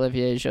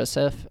Pierre-Olivier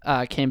Joseph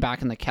came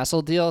back in the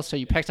Kessel deal, so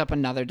you picked up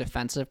another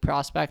defensive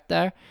prospect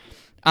there.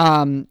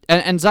 And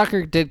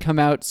Zucker did come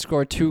out,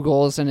 score 2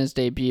 goals in his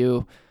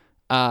debut.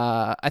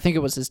 I think it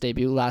was his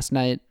debut last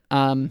night.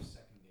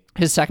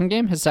 His second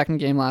game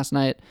last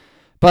night.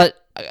 But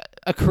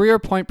a career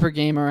point per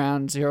game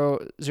around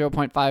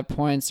 0.5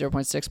 points,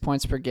 0.6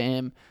 points per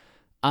game.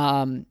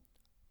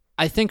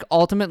 I think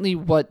ultimately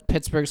what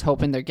Pittsburgh's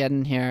hoping they're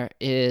getting here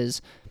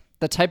is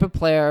the type of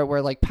player where,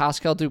 like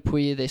Pascal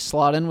Dupuis, they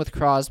slot in with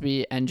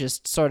Crosby and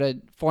just sort of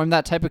form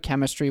that type of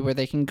chemistry where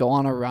they can go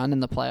on a run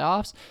in the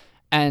playoffs.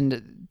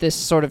 And this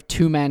sort of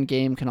 2-man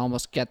game can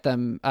almost get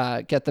them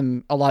a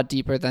lot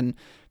deeper than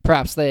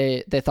perhaps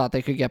they thought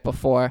they could get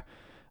before.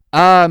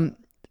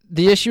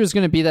 The issue is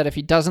going to be that if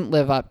he doesn't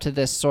live up to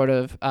this sort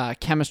of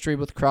chemistry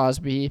with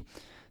Crosby,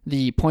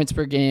 the points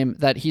per game,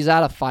 that he's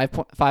at a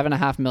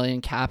 $5.5 million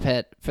cap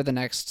hit for the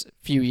next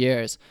few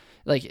years,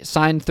 like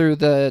signed through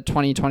the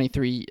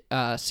 2023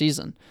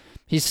 season.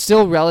 He's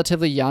still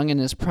relatively young in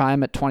his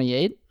prime at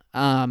 28,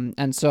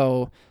 and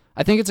so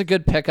I think it's a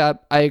good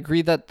pickup. I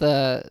agree that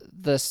the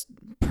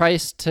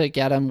price to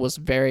get him was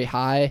very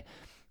high.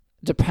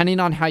 Depending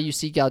on how you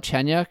see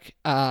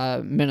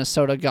Galchenyuk,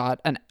 Minnesota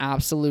got an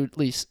absolute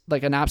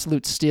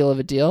steal of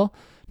a deal.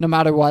 No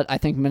matter what, I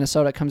think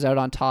Minnesota comes out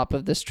on top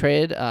of this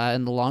trade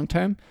in the long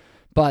term.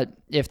 But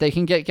if they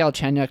can get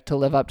Galchenyuk to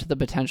live up to the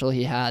potential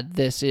he had,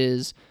 this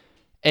is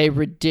a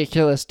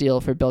ridiculous deal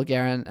for Bill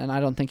Guerin, and I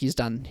don't think he's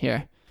done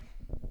here.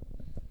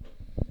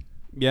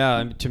 Yeah,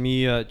 I mean, to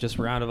me, just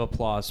round of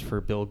applause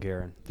for Bill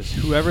Guerin.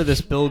 Whoever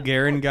this Bill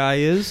Guerin guy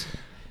is,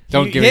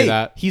 Don't give me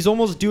that. He's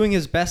almost doing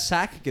his best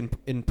Sakic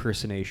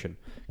impersonation,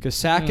 because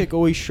Sakic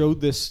always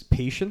showed this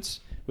patience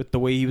with the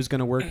way he was going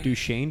to work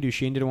Duchesne.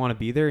 Duchesne didn't want to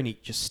be there, and he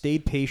just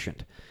stayed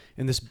patient.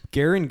 And this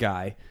Guerin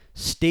guy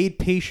stayed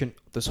patient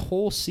this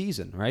whole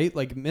season, right?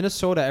 Like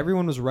Minnesota,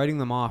 everyone was writing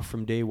them off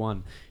from day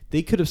one.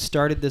 They could have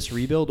started this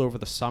rebuild over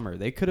the summer.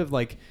 They could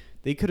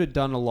have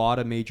done a lot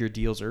of major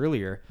deals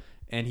earlier,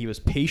 and he was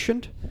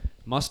patient,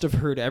 must have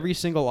heard every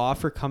single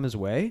offer come his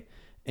way,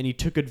 and he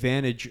took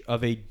advantage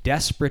of a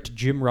desperate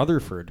Jim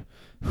Rutherford,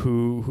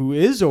 who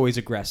is always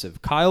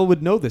aggressive. Kyle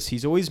would know this.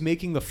 He's always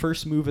making the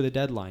first move of the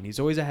deadline. He's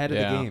always ahead of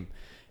the game.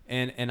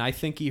 And I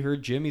think he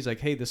heard Jim. He's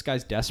like, hey, this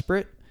guy's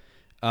desperate.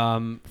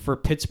 For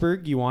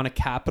Pittsburgh, you want to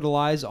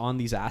capitalize on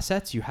these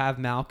assets. You have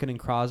Malkin and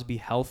Crosby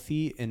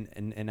healthy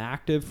and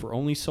active for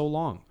only so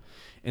long.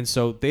 And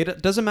so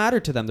it doesn't matter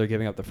to them they're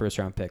giving up the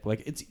first-round pick.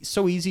 Like, it's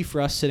so easy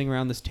for us sitting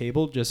around this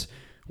table just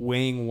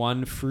weighing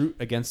one fruit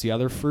against the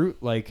other fruit.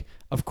 Like,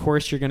 of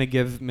course you're going to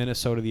give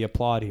Minnesota the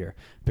applaud here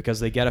because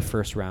they get a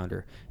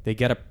first-rounder. They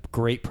get a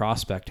great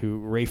prospect who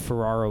Ray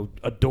Ferraro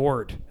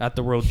adored at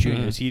the World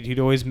Juniors. He'd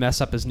always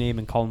mess up his name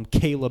and call him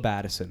Caleb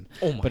Addison.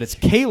 But it's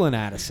Kalen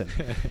Addison.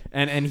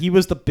 and he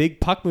was the big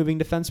puck-moving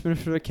defenseman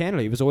for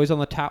Canada. He was always on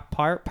the top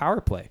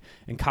power play.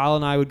 And Kyle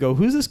and I would go,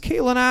 who's this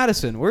Kalen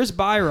Addison? Where's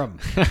Byram?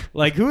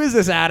 Like, who is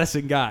this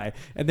Addison guy?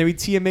 And then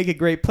we'd see him make a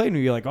great play, and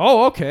we'd be like,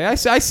 oh, okay, I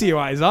see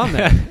why he's on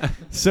there.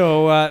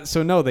 So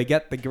no, they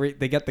get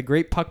the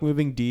great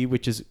puck-moving D,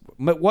 which is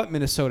what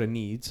Minnesota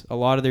needs. A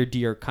lot of their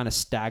D are kind of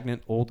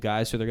stagnant old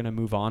guys who they're going to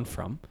move on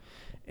from,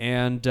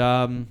 and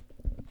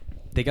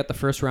they get the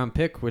first round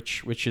pick,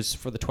 which is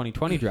for the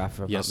 2020 draft,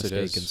 if I'm not mistaken.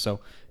 It is.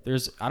 So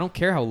I don't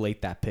care how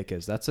late that pick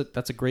is. That's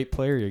a great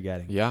player you're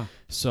getting. Yeah.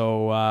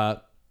 So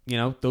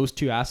those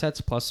two assets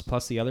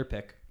plus the other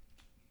pick.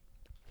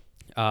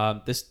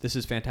 This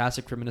is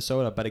fantastic for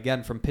Minnesota, but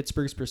again, from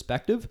Pittsburgh's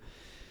perspective.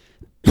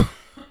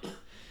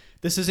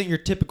 This isn't your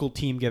typical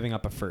team giving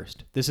up a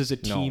first. This is a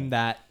team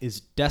that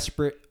is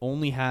desperate,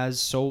 only has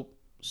so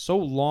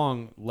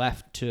long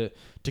left to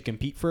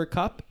compete for a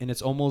cup, and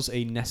it's almost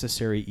a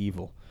necessary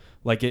evil.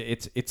 Like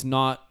it's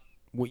not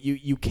what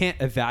you can't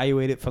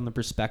evaluate it from the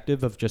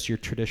perspective of just your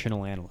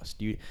traditional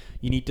analyst. You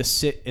need to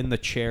sit in the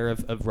chair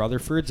of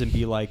Rutherford's and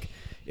be like,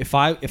 if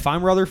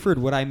I'm Rutherford,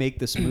 would I make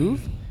this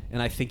move?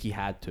 And I think he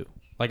had to.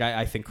 Like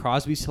I think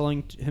Crosby's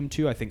telling him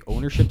to. I think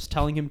ownership's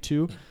telling him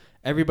to.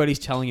 Everybody's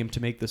telling him to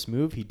make this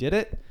move. He did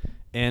it.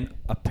 And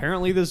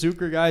apparently the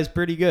Zucker guy is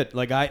pretty good.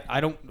 Like,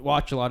 I don't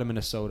watch a lot of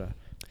Minnesota.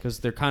 because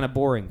they're kind of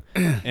boring.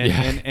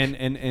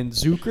 And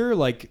Zucker,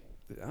 like,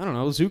 I don't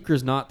know,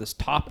 Zucker's not this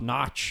top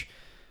notch.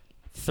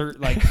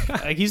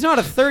 Like he's not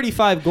a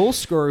 35 goal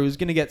scorer who's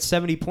going to get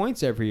 70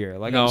 points every year.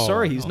 Like, I'm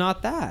sorry, he's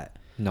not that.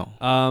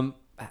 No.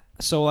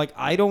 So like,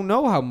 I don't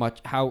know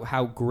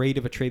how great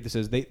of a trade this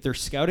is. Their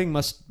scouting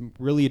must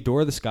really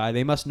adore this guy.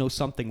 They must know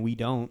something we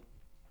don't.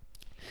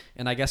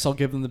 And I guess I'll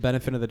give them the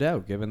benefit of the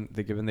doubt, given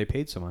they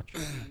paid so much.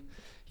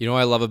 You know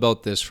what I love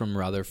about this from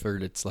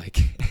Rutherford? It's like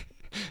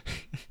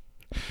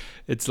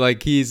it's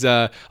like he's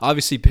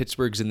obviously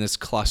Pittsburgh's in this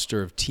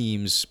cluster of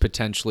teams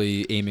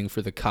potentially aiming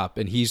for the cup,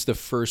 and he's the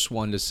first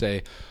one to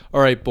say,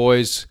 all right,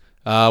 boys,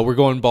 we're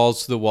going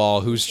balls to the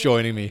wall. Who's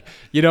joining me?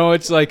 You know,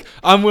 it's like,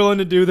 I'm willing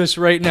to do this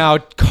right now.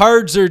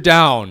 Cards are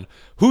down.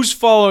 Who's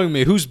following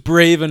me? Who's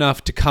brave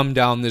enough to come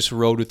down this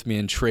road with me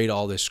and trade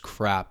all this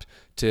crap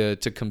to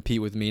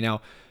compete with me?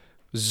 Now,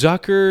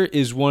 Zucker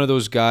is one of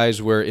those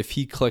guys where if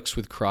he clicks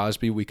with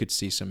Crosby, we could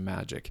see some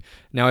magic.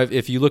 Now,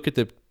 if you look at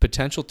the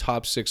potential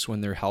top six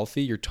when they're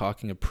healthy, you're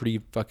talking a pretty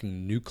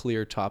fucking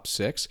nuclear top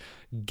six.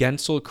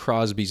 Gensel,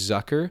 Crosby,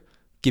 Zucker,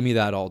 give me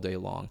that all day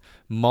long.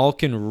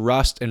 Malkin,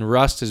 Rust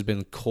has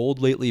been cold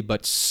lately,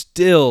 but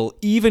still,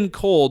 even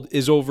cold,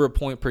 is over a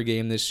point per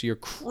game this year.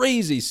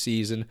 Crazy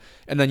season.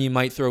 And then you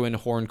might throw in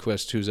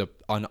Hornquist, who's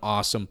an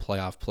awesome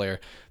playoff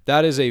player.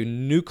 That is a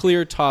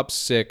nuclear top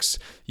six.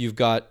 You've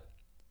got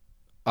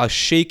a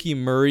shaky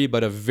Murray,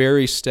 but a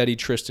very steady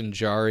Tristan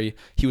Jarry.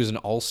 He was an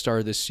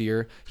all-star this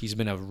year. He's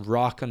been a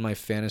rock on my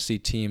fantasy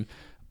team.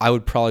 I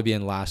would probably be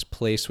in last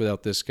place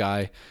without this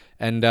guy.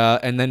 And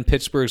then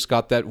Pittsburgh's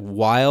got that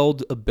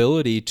wild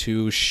ability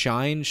to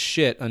shine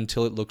shit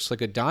until it looks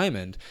like a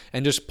diamond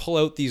and just pull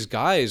out these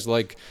guys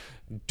like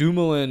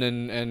Dumoulin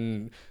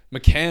and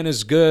McCann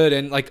is good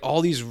and like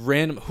all these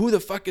random, who the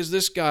fuck is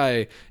this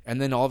guy?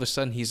 And then all of a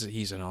sudden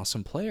he's an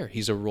awesome player.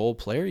 He's a role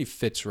player. He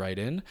fits right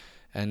in.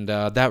 And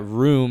that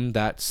room,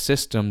 that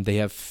system, they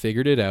have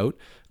figured it out.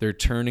 They're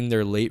turning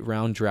their late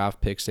round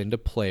draft picks into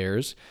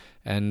players.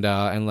 And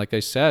like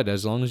I said,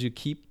 as long as you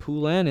keep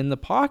Poulin in the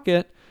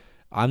pocket,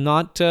 I'm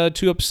not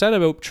too upset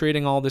about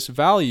trading all this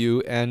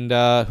value. And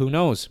who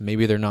knows?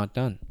 Maybe they're not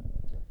done.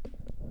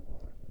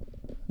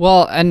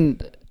 Well,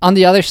 and on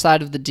the other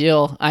side of the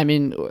deal, I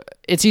mean,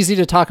 it's easy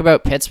to talk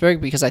about Pittsburgh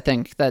because I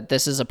think that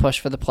this is a push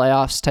for the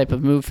playoffs type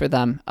of move for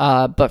them.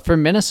 But for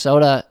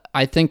Minnesota,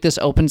 I think this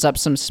opens up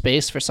some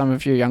space for some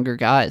of your younger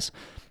guys.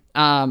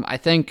 I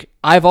think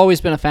I've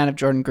always been a fan of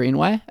Jordan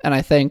Greenway, and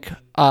I think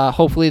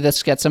hopefully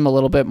this gets him a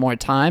little bit more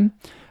time.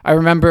 I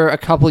remember a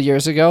couple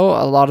years ago,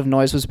 a lot of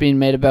noise was being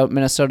made about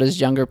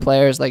Minnesota's younger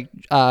players like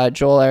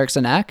Joel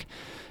Eriksson-Ek,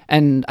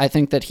 and I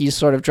think that he's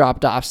sort of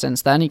dropped off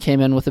since then. He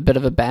came in with a bit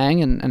of a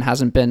bang and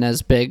hasn't been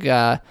as big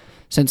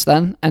since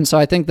then. And so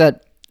I think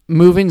that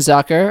moving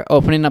Zucker,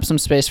 opening up some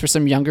space for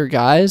some younger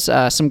guys,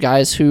 some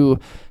guys who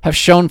have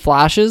shown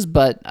flashes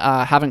but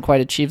haven't quite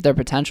achieved their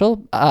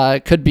potential,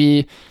 could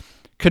be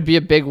a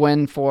big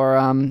win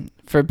for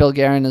Bill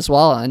Guerin as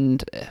well,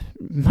 and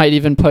might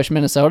even push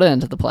Minnesota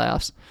into the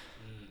playoffs.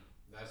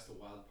 That's the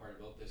wild part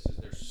about this is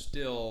they're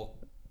still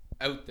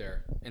out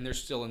there and they're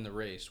still in the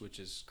race, which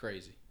is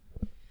crazy.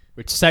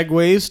 Which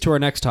segues to our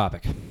next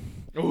topic.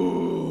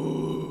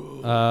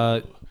 Ooh.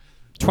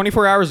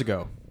 24 hours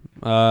ago,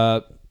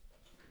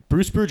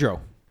 Bruce Boudreau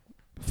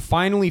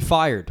finally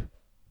fired.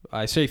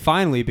 I say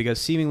finally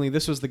because seemingly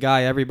this was the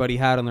guy everybody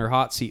had on their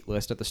hot seat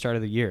list at the start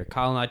of the year.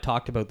 Kyle and I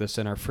talked about this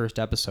in our first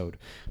episode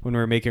when we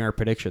were making our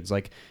predictions.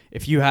 Like,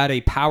 if you had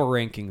a power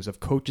rankings of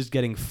coaches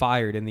getting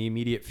fired in the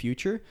immediate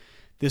future,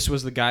 this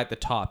was the guy at the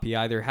top. He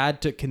either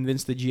had to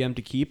convince the GM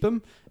to keep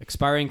him,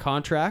 expiring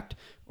contract,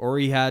 or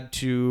he had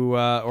to,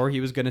 or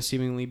he was going to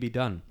seemingly be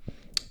done.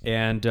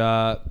 And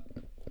the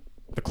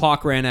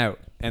clock ran out.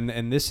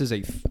 And this is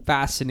a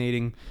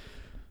fascinating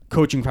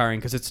coaching firing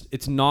because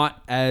it's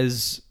not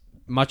as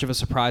much of a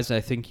surprise as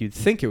I think you'd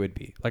think it would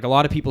be. Like, a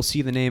lot of people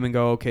see the name and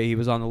go, okay, he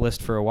was on the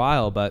list for a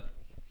while, but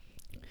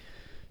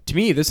to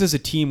me, this is a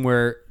team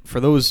where, for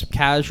those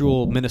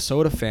casual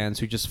Minnesota fans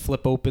who just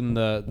flip open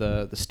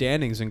the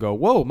standings and go,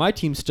 whoa, my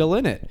team's still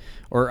in it,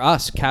 or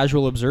us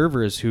casual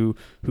observers who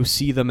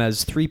see them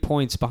as 3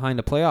 points behind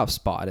a playoff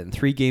spot and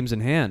 3 games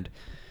in hand,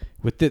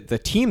 with the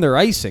team they're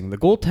icing, the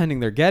goaltending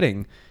they're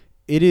getting,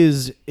 it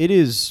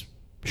is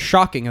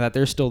shocking that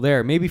they're still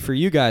there. Maybe for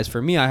you guys,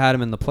 for me, I had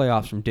them in the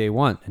playoffs from day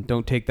one, and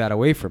don't take that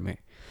away from me.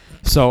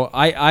 So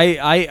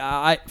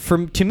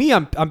to me,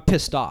 I'm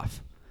pissed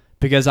off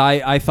because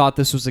I thought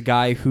this was a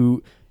guy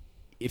who,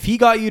 if he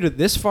got you to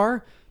this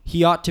far,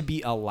 he ought to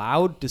be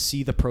allowed to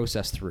see the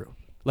process through.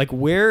 Like,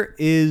 where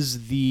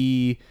is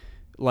the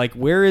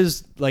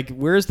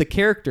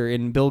character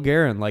in Bill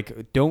Guerin?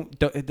 Like, don't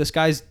this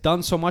guy's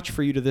done so much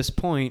for you to this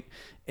point,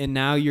 and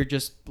now you're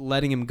just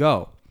letting him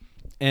go.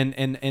 And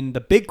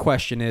the big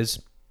question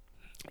is,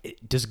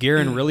 does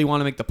Guerin really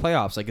want to make the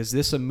playoffs? Like, is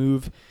this a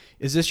move?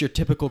 Is this your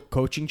typical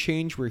coaching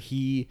change where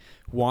he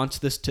wants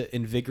this to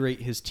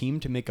invigorate his team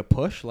to make a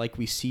push, like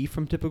we see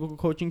from typical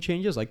coaching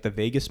changes, like the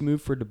Vegas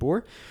move for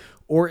DeBoer?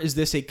 Or is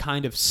this a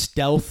kind of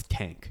stealth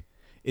tank?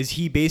 is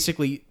he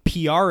basically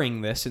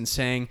PRing this and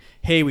saying,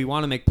 hey, we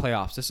want to make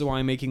playoffs. This is why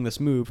I'm making this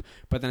move.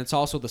 But then it's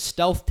also the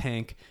stealth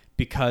tank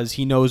because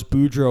he knows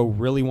Boudreau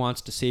really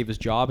wants to save his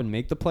job and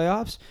make the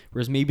playoffs,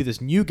 whereas maybe this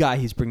new guy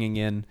he's bringing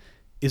in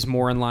is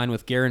more in line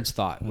with Guerin's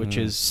thought, which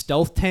is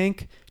stealth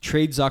tank,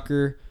 trade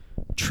Zucker,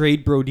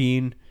 trade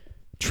Brodin,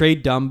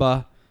 trade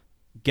Dumba,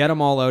 get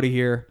them all out of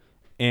here,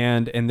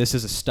 and this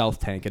is a stealth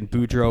tank. And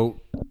Boudreau,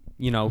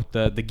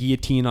 the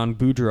guillotine on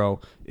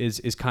Boudreau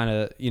is kind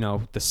of,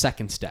 the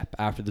second step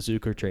after the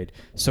Zucker trade.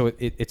 So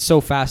it's so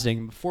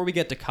fascinating. Before we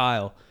get to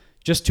Kyle,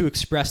 just to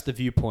express the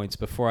viewpoints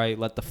before I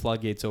let the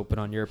floodgates open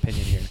on your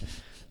opinion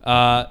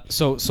here.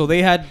 So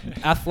they had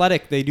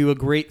Athletic. They do a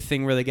great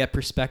thing where they get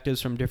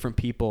perspectives from different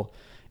people.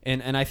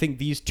 And I think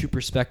these two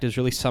perspectives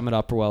really sum it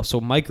up well.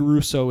 So Mike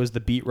Russo is the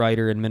beat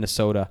writer in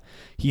Minnesota.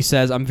 He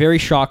says, I'm very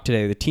shocked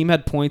today. The team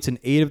had points in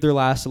 8 of their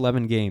last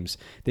 11 games.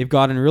 They've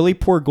gotten really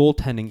poor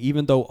goaltending,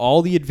 even though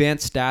all the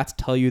advanced stats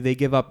tell you they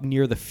give up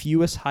near the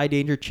fewest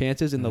high-danger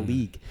chances in the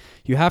league.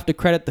 You have to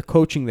credit the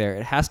coaching there.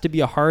 It has to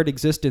be a hard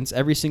existence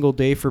every single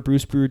day for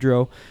Bruce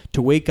Boudreau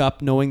to wake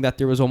up knowing that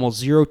there was almost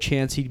zero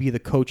chance he'd be the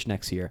coach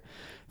next year.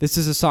 This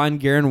is a sign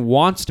Guerin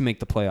wants to make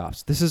the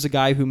playoffs. This is a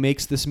guy who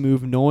makes this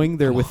move knowing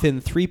they're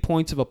within 3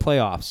 points of a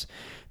playoffs.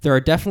 There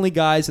are definitely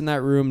guys in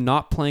that room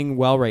not playing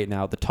well right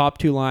now. The top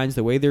 2 lines,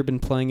 the way they've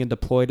been playing and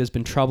deployed has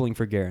been troubling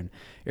for Guerin.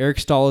 Eric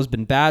Stahl has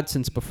been bad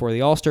since before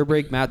the All-Star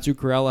break. Matt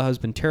Zuccarello has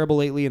been terrible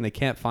lately, and they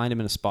can't find him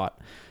in a spot.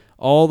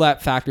 All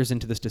that factors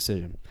into this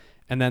decision.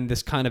 And then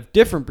this kind of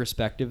different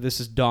perspective,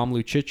 this is Dom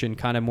Lucic,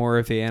 kind of more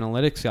of an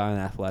analytics guy in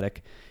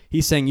Athletic.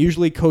 He's saying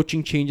usually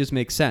coaching changes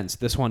make sense.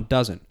 This one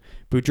doesn't.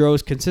 Boudreau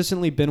has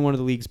consistently been one of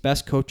the league's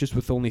best coaches,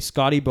 with only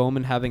Scotty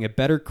Bowman having a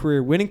better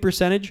career winning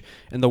percentage,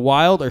 and the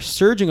Wild are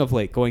surging of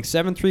late, going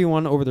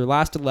 7-3-1 over their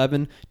last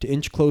 11 to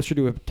inch closer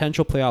to a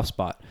potential playoff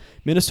spot.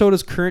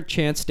 Minnesota's current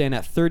chance stand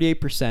at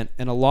 38%,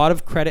 and a lot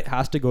of credit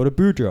has to go to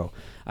Boudreau.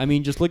 I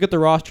mean, just look at the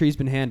roster he's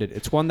been handed.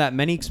 It's one that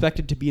many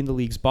expected to be in the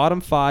league's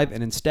bottom 5,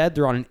 and instead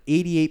they're on an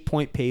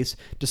 88-point pace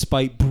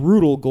despite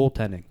brutal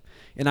goaltending.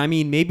 And I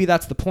mean, maybe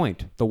that's the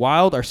point. The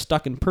Wild are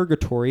stuck in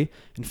purgatory,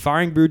 and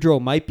firing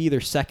Boudreau might be their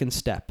second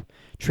step,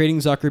 trading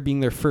Zucker being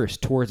their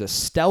first, towards a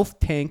stealth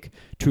tank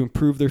to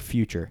improve their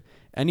future.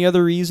 Any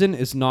other reason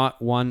is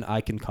not one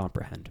I can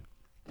comprehend.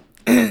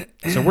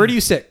 So where do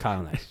you sit,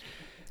 Kyle Nice?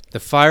 The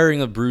firing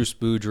of Bruce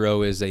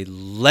Boudreau is a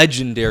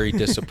legendary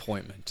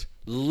disappointment.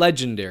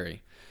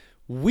 Legendary.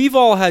 We've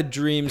all had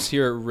dreams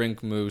here at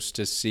Rink Moose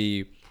to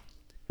see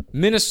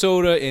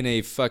Minnesota in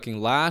a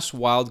fucking last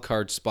wild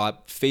card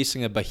spot,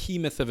 facing a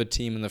behemoth of a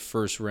team in the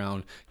first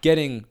round,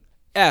 getting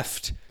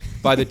effed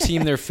by the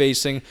team they're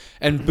facing,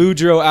 and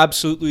Boudreau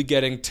absolutely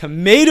getting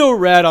tomato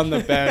red on the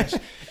bench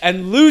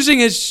and losing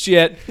his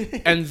shit,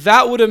 and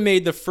that would have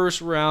made the first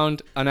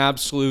round an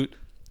absolute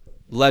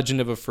legend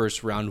of a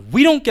first round.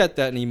 We don't get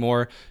that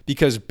anymore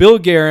because Bill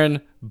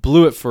Guerin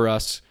blew it for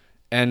us,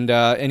 and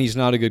he's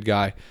not a good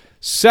guy.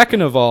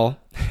 Second of all,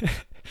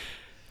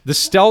 the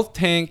stealth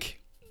tank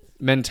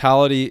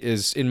mentality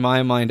is, in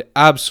my mind,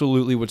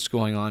 absolutely what's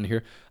going on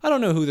here. I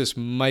don't know who this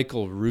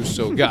Michael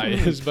Russo guy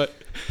is, but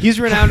He's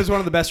renowned as one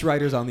of the best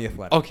writers on The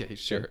Athletic. okay,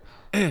 sure.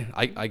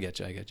 I get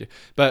you.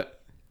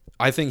 But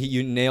I think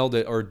you nailed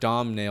it, or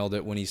Dom nailed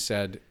it when he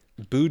said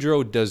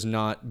Boudreau does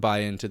not buy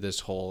into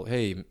this whole,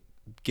 hey,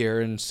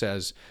 Guerin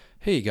says,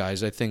 hey,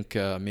 guys, I think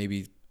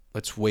maybe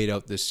let's wait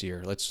out this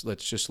year. Let's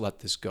just let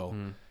this go.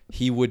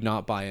 He would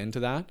not buy into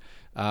that.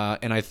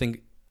 And I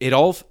think it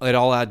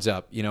all adds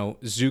up. You know,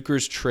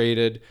 Zucker's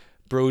traded,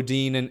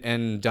 Brodin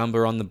and Dumba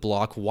are on the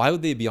block. Why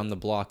would they be on the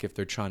block if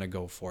they're trying to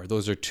go for it?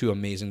 Those are two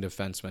amazing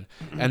defensemen.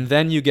 And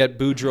then you get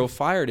Boudreau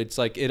fired. It's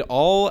like it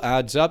all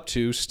adds up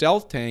to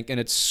stealth tank, and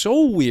it's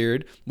so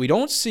weird. We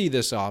don't see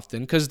this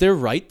often because they're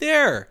right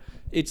there.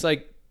 It's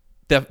like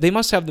they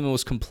must have the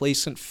most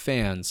complacent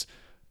fans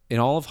in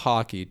all of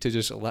hockey to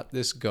just let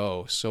this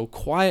go so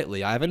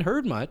quietly. I haven't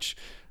heard much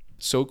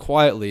so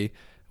quietly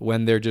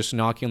when they're just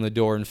knocking on the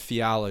door and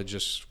Fiala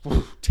just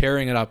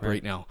tearing it up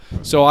right now.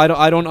 So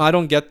I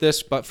don't get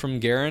this, but from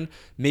Guerin,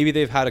 maybe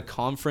they've had a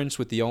conference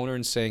with the owner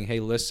and saying, hey,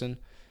 listen,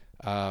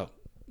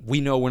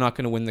 we know we're not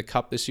going to win the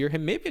cup this year. Hey,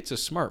 maybe it's a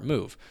smart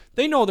move.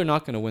 They know they're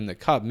not going to win the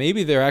cup.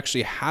 Maybe they're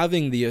actually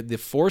having the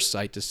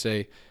foresight to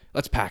say,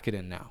 let's pack it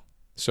in now.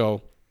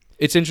 So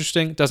it's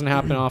interesting. It doesn't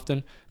happen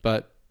often,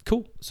 but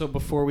cool. So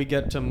before we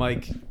get to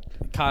Mike,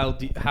 Kyle,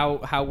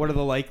 what are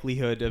the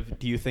likelihood of,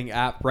 do you think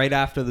right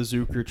after the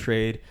Zucker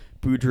trade,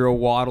 Boudreau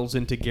waddles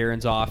into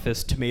Guerin's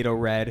office, tomato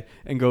red,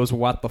 and goes,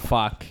 what the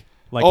fuck?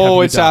 Like,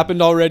 it's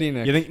happened already,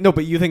 Nick. You think, no,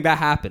 but you think that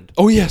happened?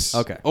 Oh, yes.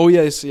 Okay. Oh,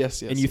 yes.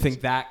 And you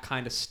think that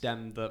kind of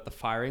stemmed the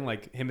firing?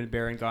 Like him and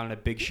Barron got in a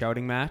big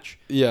shouting match?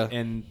 Yeah.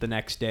 And the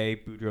next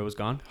day, Boudreau was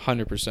gone?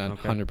 100%.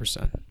 Okay.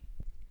 100%.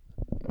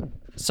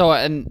 So,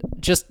 and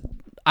just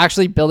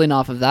actually building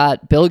off of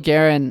that, Bill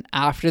Guerin,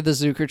 after the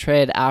Zucker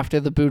trade, after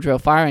the Boudreau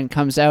firing,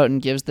 comes out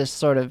and gives this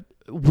sort of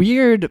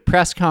weird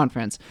press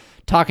conference.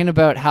 talking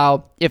about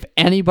how if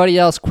anybody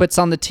else quits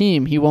on the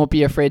team, he won't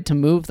be afraid to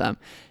move them.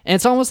 And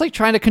it's almost like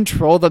trying to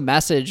control the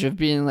message of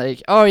being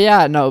like, oh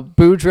yeah, no,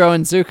 Boudreaux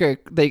and Zucker,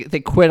 they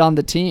quit on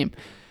the team.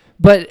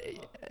 But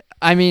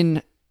I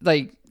mean,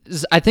 like,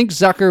 I think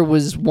Zucker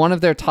was one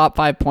of their top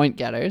 5 point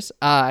getters.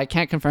 I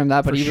can't confirm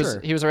that, but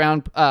he was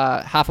around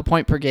half a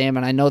point per game,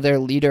 and I know their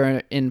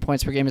leader in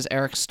points per game is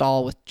Eric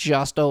Stahl with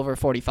just over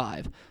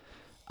 45.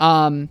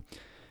 And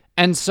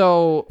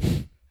so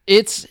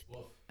it's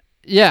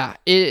they're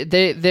in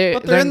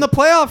the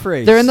playoff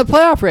race. They're in the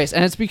playoff race,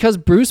 and it's because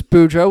Bruce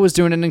Boudreaux was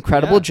doing an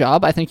incredible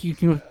job. I think you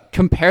can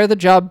compare the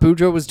job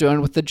Boudreaux was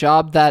doing with the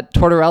job that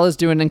Tortorella is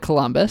doing in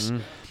Columbus.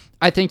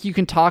 I think you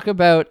can talk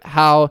about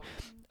how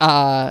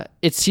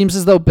it seems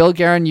as though Bill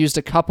Guerin used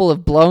a couple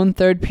of blown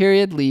third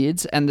period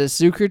leads and the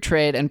Zucker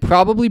trade and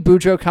probably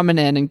Boudreaux coming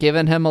in and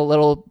giving him a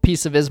little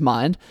piece of his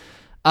mind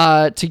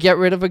to get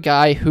rid of a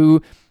guy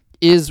who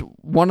is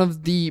one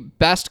of the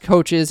best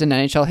coaches in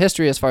NHL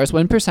history as far as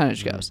win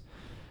percentage goes.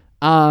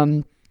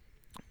 And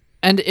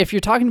if you're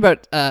talking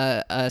about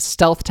a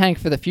stealth tank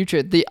for the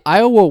future, the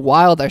Iowa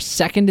Wild are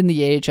second in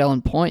the AHL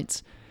in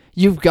points.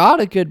 You've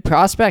got a good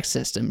prospect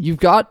system. You've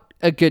got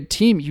a good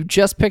team. You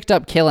just picked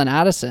up Kalen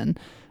Addison,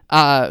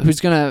 who's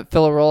going to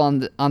fill a role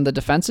on the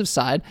defensive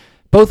side.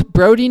 Both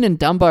Brodin and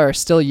Dumba are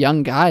still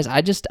young guys.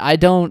 I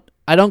don't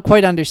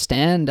quite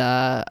understand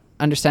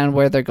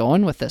where they're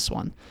going with this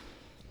one.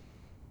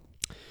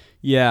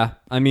 Yeah,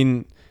 I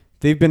mean,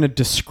 they've been a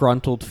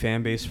disgruntled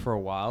fan base for a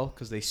while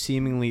because they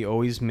seemingly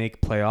always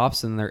make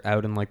playoffs and they're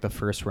out in like the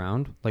first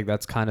round. Like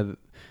that's kind of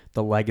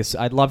the legacy.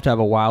 I'd love to have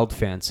a Wild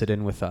fan sit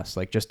in with us,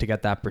 like just to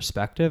get that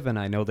perspective. And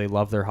I know they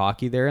love their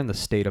hockey there and the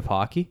state of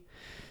hockey.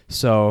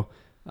 So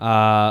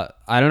I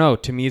don't know.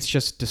 To me, it's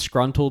just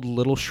disgruntled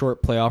little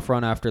short playoff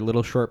run after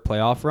little short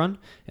playoff run.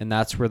 And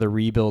that's where the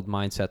rebuild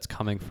mindset's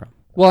coming from.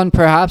 Well, and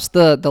perhaps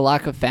the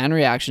lack of fan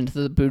reaction to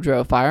the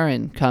Boudreaux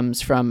firing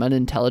comes from an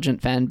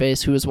intelligent fan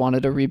base who has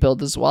wanted a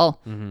rebuild as well,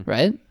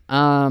 right?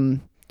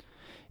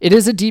 It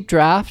is a deep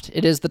draft.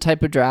 It is the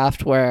type of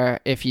draft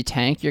where if you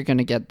tank, you're going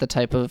to get the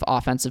type of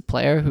offensive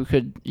player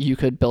you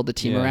could build a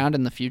team around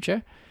in the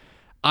future.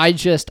 I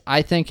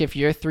think if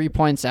you're 3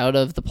 points out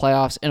of the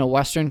playoffs in a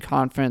Western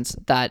Conference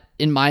that,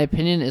 in my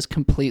opinion, is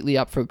completely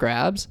up for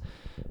grabs,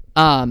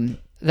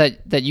 that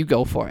you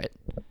go for it.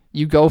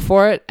 You go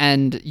for it,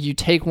 and you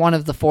take one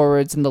of the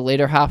forwards in the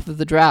later half of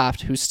the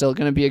draft who's still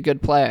going to be a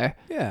good player.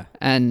 Yeah.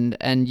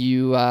 And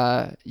you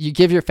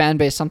give your fan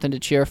base something to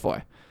cheer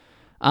for.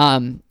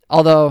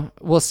 Although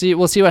we'll see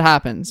what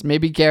happens.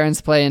 Maybe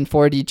Guerin's playing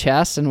 4D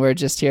chess, and we're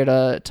just here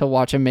to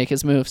watch him make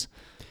his moves.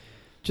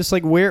 Just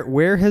like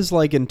where has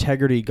like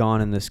integrity gone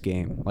in this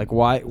game? Like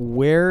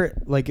where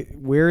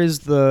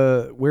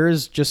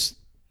is just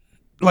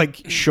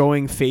like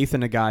showing faith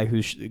in a guy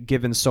who's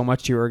given so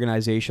much to your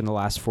organization the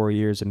last 4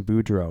 years in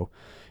Boudreaux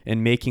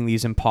and making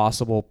these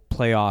impossible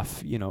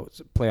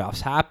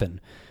playoffs happen?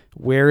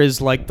 Where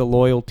is like the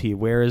loyalty?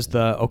 Where is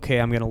the,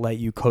 okay, I'm going to let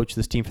you coach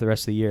this team for the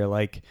rest of the year?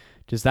 Like,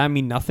 does that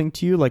mean nothing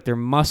to you? Like there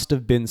must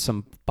have been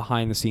some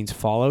behind the scenes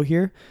follow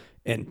here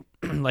and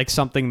like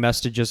something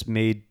must have just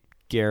made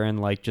Guerin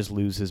like just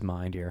lose his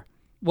mind here.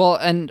 Well,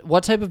 and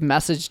what type of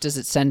message does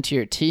it send to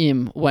your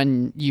team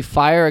when you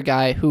fire a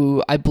guy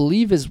who I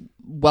believe is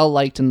well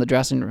liked in the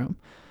dressing room?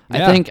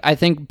 Yeah. I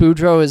think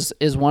Boudreaux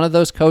is one of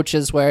those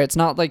coaches where it's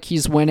not like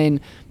he's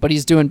winning, but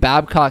he's doing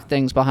Babcock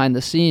things behind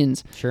the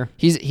scenes. Sure.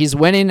 He's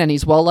winning and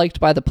he's well liked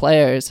by the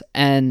players,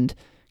 and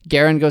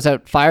Guerin goes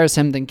out, fires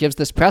him, then gives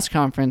this press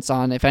conference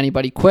on, if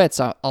anybody quits,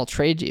 I'll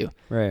trade you.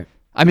 Right.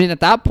 I mean, at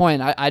that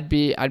point,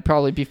 I'd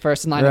probably be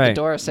first in line at the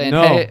door saying,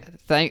 no. Hey,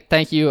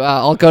 thank you.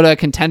 I'll go to a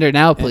contender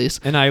now, please.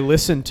 And I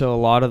listened to a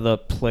lot of the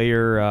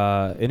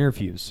player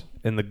interviews,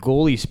 and the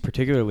goalies,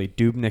 particularly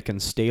Dubnyk and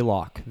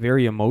Stalock,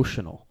 very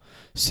emotional,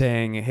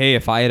 saying, hey,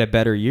 if I had a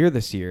better year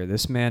this year,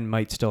 this man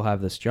might still have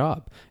this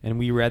job. And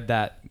we read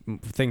that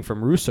thing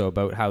from Russo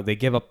about how they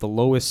give up the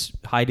lowest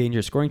high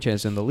danger scoring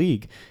chance in the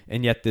league,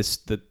 and yet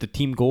the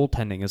team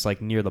goaltending is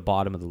like near the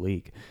bottom of the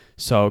league.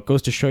 So it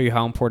goes to show you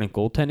how important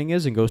goaltending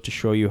is, and goes to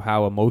show you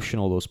how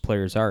emotional those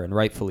players are, and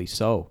rightfully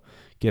so,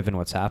 given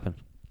what's happened.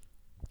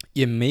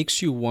 It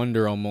makes you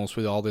wonder almost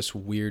with all this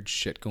weird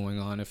shit going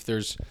on if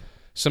there's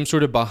some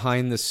sort of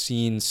behind the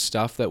scenes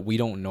stuff that we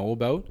don't know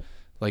about.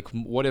 Like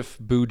what if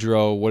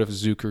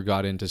Zucker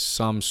got into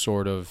some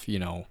sort of,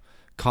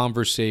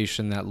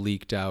 conversation that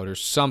leaked out or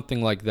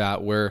something like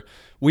that where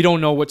we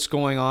don't know what's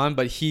going on,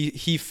 but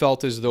he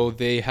felt as though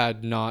they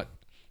had not.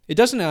 It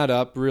doesn't add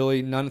up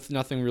really.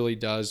 Nothing really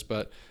does,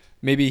 but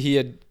maybe he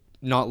had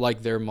not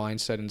liked their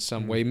mindset in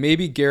some way.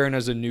 Maybe Guerin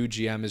as a new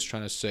GM is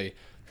trying to say,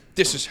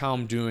 this is how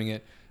I'm doing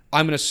it.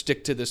 I'm going to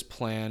stick to this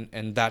plan,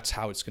 and that's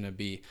how it's going to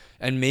be.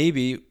 And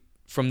maybe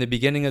from the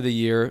beginning of the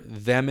year,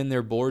 them in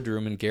their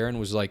boardroom, and Guerin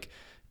was like,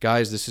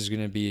 guys, this is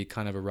going to be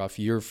kind of a rough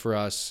year for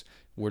us.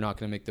 We're not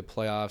going to make the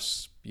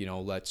playoffs.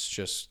 Let's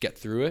just get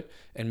through it.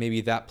 And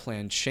maybe that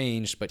plan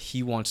changed, but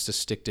he wants to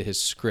stick to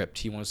his script.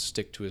 He wants to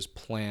stick to his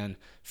plan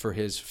for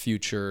his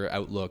future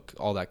outlook,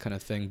 all that kind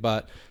of thing.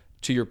 But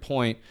to your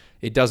point,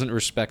 it doesn't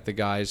respect the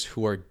guys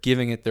who are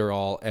giving it their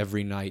all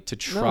every night to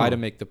try to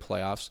make the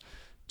playoffs,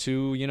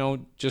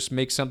 to, just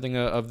make something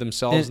of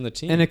themselves and the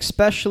team. And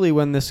especially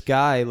when this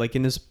guy, like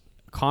in his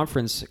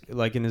conference,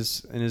 like in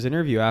his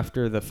interview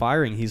after the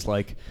firing, he's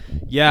like,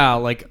 yeah,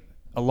 like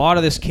a lot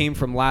of this came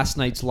from last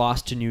night's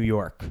loss to New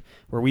York,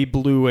 where we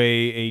blew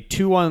a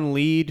 2-1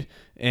 lead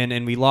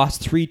and we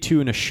lost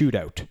 3-2 in a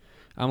shootout.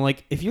 I'm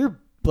like, if you're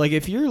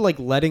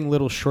letting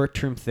little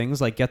short-term things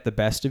like get the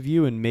best of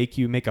you and make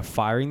a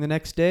firing the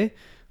next day,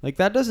 like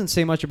that doesn't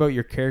say much about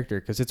your character,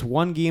 because it's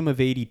one game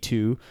of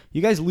 82.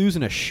 You guys lose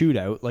in a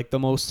shootout, like the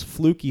most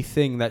fluky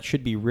thing that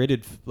should be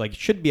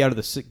should be out of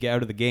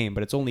the game,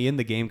 but it's only in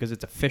the game because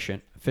it's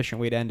efficient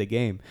way to end a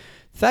game.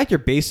 The fact you're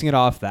basing it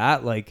off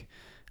that, like,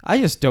 I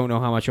just don't know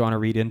how much I want to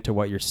read into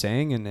what you're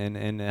saying,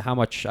 and how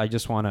much I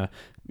just want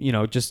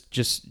to,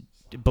 just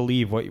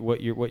believe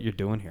what you're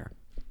doing here.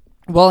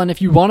 Well, and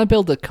if you want to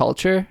build a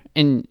culture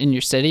in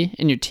your city,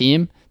 in your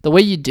team, the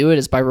way you do it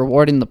is by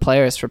rewarding the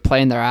players for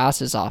playing their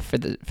asses off for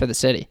the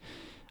city.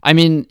 I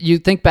mean, you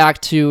think back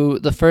to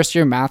the first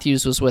year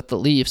Matthews was with the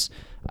Leafs,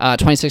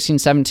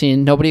 2016-17.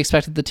 Nobody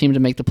expected the team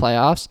to make the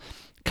playoffs.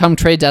 Come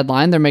trade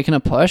deadline, they're making a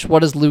push. What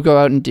does Lou go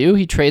out and do?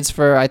 He trades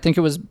for, I think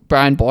it was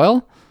Brian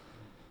Boyle,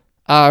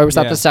 or was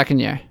that the second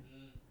year?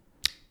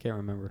 Can't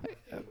remember.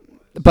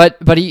 But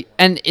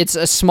it's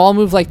a small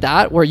move like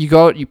that where you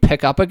go out, you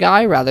pick up a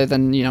guy rather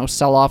than,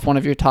 sell off one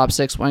of your top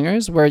 6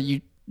 wingers, where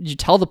you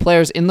tell the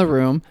players in the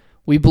room,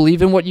 we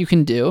believe in what you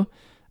can do.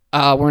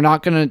 We're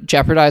not going to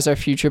jeopardize our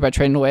future by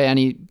trading away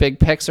any big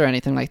picks or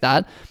anything like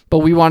that. But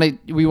we want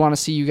to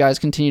see you guys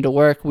continue to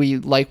work. We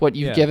like what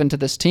you've given to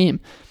this team.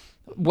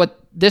 What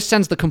this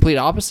sends the complete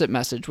opposite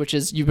message, which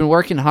is you've been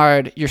working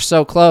hard, you're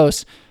so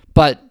close,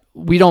 but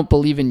we don't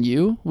believe in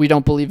you. We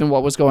don't believe in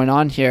what was going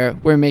on here.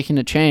 We're making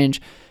a change.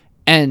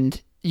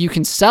 And you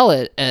can sell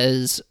it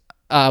as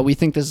we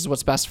think this is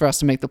what's best for us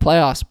to make the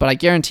playoffs. But I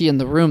guarantee in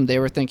the room they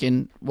were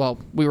thinking, well,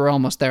 we were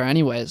almost there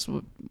anyways.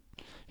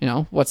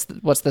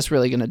 What's this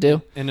really going to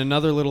do? And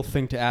another little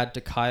thing to add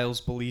to Kyle's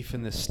belief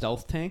in this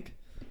stealth tank,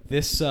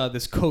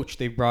 this coach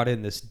they brought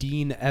in, this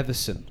Dean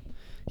Evison.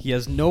 He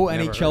has no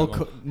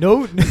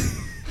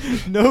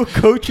no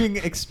coaching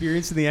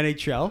experience in the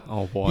NHL.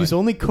 Oh boy. He's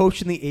only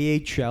coached in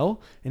the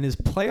AHL, and his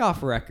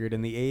playoff record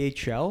in the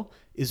AHL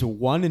is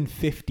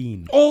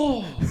 1-15.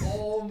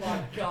 Oh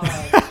my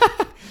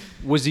God.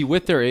 Was he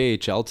with their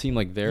AHL team,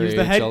 like their AHL team? He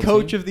was the head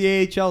coach of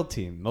the AHL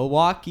team,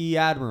 Milwaukee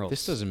Admirals.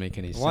 This doesn't make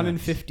any sense.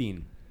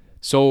 1-15.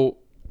 So,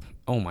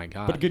 oh my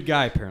God. But a good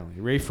guy, apparently.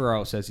 Ray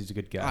Ferraro says he's a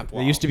good guy. Wow.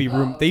 They used to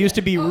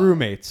be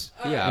roommates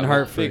in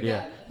Hartford.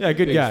 Good guy.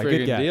 Good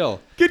guy.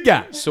 Deal. Good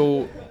guy.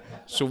 So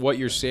what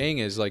you're saying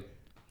is, like,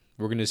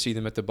 we're going to see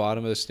them at the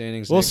bottom of the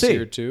standings We'll next see.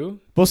 year too?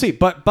 We'll see.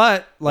 But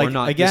like, or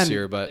not again, this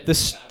year, but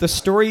the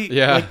story,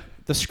 Yeah.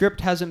 the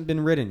script hasn't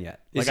been written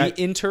yet. is he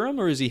interim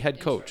or is he head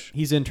coach?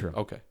 He's interim.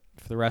 Okay.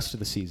 For the rest of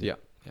the season. Yeah.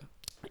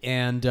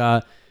 And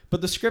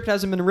but the script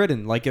hasn't been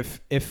written. Like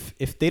if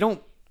they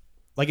don't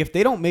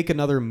make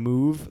another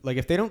move, like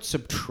if they don't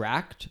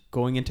subtract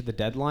going into the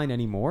deadline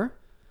anymore,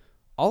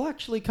 I'll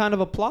actually kind of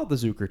applaud the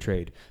Zucker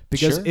trade,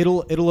 because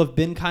Sure. it'll have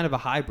been kind of a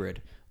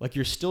hybrid. Like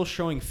you're still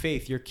showing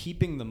faith, you're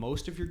keeping the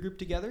most of your group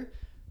together,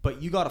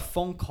 but you got a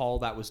phone call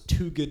that was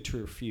too good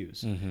to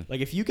refuse. Mm-hmm.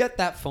 Like if you get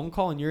that phone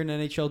call and you're an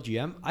NHL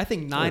GM, I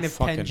think 9 of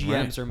 10 fucking GMs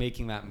right. are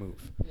making that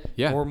move.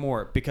 Yeah. Or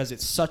more, because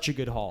it's such a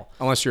good haul.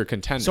 Unless you're a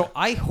contender. So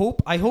I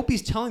hope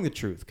he's telling the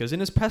truth, because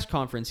in his press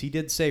conference he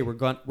did say we're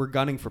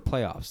gunning for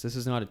playoffs. This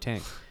is not a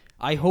tank.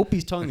 I hope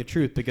he's telling the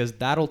truth, because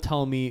that'll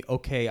tell me,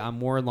 okay, I'm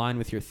more in line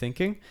with your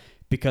thinking,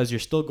 because you're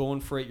still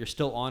going for it. You're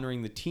still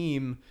honoring the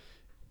team.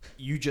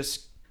 You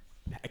just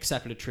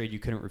accepted a trade you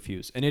couldn't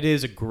refuse, and it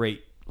is a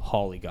great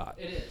haul he got.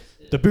 It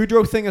is. The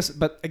Boudreaux thing is,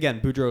 but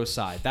again, Boudreaux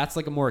aside, that's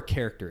like a more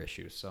character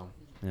issue. So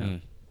yeah,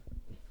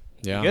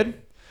 Yeah. You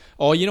good.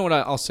 Oh, you know what?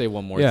 I'll say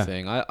one more Yeah.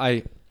 thing.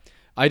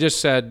 I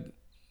just said,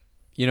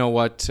 you know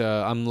what?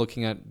 I'm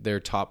looking at their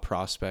top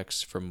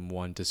prospects from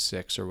 1 to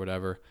 6 or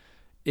whatever.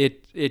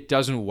 It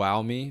doesn't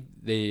wow me.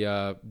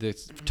 The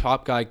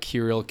top guy,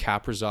 Kirill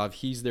Kaprizov,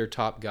 he's their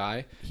top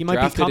guy. He might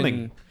Drafted be coming.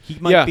 in- He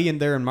might be in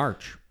there in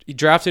March. He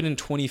drafted in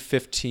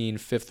 2015,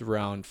 5th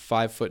round,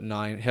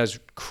 5'9", has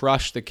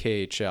crushed the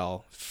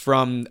KHL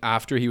from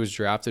after he was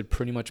drafted,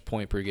 pretty much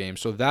point per game.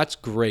 So that's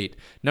great.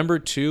 Number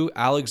 2,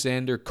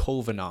 Alexander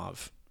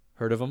Kovanov.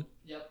 Heard of him?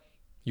 Yep.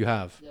 You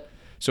have. Yep.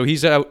 So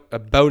he's at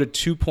about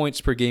 2 points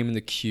per game in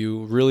the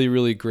queue. Really,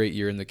 really great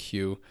year in the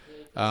queue.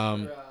 The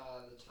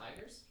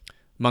Tigers?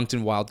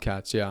 Moncton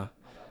Wildcats, yeah.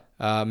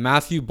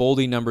 Matthew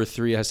Boldy, number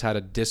 3, has had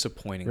a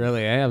disappointing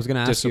Really? I was going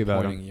to ask you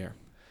about him. year.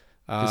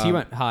 Because he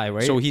went high,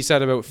 right? So he's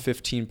had about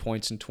 15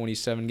 points in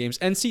 27 games.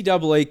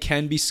 NCAA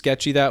can be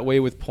sketchy that way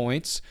with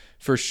points,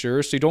 for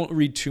sure. So you don't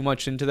read too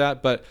much into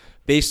that. But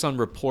based on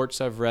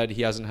reports I've read,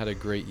 he hasn't had a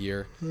great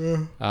year.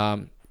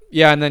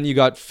 Yeah, and then you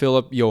got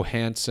Philip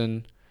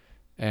Johansson.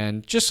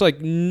 And just like, I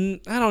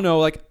don't know,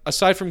 like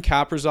aside from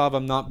Kaprizov,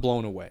 I'm not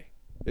blown away,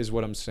 is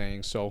what I'm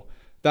saying. So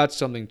that's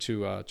something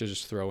to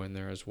just throw in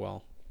there as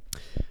well.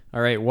 All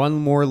right, one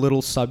more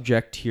little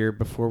subject here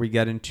before we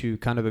get into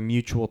kind of a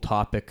mutual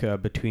topic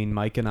between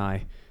Mike and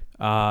I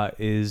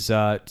is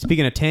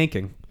speaking of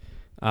tanking,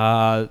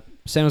 San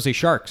Jose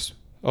Sharks.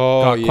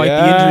 Oh, Got quite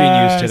the injury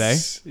news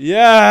today.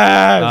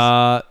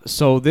 Yes.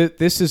 So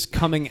this is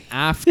coming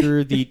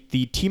after the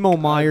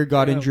Timo Meyer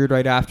got injured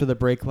right after the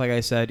break. Like I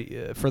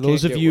said, for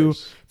those of you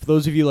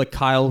like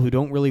Kyle who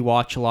don't really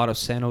watch a lot of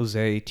San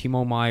Jose,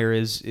 Timo Meyer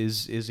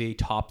is a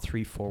top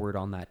 3 forward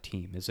on that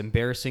team. As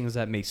embarrassing as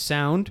that may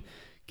sound,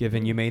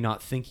 given you may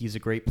not think he's a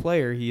great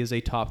player, he is a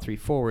top 3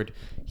 forward.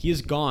 He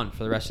is gone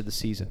for the rest of the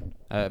season.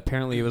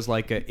 Apparently, it was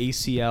like a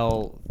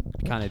ACL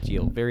kind of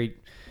deal, very,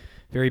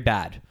 very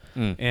bad.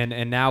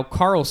 And now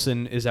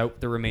Carlson is out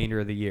the remainder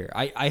of the year.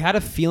 I had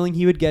a feeling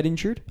he would get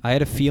injured. I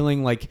had a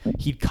feeling like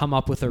he'd come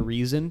up with a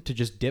reason to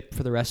just dip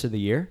for the rest of the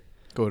year.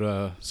 Go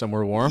to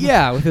somewhere warm?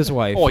 Yeah, with his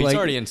wife. Oh, he's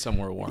already in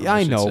somewhere warm. Yeah,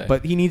 I know, say.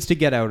 but he needs to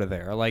get out of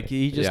there. Like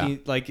he just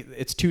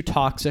it's too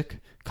toxic.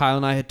 Kyle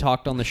and I had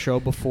talked on the show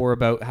before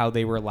about how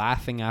they were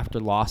laughing after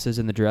losses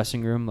in the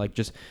dressing room. Like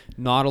just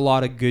not a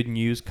lot of good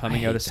news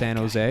coming out of San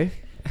Jose.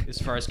 As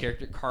far as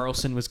character,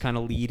 Carlson was kind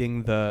of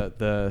leading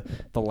the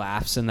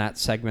laughs in that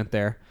segment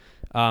there.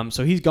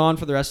 So he's gone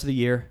for the rest of the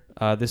year.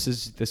 This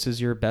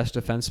is your best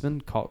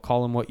defenseman.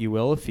 Call him what you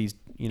will. If he's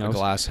a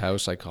glass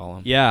house, I call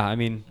him. Yeah, I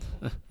mean,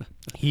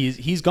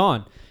 he's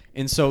gone.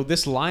 And so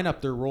this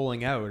lineup they're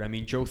rolling out. I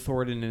mean, Joe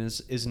Thornton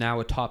is now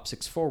a top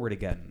 6 forward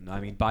again.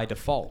 I mean, by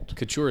default.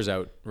 Couture's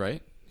out,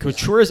 right?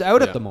 Couture is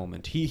out at the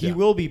moment. He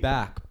will be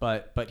back,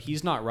 but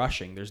he's not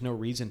rushing. There's no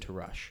reason to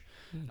rush.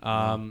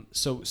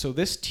 So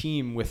this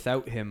team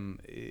without him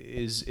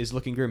is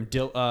looking grim.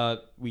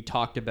 We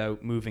talked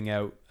about moving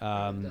out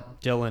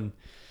Dylan.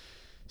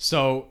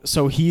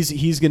 So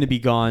he's going to be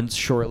gone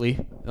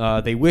shortly.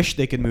 They wish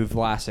they could move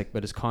Vlasic,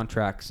 but his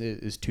contract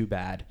is too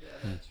bad.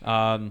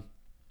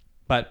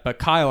 But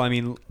Kyle, I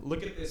mean,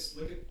 look at this.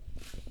 Look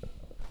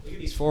at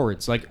these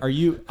forwards. Like,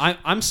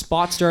 I'm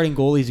spot starting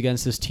goalies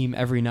against this team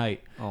every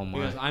night. Oh my!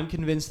 Because I'm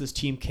convinced this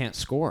team can't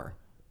score.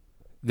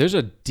 There's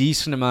a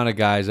decent amount of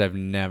guys I've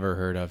never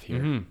heard of here.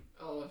 Mm-hmm.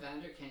 Oh,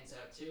 Evander Kane's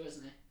out too,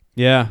 isn't he?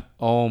 Yeah.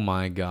 Oh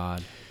my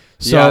God.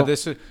 So, yeah,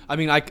 this is. I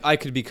mean, I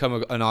could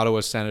become an Ottawa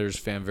Senators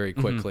fan very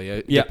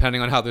quickly,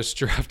 depending on how this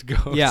draft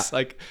goes. Yeah.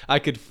 Like I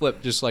could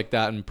flip just like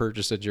that and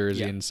purchase a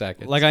jersey in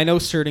seconds. Like I know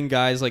certain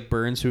guys like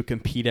Burns who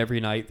compete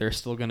every night. They're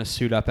still going to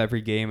suit up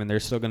every game and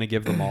they're still going to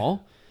give them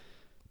all.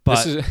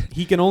 But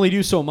he can only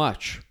do so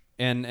much.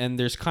 And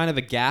there's kind of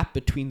a gap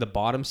between the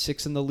bottom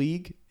 6 in the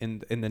league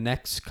and the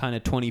next kind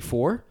of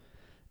 24.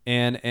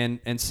 And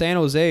San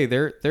Jose,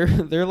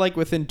 they're like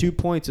within 2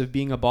 points of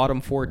being a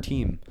bottom 4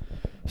 team.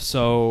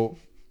 So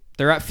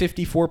they're at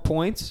 54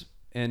 points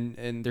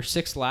and they're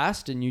 6th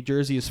last, and New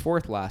Jersey is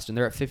 4th last, and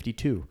they're at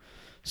 52.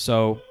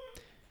 So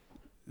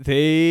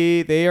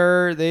they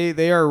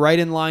are right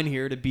in line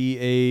here to be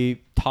a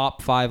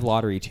top 5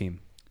 lottery team.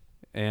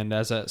 And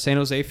as a San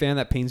Jose fan,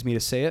 that pains me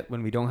to say it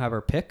when we don't have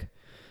our pick.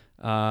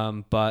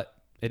 But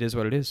it is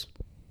what it is.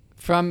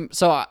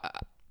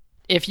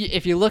 If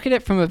you look at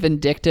it from a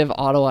vindictive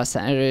Ottawa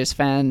Senators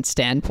fan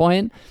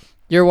standpoint,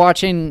 you're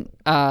watching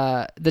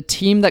the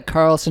team that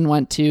Carlson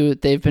went to.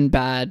 They've been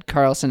bad.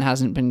 Carlson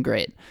hasn't been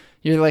great.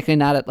 You're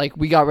looking at it like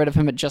we got rid of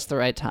him at just the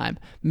right time.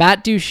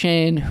 Matt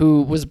Duchene,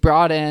 who was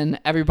brought in,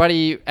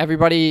 everybody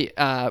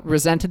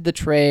resented the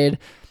trade,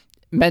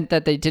 meant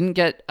that they didn't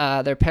get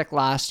their pick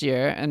last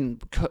year,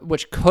 and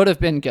which could have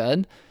been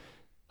good.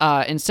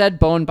 Instead,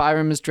 Bowen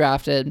Byram was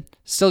drafted.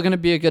 Still going to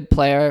be a good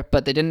player,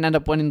 but they didn't end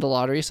up winning the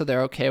lottery, so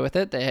they're okay with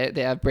it.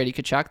 They have Brady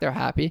Tkachuk. They're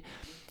happy.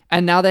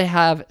 And now they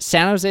have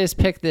San Jose's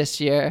pick this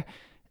year,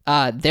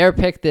 their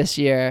pick this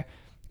year.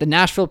 The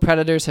Nashville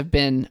Predators have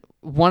been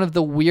one of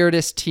the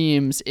weirdest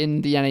teams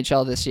in the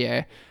NHL this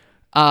year.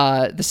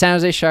 The San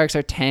Jose Sharks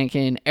are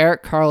tanking.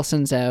 Erik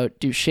Karlsson's out.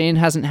 Duchene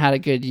hasn't had a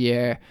good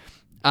year.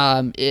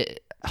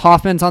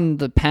 Hoffman's on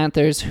the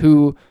Panthers,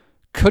 who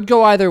could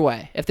go either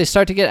way. If they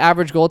start to get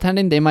average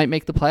goaltending, they might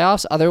make the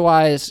playoffs.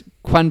 Otherwise,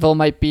 Quenneville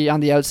might be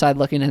on the outside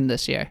looking in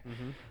this year.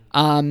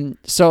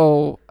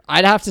 So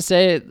I'd have to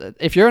say,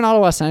 if you're an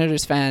Ottawa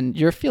Senators fan,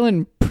 you're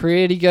feeling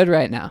pretty good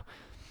right now.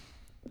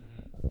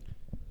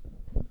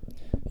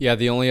 Yeah,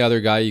 the only other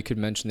guy you could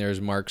mention there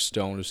is Mark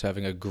Stone, who's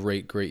having a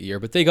great year.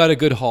 But they got a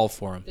good haul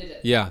for him. They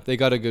did. Yeah, they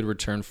got a good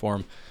return for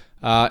him.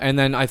 And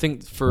then I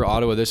think for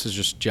Ottawa, this is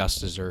just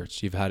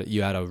desserts. You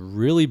had a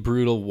really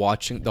brutal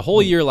watching. The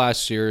whole year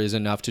last year is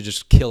enough to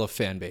just kill a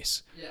fan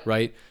base,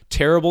 right?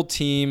 Terrible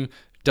team,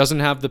 doesn't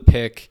have the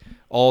pick,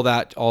 all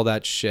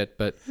that shit.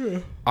 But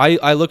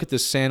I look at the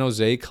San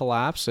Jose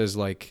collapse as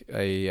like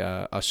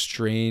a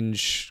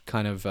strange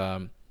kind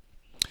of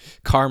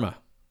karma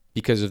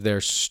because of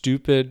their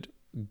stupid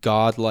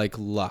godlike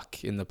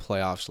luck in the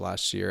playoffs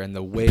last year and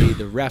the way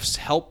the refs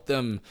helped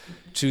them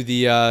to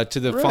the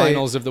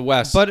finals of the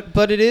West.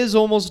 But it is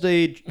almost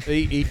a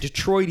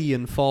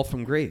Detroitian fall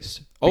from grace.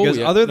 Because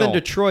other than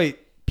Detroit,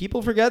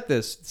 people forget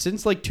this.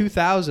 Since like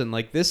 2000,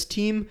 like this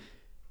team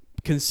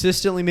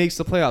consistently makes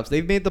the playoffs.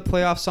 They've made the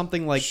playoffs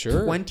something like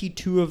Sure.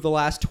 22 of the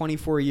last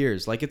 24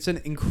 years. Like, it's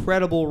an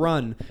incredible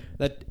run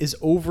that is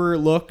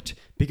overlooked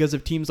because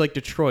of teams like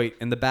Detroit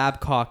and the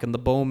Babcock and the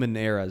Bowman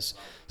eras.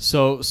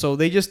 So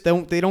they just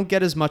don't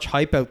get as much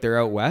hype out there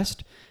out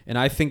west. And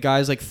I think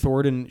guys like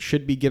Thornton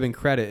should be given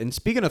credit. And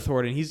speaking of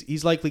Thornton,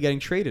 he's likely getting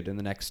traded in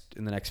the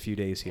next few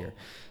days here.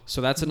 So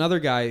that's another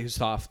guy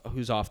who's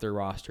off their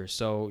roster.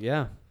 So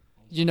yeah.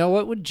 You know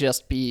what would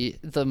just be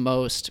the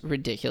most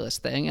ridiculous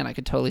thing, and I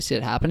could totally see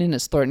it happening,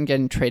 is Thornton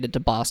getting traded to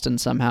Boston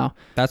somehow.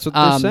 That's what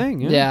they're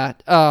saying. Yeah.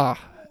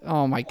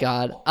 Oh my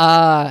God.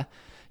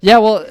 Yeah.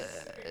 Well,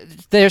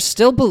 there's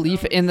still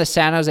belief in the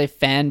San Jose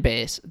fan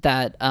base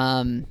that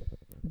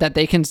that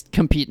they can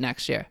compete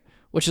next year,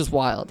 which is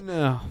wild.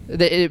 No.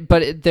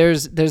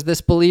 There's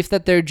this belief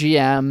that their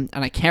GM,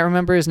 and I can't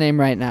remember his name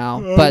right now,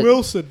 but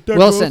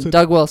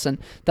Doug Wilson,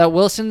 that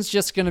Wilson's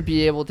just going to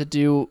be able to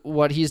do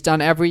what he's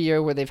done every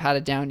year where they've had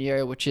a down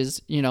year, which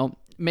is,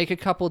 make a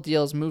couple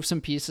deals, move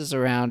some pieces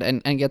around,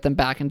 and get them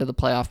back into the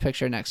playoff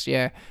picture next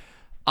year.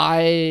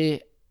 I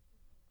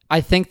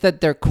think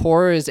that their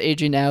core is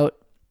aging out.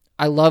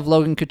 I love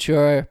Logan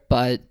Couture,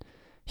 but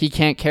he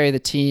can't carry the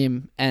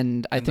team,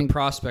 and I think the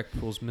prospect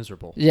pool's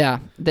miserable. Yeah,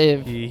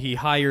 he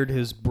hired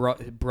his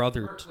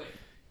brother.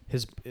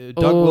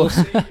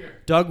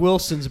 Doug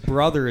Wilson's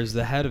brother is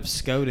the head of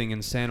scouting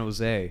in San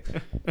Jose,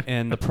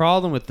 and the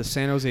problem with the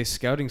San Jose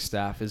scouting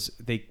staff is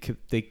they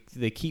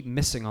keep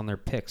missing on their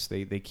picks.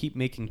 They keep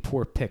making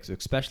poor picks,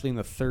 especially in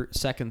the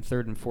second,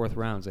 third, and fourth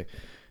rounds.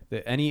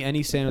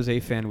 Any San Jose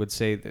fan would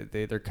say that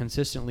they're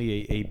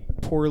consistently a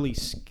poorly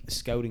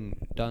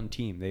scouting done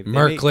team.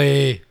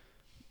 Merkley.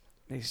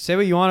 Say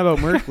what you want about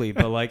Merkley,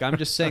 but like I'm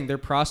just saying, their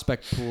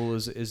prospect pool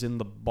is in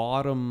the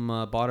bottom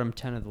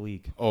 10 of the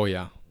league. Oh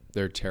yeah,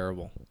 they're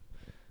terrible.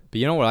 But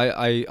you know what?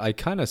 I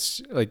kind of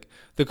like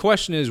the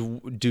question is,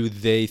 do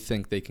they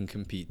think they can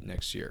compete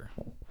next year?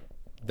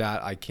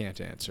 That I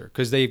can't answer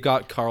because they've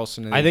got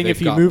Carlson. And I think they've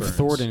if you got move Burns.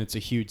 Thornton, it's a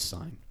huge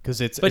sign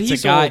because it's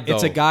he's a guy. old,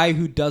 It's a though. guy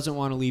who doesn't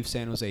want to leave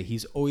San Jose.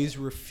 He's always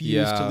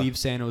refused to Yeah. leave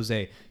San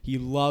Jose. He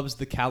loves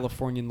the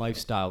Californian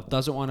lifestyle.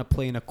 Doesn't want to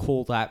play in a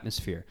cold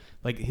atmosphere.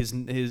 Like his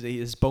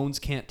bones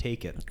can't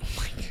take it.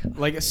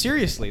 Like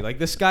seriously, like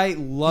this guy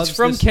loves. He's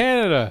from this.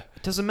 Canada.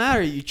 It doesn't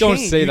matter. You Don't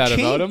change. say You that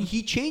change. about him.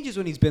 He changes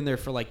when he's been there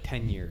for like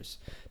 10 years.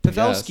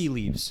 Pavelski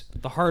leaves,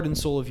 the heart and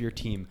soul of your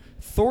team.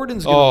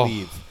 Thornton's going to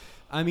leave.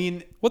 I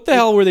mean, What the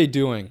hell were they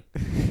doing?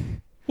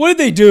 What did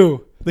they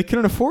do? they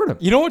couldn't afford him.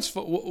 You know what's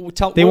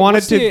They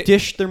wanted to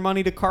dish their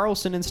money to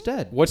Carlson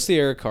instead. What's the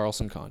Eric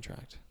Carlson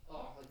contract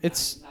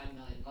It's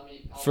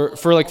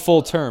for like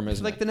full term?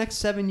 Isn't like it? the next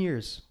 7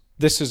 years.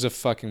 This is a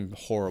fucking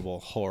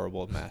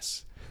horrible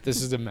mess.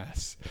 This is a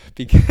mess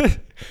because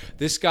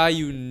this guy,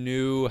 you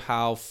knew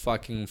how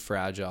fucking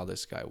fragile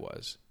this guy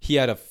was. He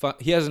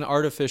has an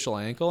artificial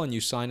ankle, and you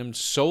signed him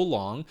so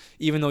long,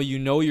 even though you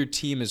know your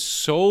team is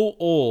so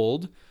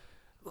old.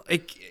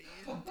 Like,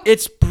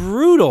 it's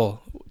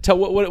brutal.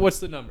 What's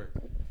the number?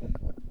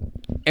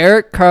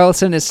 Eric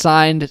Carlson is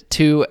signed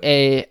to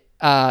a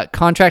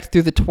contract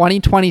through the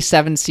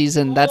 2027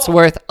 season that's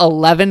worth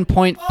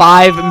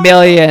 $11.5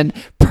 million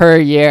per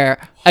year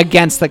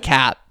against the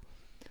cap.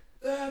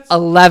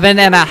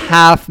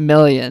 $11.5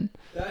 million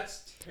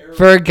That's terrible.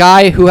 for a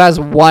guy who has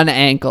one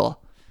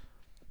ankle.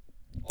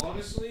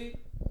 Honestly,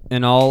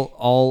 And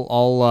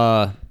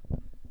I'll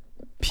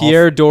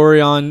Pierre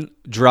Dorion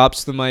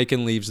drops the mic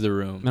and leaves the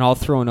room. I'll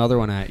throw another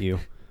one at you.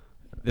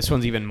 This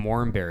one's even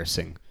more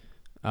embarrassing.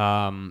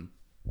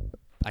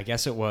 I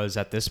guess it was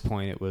at this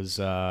point. It was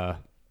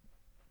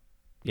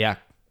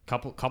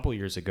couple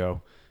years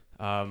ago.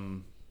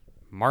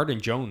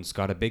 Martin Jones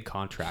got a big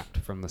contract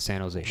from the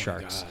San Jose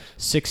Sharks.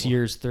 6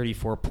 years,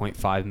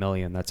 $34.5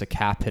 million. That's a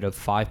cap hit of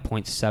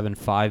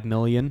 $5.75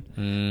 million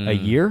a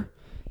year.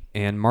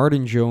 And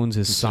Martin Jones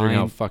is Considering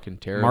how signed. fucking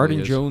terrible Martin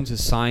he is. Jones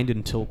is signed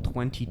until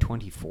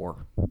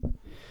 2024.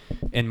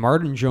 And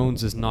Martin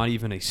Jones is not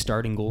even a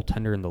starting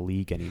goaltender in the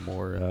league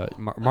anymore.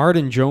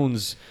 Martin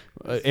Jones,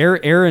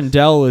 Aaron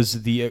Dell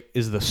is the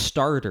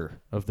starter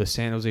of the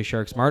San Jose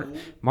Sharks.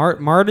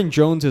 Martin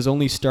Jones has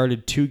only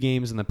started 2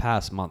 games in the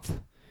past month.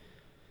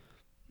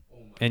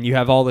 And you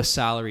have all this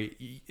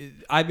salary.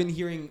 I've been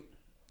hearing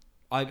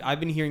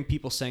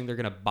people saying they're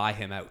going to buy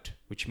him out,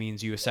 which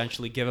means you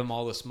essentially give him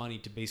all this money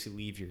to basically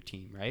leave your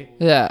team, right?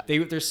 Yeah.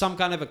 There's some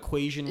kind of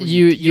equation where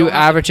You don't have to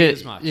average pay it.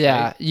 as much,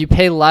 Yeah. right? You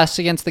pay less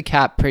against the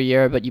cap per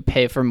year, but you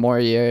pay for more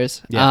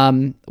years. Yeah.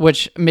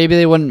 Which maybe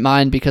they wouldn't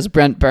mind because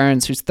Brent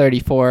Burns, who's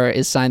 34,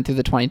 is signed through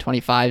the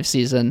 2025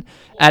 season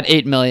at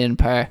 $8 million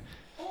per.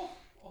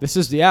 This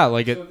is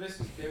like it. So this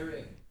is their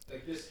in.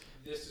 Like this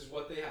is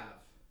what they have.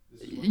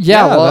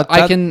 Yeah, well, that-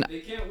 I can. They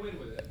can't win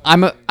with it.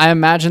 I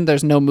imagine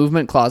there's no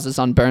movement clauses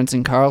on Burns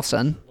and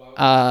Carlson.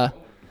 Yeah.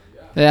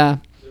 They're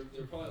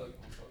probably like,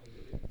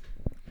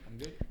 I'm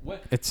good.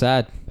 What? It's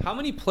sad. How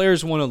many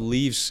players want to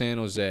leave San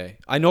Jose?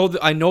 I know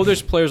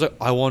there's players like,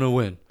 I want to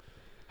win.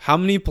 How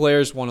many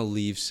players want to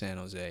leave San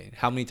Jose?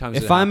 How many times?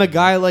 If I'm a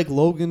guy like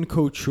Logan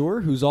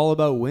Couture, who's all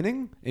about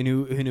winning, and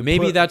who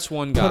maybe that's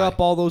one guy. Put up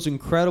all those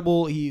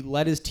incredible. He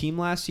led his team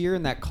last year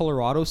in that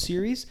Colorado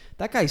series.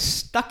 That guy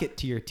stuck it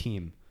to your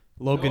team.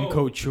 Logan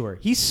Couture.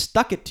 He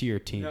stuck it to your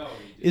team.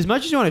 As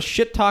much as you want to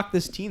shit talk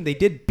this team, they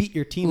did beat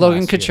your team. Logan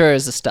last Couture year.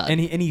 is a stud, and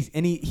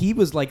he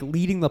was like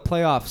leading the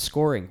playoff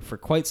scoring for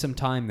quite some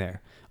time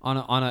there on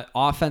an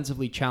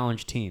offensively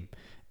challenged team.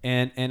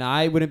 And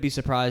I wouldn't be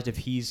surprised if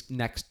he's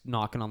next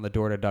knocking on the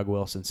door to Doug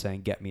Wilson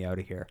saying, "Get me out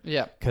of here."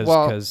 Yeah,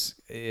 because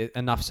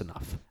enough's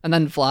enough. And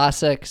then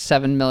Vlasic,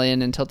 $7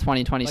 million until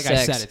 2026. Like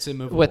I said, it's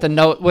immovable. with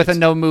a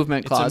no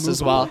movement clause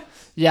as well.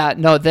 Yeah,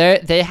 no,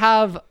 they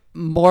have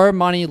more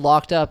money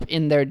locked up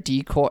in their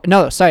decor.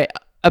 No, sorry,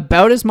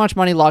 about as much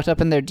money locked up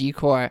in their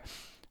decor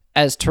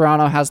as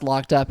Toronto has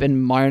locked up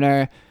in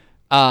Marner,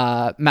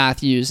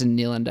 Matthews, and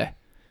Nylander.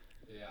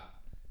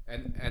 Yeah,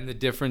 and the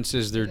difference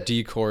is their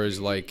decor is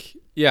like.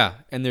 Yeah,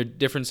 and their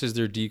difference is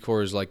their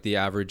decor is like the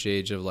average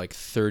age of like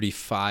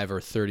 35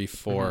 or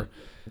 34.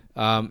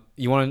 Mm-hmm.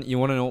 You want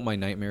to know what my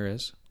nightmare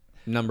is?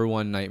 Number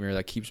one nightmare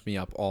that keeps me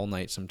up all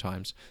night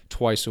sometimes,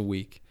 twice a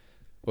week.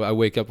 Well, I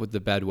wake up with the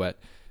bed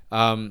wet.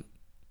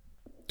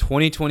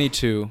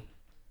 2022,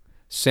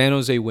 San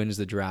Jose wins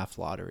the draft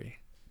lottery.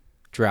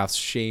 Drafts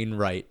Shane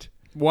Wright.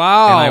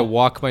 Wow. And I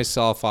walk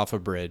myself off a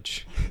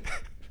bridge.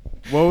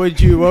 What would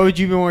you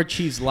be more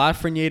cheese?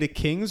 Lafreniere to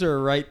Kings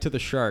or Wright to the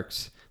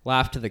Sharks?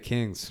 Laugh to the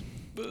Kings,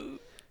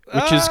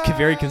 which is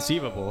very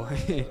conceivable.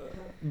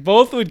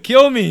 Both would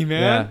kill me,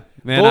 man. Yeah,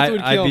 man, Both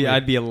would kill me.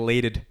 I'd be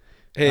elated.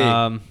 Hey,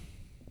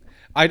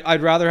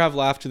 I'd rather have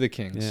Laugh to the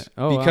Kings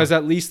because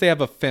at least they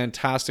have a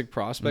fantastic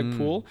prospect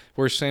pool,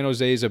 where San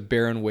Jose is a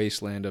barren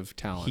wasteland of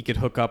talent. He could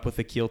hook up with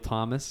Akil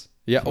Thomas.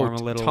 Yeah,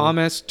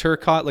 Thomas,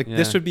 Turcotte.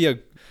 This would be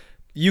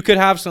you could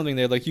have something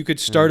there. Like you could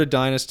start a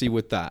dynasty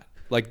with that.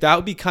 Like that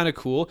would be kind of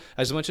cool.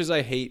 As much as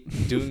I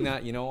hate doing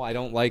that, I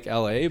don't like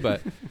LA,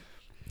 but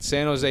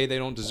San Jose, they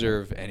don't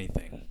deserve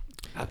anything.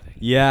 Nothing.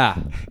 Yeah,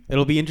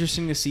 it'll be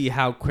interesting to see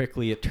how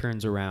quickly it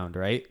turns around,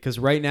 right? Because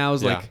right now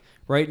is like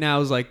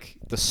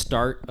the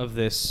start of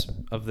this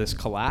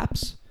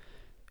collapse,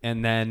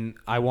 and then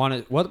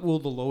what will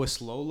the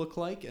lowest low look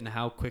like, and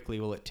how quickly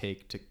will it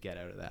take to get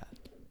out of that?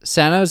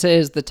 San Jose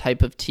is the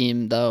type of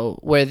team though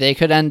where they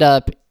could end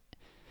up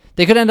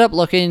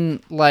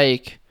looking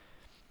like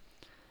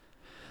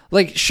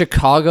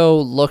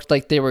Chicago looked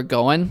like they were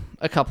going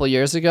a couple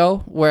years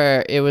ago,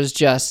 where it was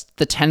just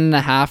the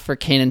 10.5 for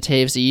Kane and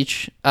Taves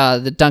each,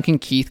 the Duncan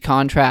Keith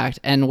contract,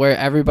 and where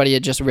everybody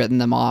had just written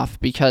them off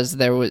because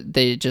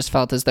they just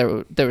felt as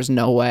there was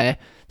no way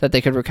that they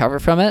could recover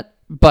from it.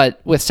 But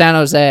with San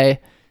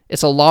Jose,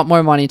 it's a lot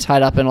more money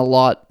tied up in a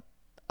lot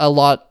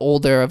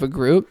older of a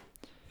group,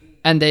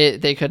 and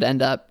they could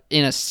end up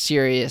in a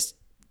seriously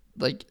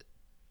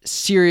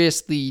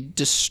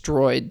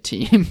destroyed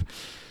team.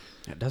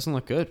 It doesn't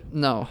look good.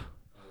 No.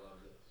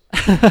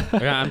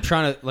 I'm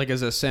trying to,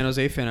 as a San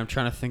Jose fan, I'm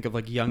trying to think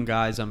of young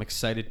guys I'm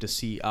excited to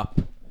see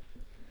up.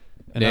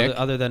 And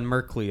other than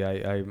Merkley,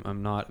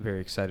 I'm not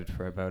very excited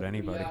about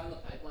anybody.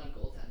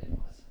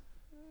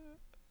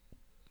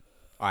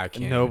 I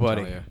can't.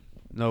 Nobody. Even tell you.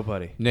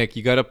 Nobody. Nick,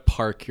 you got to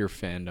park your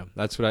fandom.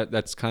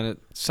 That's kind of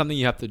something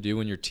you have to do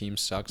when your team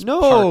sucks.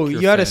 No,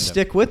 you got to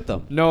stick with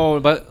them. No,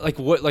 but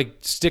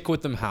stick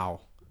with them how?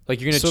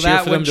 You're gonna so cheer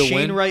that for them when to Shane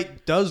win.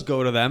 Wright does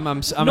go to them,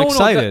 I'm No,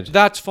 excited.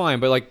 That's fine,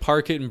 but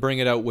park it and bring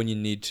it out when you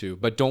need to.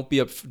 But don't be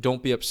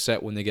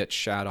upset when they get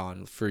shat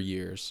on for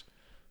years.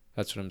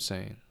 That's what I'm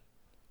saying.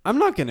 I'm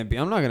not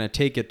gonna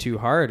take it too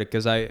hard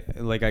because I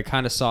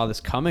kind of saw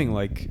this coming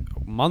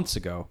months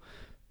ago,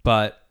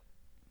 but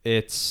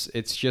it's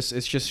just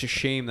a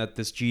shame that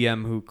this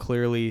GM who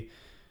clearly,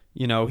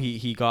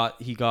 he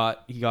got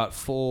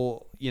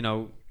full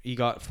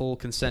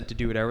consent to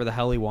do whatever the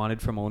hell he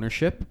wanted from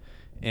ownership,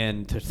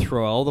 and to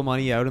throw all the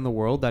money out in the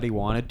world that he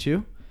wanted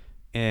to,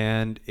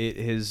 and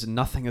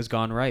nothing has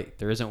gone right.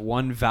 There isn't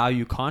one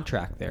value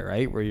contract there,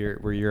 right, where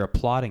you're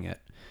applauding it.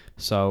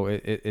 So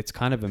it's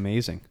kind of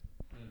amazing.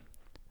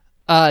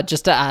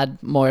 Just to add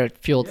more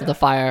fuel to the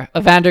fire,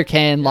 Evander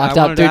Kane locked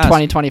up through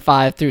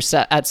 2025 at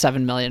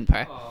 $7 million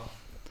per.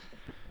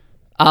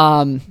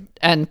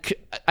 And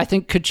I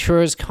think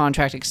Couture's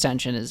contract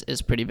extension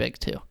is pretty big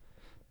too.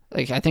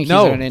 I think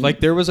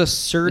there was a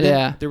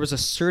certain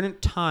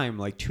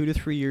time 2 to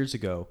 3 years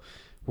ago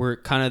where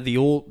kind of the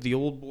old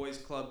boys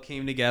club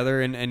came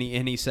together and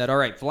he said, all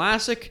right,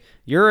 Vlasic,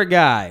 you're a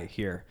guy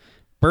here.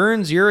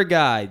 Burns, you're a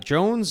guy.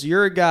 Jones,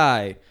 you're a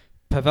guy.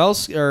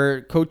 Pavelski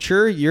or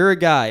Couture, you're a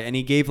guy. And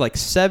he gave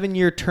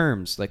 7-year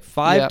terms,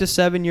 5 to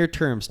 7 year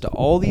terms to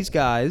all these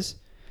guys,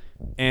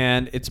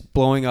 and it's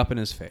blowing up in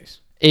his face.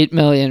 $8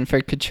 million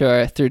for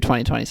Couture through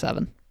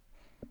 2027.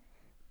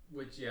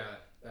 Which you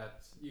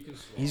can.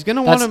 He's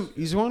gonna want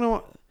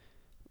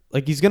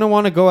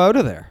to go out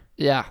of there.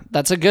 Yeah,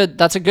 that's a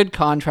good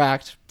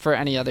contract for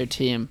any other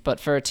team, but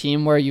for a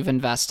team where you've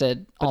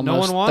invested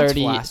almost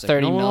 30 no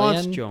million. One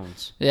wants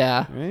Jones.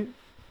 Yeah, right.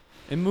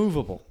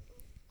 Immovable.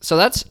 So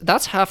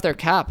that's half their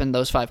cap in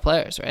those 5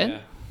 players,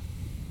 right?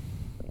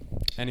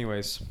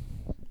 Anyways,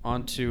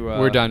 on to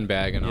We're done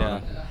bagging Yeah,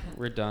 on him.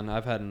 we're done.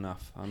 I've had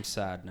enough. I'm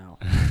sad now.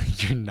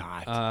 You're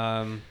not.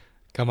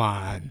 Come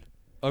on.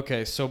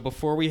 Okay, so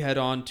before we head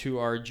on to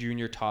our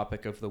junior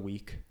topic of the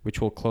week,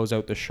 which will close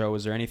out the show,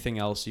 is there anything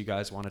else you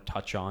guys want to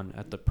touch on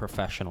at the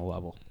professional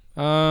level?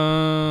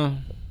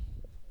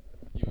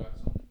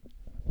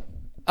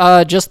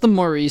 Just the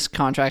Maurice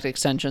contract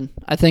extension.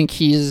 I think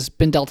he's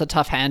been dealt a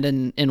tough hand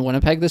in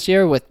Winnipeg this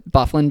year with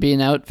Bufflin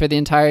being out for the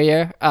entire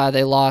year.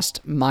 They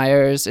lost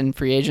Myers in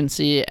free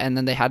agency, and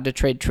then they had to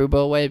trade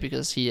Trouba away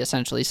because he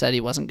essentially said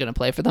he wasn't going to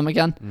play for them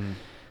again.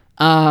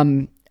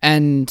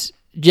 And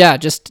yeah,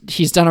 just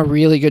he's done a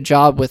really good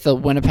job with the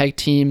Winnipeg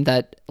team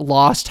that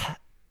lost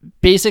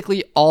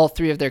basically all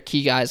three of their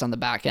key guys on the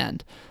back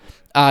end.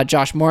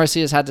 Josh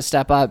Morrissey has had to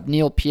step up.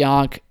 Neil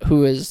Pionk,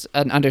 who is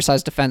an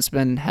undersized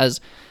defenseman,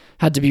 has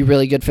had to be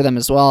really good for them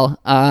as well.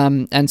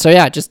 And so,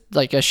 yeah, just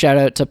like a shout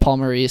out to Paul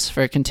Maurice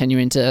for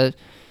continuing to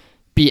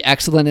be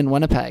excellent in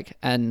Winnipeg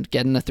and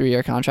getting a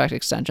 3-year contract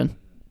extension.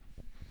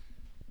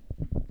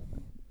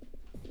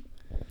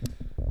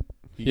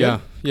 Yeah,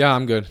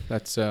 I'm good.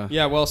 That's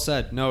Yeah, well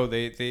said. No,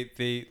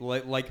 they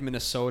like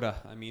Minnesota.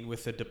 I mean,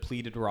 with a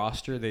depleted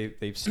roster,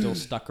 they've still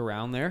stuck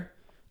around there.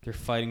 They're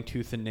fighting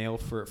tooth and nail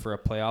for a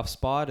playoff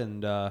spot,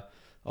 and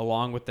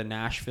along with the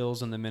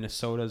Nashvilles and the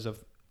Minnesotas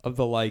of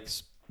the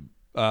likes,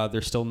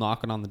 they're still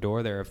knocking on the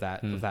door there of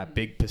that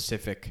big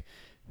Pacific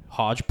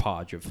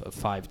hodgepodge of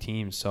 5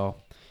 teams. So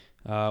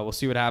we'll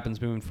see what happens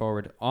moving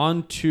forward.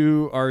 On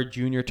to our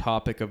junior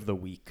topic of the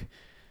week.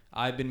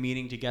 I've been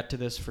meaning to get to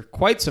this for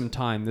quite some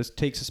time. This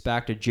takes us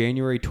back to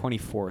January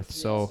 24th.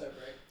 So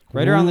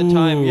right around the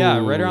time,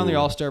 right around the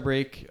All-Star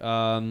break.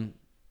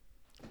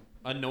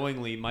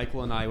 Unknowingly,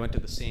 Michael and I went to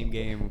the same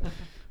game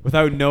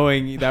without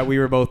knowing that we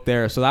were both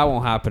there. So that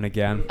won't happen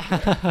again.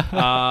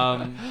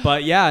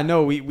 But yeah,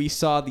 no, we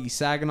saw the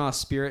Saginaw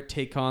Spirit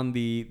take on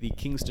the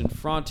Kingston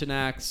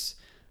Frontenacs.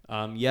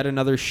 Yet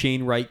another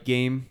Shane Wright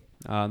game.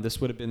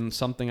 This would have been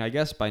something, I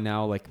guess, by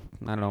now, like,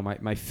 I don't know,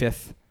 my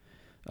 5th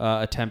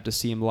attempt to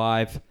see him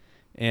live.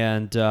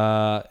 And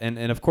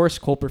of course,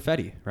 Cole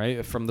Perfetti,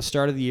 right? From the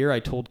start of the year, I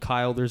told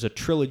Kyle there's a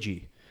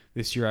trilogy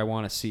this year I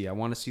want to see. I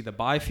want to see the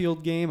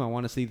Byfield game, I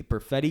want to see the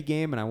Perfetti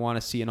game, and I want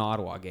to see an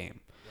Ottawa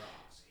game.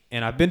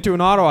 And I've been to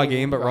an Ottawa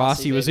game, but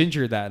Rossi was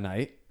injured that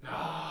night.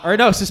 Or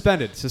no,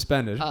 suspended. So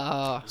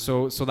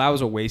that was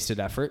a wasted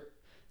effort.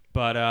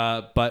 But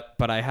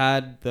we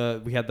had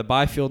the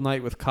Byfield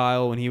night with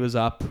Kyle when he was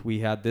up. We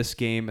had this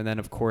game, and then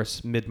of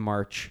course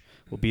mid-March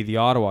will be the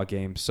Ottawa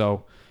game.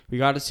 So we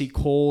got to see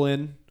Cole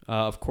in.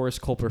 Of course,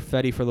 Cole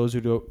Perfetti, for those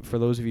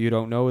of you who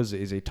don't know, is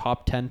a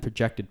top 10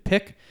 projected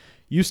pick.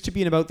 Used to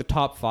be in about the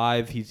top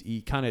 5.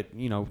 He kind of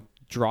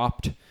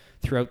dropped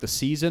throughout the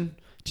season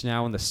to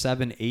now in the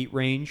 7-8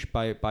 range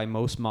by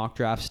most mock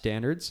draft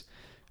standards.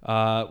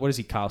 What is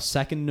he, Kyle?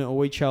 Second in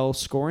OHL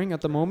scoring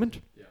at the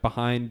moment,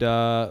 behind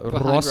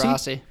Rossi.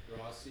 Rossi.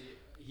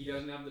 He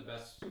doesn't have the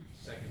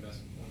second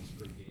best points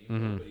per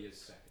game, but he is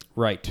second.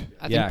 Right.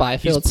 I think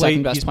Byfield's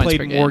second best points per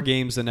game. He's played more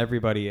games than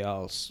everybody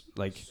else.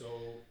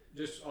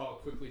 I'll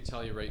quickly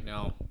tell you right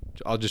now.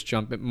 I'll just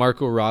jump in.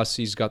 Marco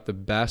Rossi's got the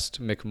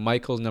best.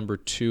 McMichael's number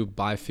 2.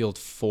 Byfield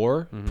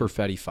 4.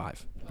 Perfetti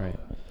 5. Right.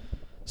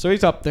 So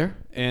he's up there,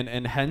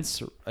 and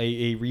hence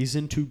a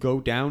reason to go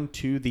down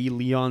to the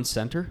Leon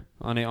Center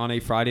on a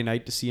Friday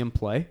night to see him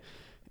play.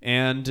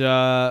 And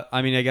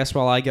I guess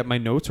while I get my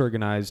notes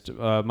organized,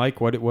 Mike,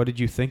 what did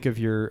you think of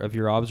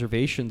your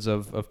observations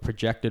of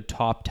projected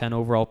top 10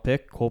 overall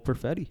pick Cole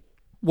Perfetti?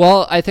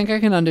 Well, I think I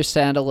can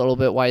understand a little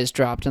bit why he's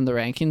dropped in the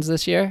rankings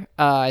this year.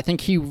 I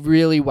think he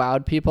really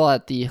wowed people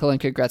at the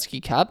Hlinka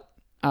Gretzky Cup.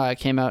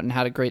 Came out and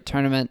had a great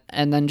tournament.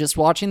 And then just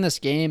watching this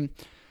game,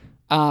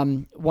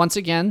 once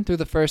again, through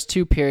the first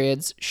 2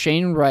 periods,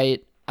 Shane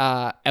Wright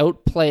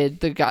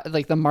outplayed the guy,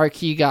 like the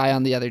marquee guy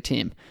on the other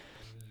team.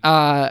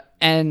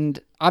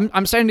 And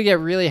I'm starting to get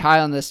really high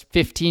on this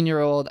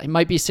 15-year-old, he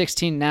might be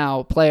 16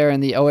 now, player in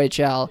the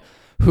OHL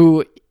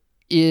who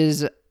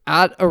is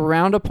at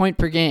around a point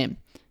per game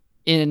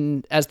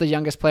as the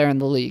youngest player in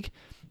the league.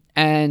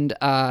 And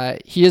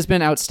he has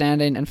been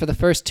outstanding. And for the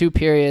first 2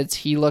 periods,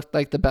 he looked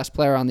like the best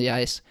player on the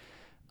ice.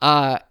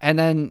 And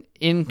then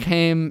in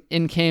came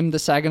the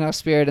Saginaw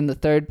Spirit in the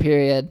 3rd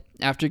period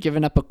after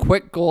giving up a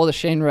quick goal to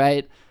Shane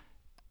Wright,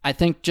 I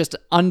think just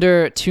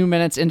under 2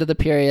 minutes into the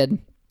period.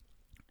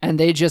 And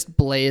they just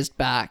blazed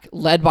back,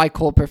 led by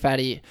Cole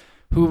Perfetti,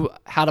 who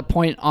had a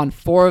point on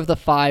 4 of the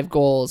 5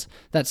 goals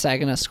that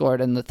Saginaw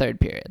scored in the 3rd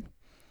period.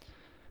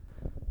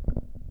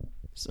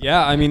 So.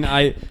 Yeah, I mean,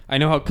 I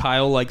know how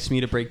Kyle likes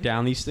me to break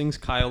down these things.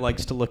 Kyle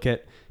likes to look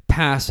at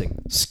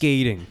passing,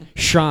 skating,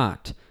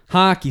 shot,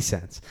 hockey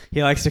sense.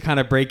 He likes to kind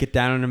of break it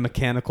down in a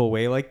mechanical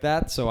way like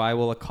that, so I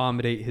will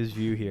accommodate his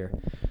view here.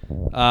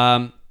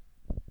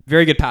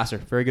 Very good passer,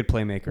 very good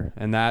playmaker,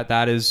 and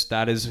that is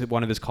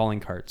one of his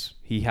calling cards.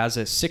 He has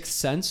a 6th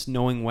sense,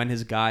 knowing when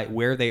his guy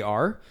where they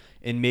are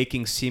and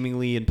making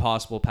seemingly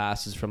impossible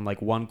passes from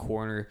like one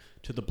corner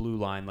to the blue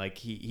line. Like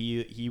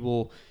he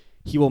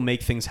will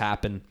make things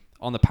happen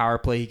on the power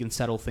play, he can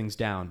settle things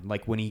down.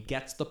 Like when he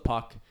gets the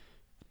puck,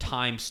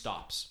 time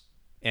stops.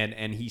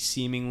 And he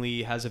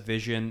seemingly has a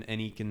vision,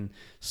 and he can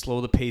slow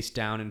the pace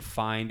down and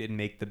find and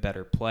make the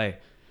better play.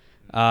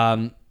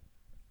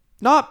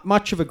 Not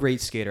much of a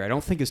great skater. I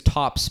don't think his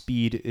top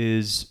speed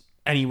is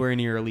anywhere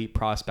near elite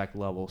prospect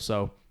level.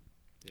 So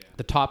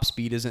the top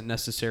speed isn't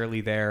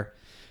necessarily there.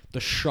 The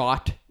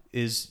shot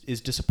is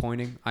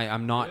disappointing.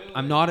 I'm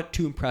not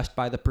too impressed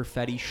by the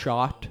Perfetti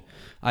shot.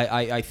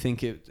 I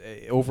think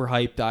it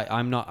overhyped.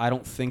 I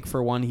don't think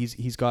for one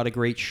he's got a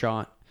great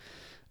shot.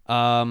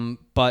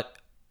 But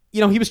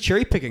he was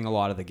cherry picking a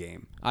lot of the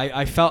game.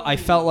 I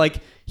felt like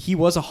he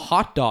was a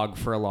hot dog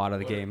for a lot of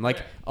the game.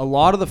 Like a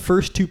lot of the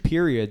first two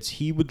periods,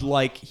 he would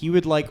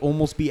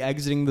almost be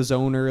exiting the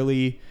zone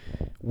early,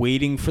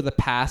 waiting for the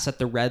pass at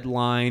the red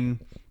line.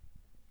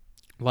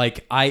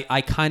 Like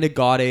I kind of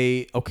got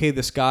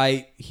this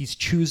guy, he's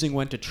choosing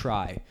when to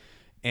try,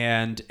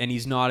 and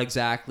he's not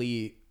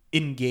exactly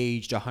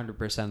engaged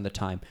 100% of the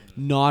time.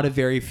 Not a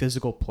very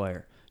physical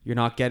player. You're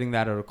not getting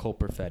that out of Cole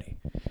Perfetti.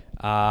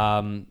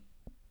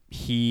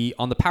 He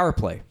on the power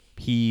play,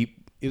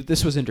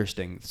 this was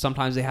interesting.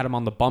 Sometimes they had him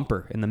on the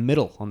bumper in the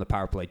middle on the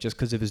power play just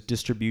because of his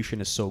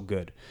distribution is so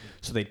good.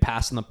 So they'd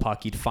pass on the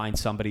puck, he'd find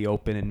somebody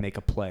open and make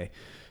a play.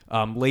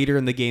 Later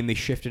in the game, they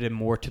shifted him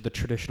more to the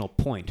traditional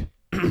point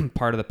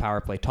part of the power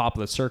play, top of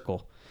the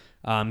circle.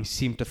 He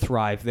seemed to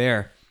thrive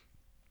there.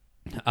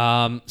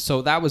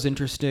 So that was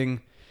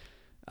interesting.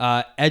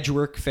 Edge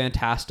work,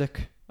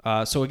 fantastic.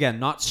 So again,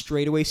 not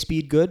straightaway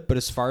speed good, but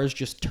as far as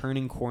just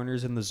turning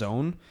corners in the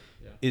zone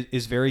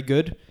is very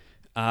good.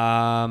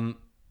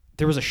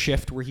 There was a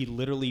shift where he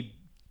literally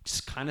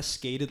just kind of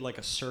skated like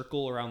a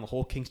circle around the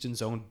whole Kingston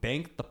zone,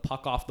 banked the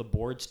puck off the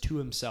boards to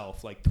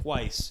himself like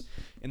twice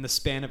in the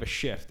span of a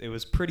shift. It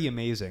was pretty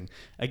amazing.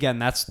 Again,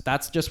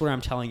 that's just where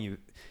I'm telling you.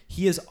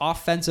 He is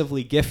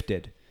offensively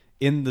gifted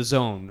in the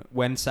zone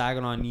when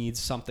Saginaw needs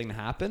something to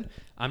happen.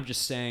 I'm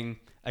just saying,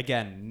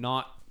 again,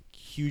 not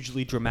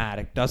hugely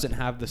dramatic, doesn't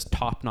have this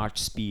top-notch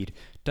speed,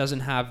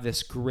 doesn't have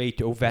this great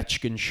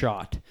Ovechkin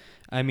shot.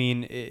 I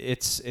mean,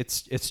 it's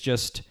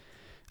just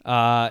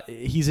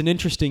he's an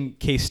interesting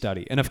case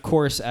study. And of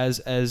course,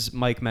 as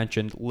Mike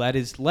mentioned, led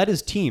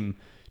his team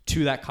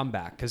to that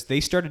comeback because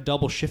they started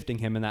double shifting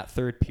him in that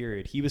third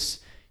period.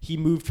 He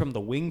moved from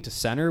the wing to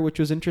center, which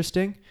was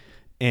interesting,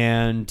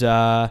 and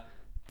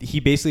he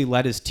basically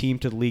led his team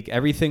to the league.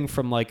 Everything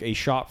from like a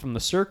shot from the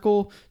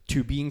circle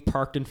to being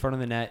parked in front of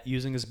the net,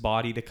 using his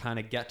body to kind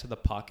of get to the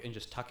puck and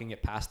just tucking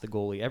it past the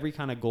goalie. Every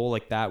kind of goal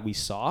like that we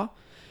saw,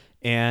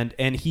 and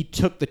he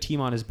took the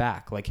team on his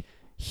back. Like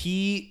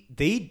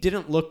they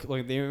didn't look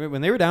like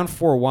when they were down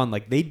 4-1,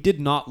 like they did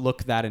not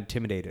look that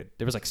intimidated.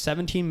 There was like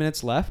 17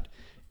 minutes left,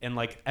 and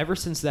like ever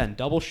since then,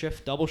 double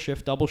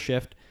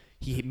shift.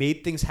 He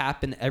made things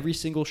happen every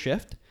single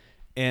shift.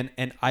 And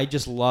I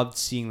just loved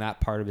seeing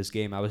that part of his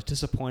game. I was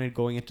disappointed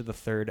going into the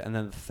third, and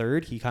then the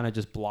third, he kind of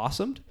just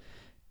blossomed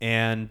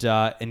and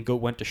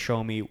went to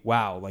show me,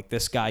 wow, like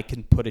this guy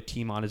can put a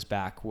team on his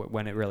back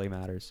when it really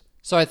matters.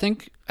 So I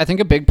think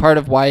a big part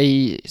of why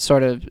he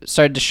sort of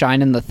started to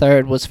shine in the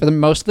third was for the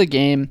most of the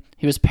game,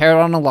 he was paired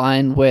on a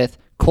line with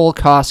Cole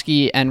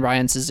Koski and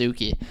Ryan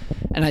Suzuki.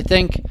 And I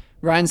think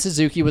Ryan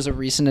Suzuki was a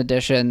recent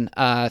addition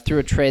through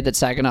a trade that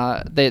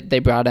Saginaw they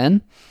brought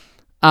in.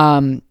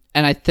 And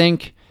I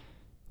think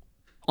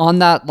on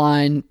that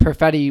line,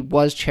 Perfetti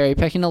was cherry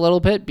picking a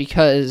little bit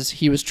because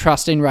he was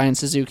trusting Ryan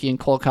Suzuki and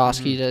Cole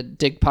Koski to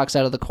dig pucks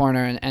out of the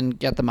corner and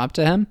get them up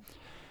to him.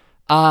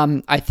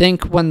 I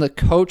think when the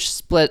coach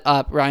split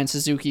up Ryan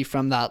Suzuki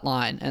from that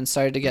line and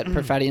started to get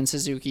Perfetti and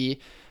Suzuki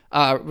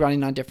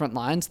running on different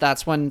lines,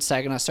 that's when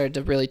Saginaw started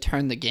to really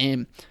turn the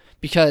game.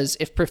 Because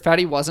if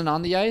Perfetti wasn't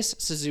on the ice,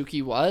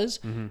 Suzuki was,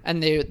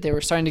 and they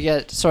were starting to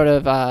get sort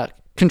of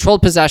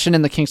controlled possession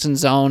in the Kingston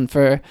zone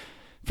for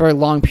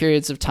long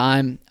periods of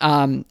time.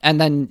 And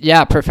then,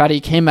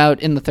 Perfetti came out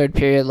in the third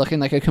period looking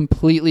like a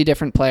completely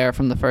different player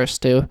from the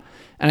first two.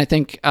 And I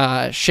think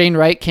Shane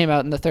Wright came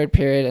out in the third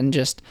period and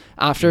just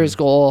after his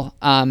goal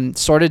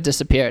sort of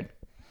disappeared.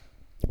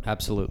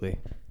 Absolutely.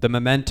 The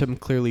momentum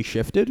clearly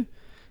shifted.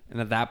 And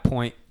at that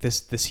point,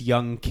 this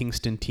young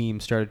Kingston team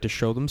started to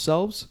show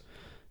themselves.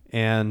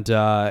 And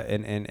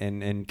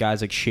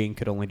guys like Shane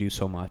could only do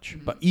so much.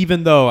 But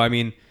even though, I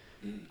mean,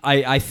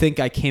 I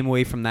think I came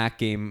away from that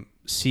game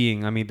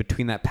seeing,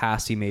 between that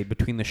pass he made,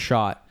 between the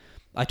shot,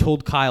 I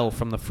told Kyle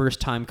from the first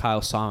time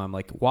Kyle saw him, I'm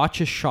like, watch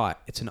his shot.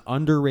 It's an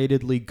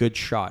underratedly good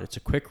shot. It's a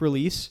quick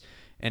release,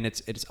 and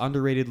it's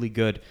underratedly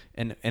good.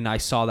 And I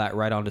saw that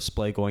right on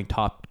display going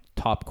top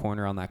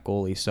corner on that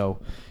goalie.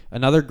 So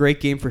another great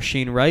game for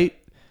Shane Wright.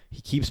 He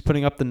keeps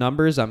putting up the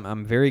numbers.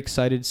 I'm very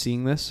excited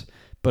seeing this.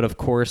 But of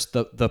course,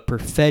 the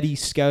Perfetti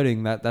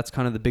scouting, that's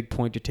kind of the big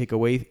point to take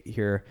away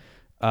here.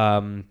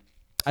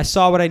 I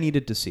saw what I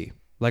needed to see.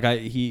 Like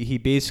he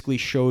basically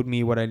showed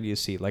me what I need to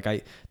see. Like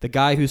the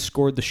guy who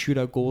scored the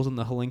shootout goals in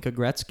the Hlinka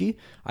Gretzky,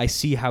 I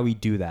see how he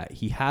do that.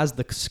 He has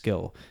the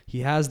skill. He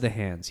has the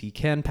hands. He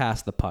can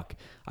pass the puck.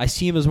 I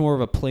see him as more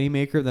of a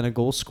playmaker than a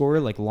goal scorer,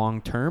 like long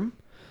term.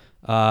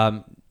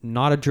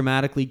 not a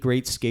dramatically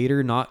great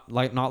skater, not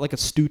like a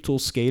Stützle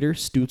skater.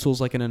 Stützle's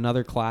like in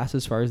another class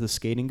as far as the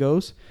skating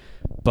goes.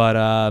 But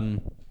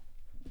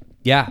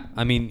yeah,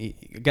 I mean,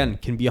 again,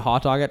 can be a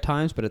hot dog at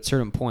times, but at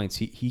certain points,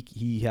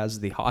 he has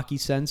the hockey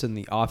sense and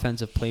the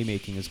offensive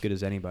playmaking as good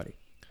as anybody.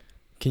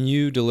 Can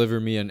you deliver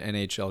me an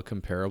NHL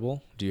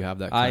comparable? Do you have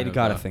that? I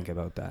gotta think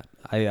about that.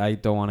 I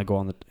don't want to go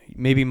on the.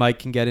 Maybe Mike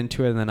can get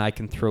into it, and then I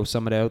can throw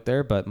somebody out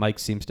there. But Mike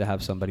seems to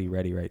have somebody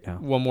ready right now.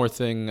 One more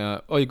thing.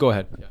 You go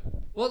ahead. Yeah.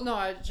 Well, no,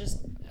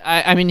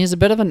 I mean, he's a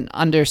bit of an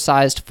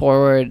undersized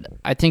forward.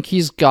 I think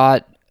he's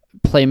got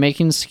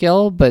playmaking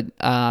skill, but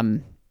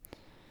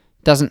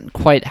doesn't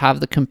quite have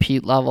the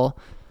compete level.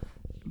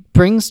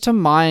 Brings to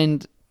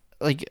mind,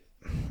 like,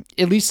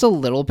 at least a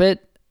little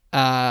bit.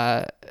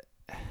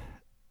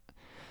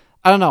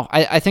 I don't know.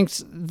 I think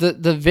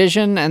the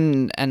vision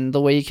and the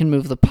way you can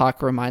move the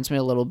puck reminds me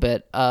a little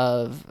bit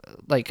of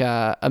like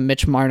a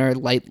Mitch Marner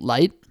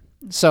light.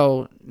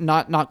 So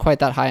not quite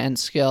that high end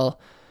skill.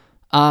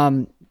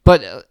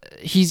 But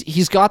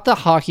he's got the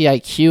hockey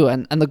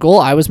IQ, and the goal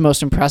I was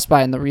most impressed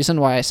by, and the reason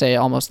why I say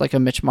almost like a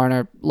Mitch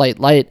Marner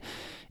light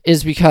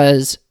is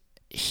because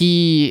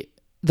the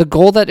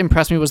goal that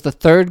impressed me was the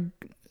third.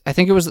 I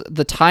think it was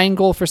the tying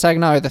goal for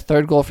Saginaw or the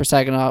third goal for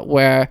Saginaw,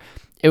 where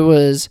it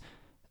was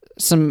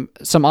some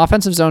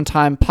offensive zone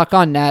time, puck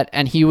on net,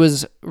 and he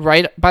was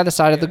right by the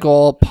side of the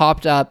goal,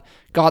 popped up,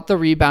 got the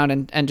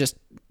rebound, and just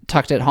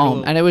tucked it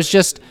home. And it was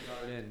just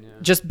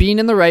being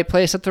in the right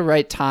place at the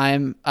right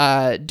time,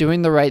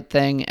 doing the right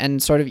thing,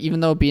 and sort of, even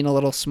though being a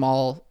little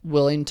small,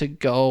 willing to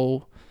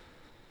go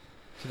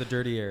to the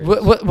dirty area,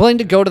 willing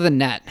to go to the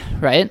net,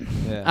 right?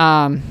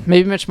 Yeah.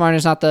 Maybe Mitch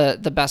Marner's not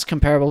the best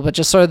comparable, but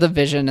just sort of the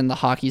vision and the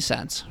hockey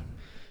sense.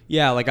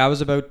 Yeah, like I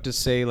was about to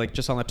say, like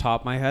just on the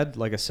top of my head,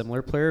 like a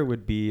similar player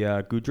would be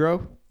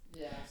Goudreau.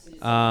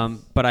 Yeah.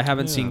 But I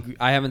haven't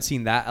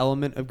seen that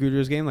element of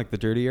Goudreau's game, like the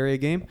dirty area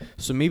game.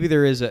 So maybe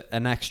there is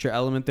an extra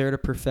element there to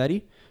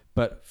Perfetti.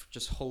 But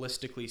just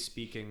holistically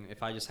speaking,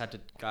 if I just had to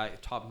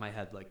top of my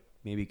head, like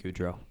maybe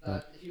Goudreau.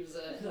 He was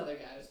another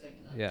guy I was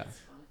thinking of. Yeah.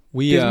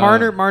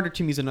 Because Marner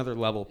to me is another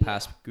level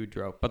past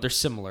Goudreau, but they're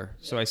similar.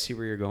 So I see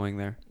where you're going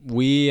there.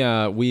 We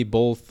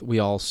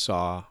all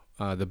saw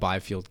the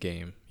Byfield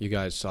game. You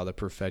guys saw the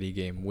Perfetti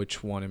game.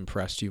 Which one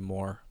impressed you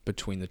more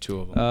between the two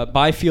of them?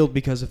 Byfield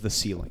because of the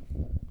ceiling.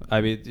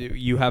 I mean,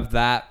 you have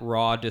that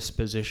raw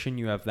disposition.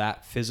 You have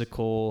that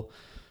physical.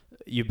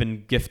 You've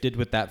been gifted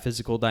with that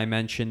physical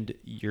dimension.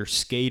 Your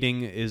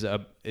skating is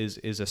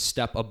a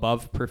step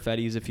above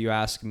Perfetti's, if you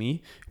ask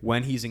me.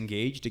 When he's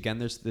engaged, again,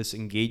 there's this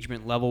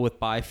engagement level with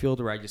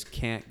Byfield where I just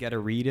can't get a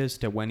read as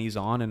to when he's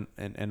on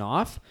and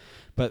off.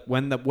 But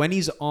when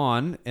he's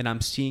on and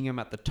I'm seeing him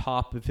at the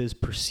top of his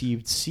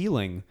perceived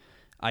ceiling,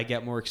 I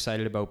get more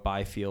excited about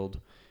Byfield.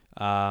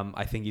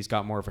 I think he's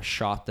got more of a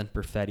shot than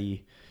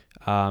Perfetti.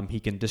 He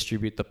can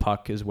distribute the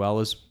puck as well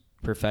as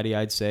Perfetti,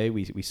 I'd say.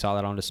 We saw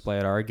that on display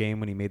at our game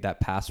when he made that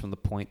pass from the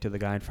point to the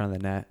guy in front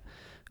of the net.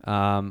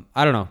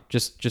 I don't know.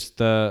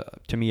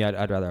 To me,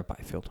 I'd rather have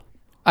Byfield.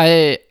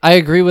 I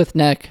agree with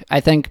Nick.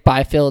 I think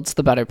Byfield's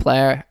the better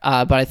player.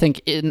 But I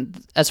think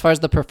as far as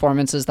the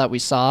performances that we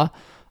saw,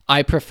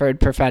 I preferred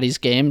Perfetti's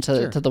game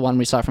to the one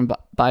we saw from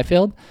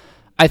Byfield.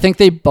 I think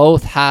they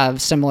both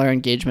have similar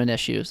engagement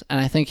issues, and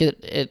I think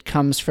it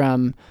comes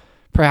from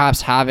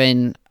perhaps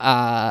having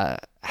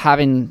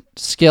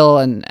skill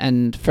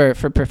and for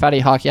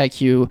Perfetti hockey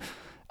IQ,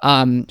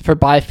 for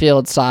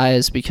Byfield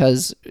size,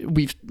 because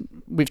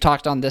we've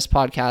talked on this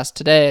podcast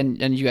today,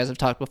 and you guys have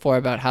talked before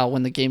about how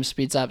when the game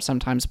speeds up,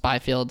 sometimes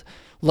Byfield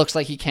looks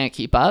like he can't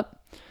keep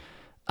up.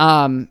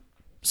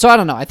 So I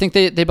don't know. I think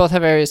they both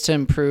have areas to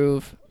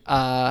improve.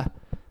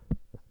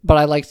 But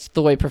I liked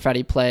the way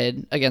Perfetti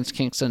played against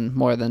Kingston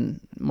more than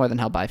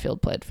how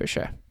Byfield played, for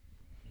sure.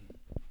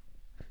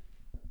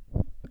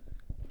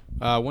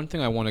 One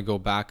thing I want to go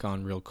back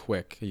on real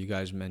quick, you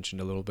guys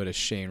mentioned a little bit of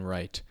Shane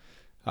Wright.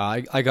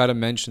 I got to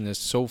mention this.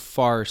 So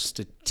far,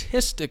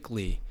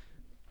 statistically,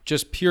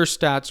 just pure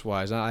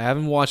stats-wise, I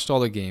haven't watched all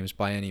the games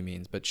by any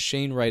means, but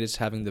Shane Wright is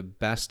having the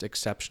best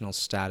exceptional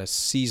status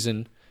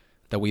season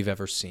that we've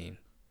ever seen.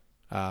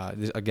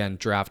 Again,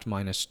 draft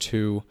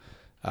 -2.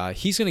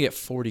 He's going to get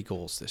 40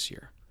 goals this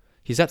year.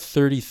 He's at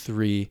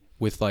 33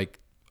 with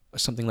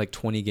something like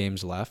 20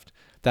 games left.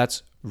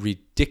 That's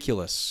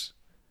ridiculous.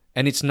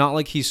 And it's not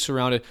like he's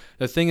surrounded.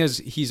 The thing is,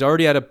 he's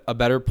already at a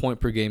better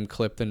point per game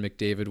clip than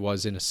McDavid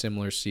was in a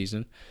similar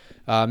season.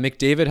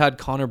 McDavid had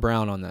Connor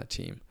Brown on that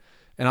team.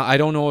 And I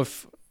don't know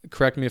if,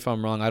 correct me if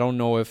I'm wrong, I don't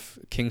know if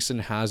Kingston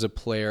has a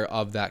player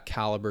of that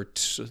caliber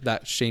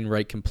that Shane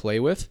Wright can play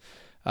with.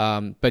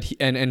 But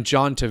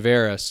John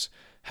Tavares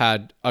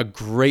had a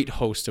great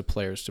host of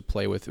players to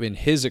play with in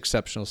his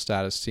exceptional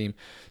status team.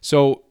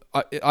 So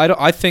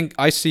I think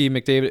I see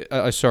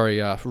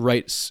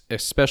Wright,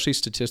 especially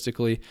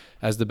statistically,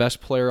 as the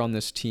best player on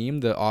this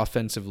team, the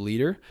offensive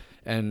leader,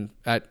 and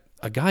at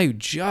a guy who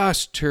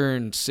just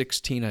turned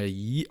 16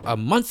 a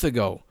month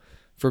ago.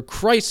 For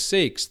Christ's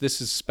sakes, this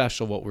is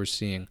special what we're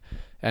seeing.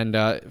 And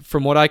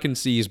from what I can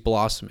see, he's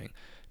blossoming.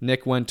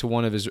 Nick went to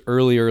one of his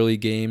early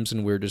games,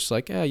 and we are just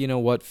like, you know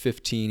what,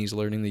 15, he's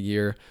learning the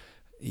year.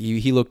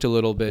 He looked a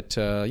little bit,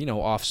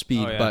 off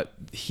speed, but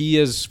he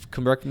is,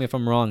 correct me if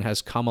I'm wrong,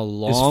 has come a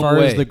long way. As far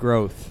as the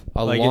growth.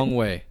 A long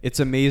way. It's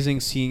amazing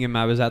seeing him.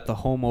 I was at the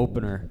home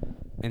opener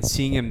and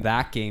seeing him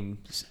that game,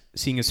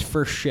 seeing his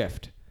first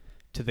shift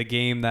to the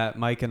game that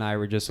Mike and I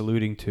were just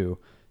alluding to.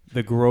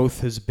 The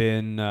growth has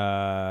been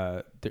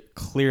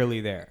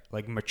clearly there.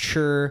 Like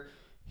mature.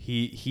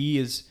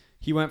 He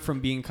went from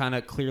being kind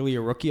of clearly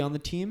a rookie on the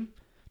team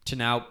to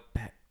now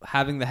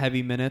having the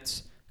heavy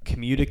minutes,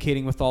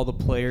 communicating with all the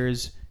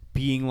players,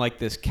 being like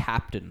this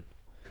captain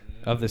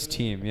of this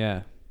team.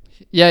 Yeah.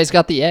 Yeah, he's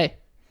got the A.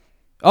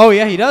 Oh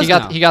yeah, he does.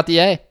 He got the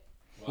A.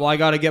 Well, I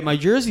got to get my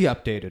jersey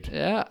updated.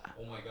 Yeah.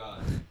 Oh my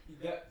God.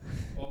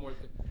 One more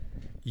thing.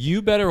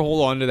 You better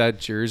hold on to that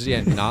jersey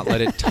and not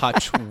let it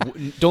touch.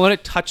 Don't let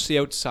it touch the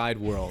outside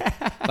world.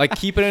 Like,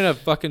 keep it in a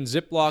fucking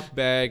Ziploc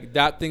bag.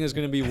 That thing is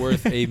going to be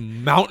worth a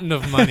mountain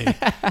of money.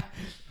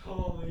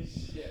 Holy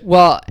shit.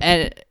 Well,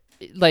 and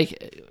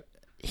like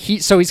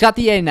he's got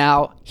the A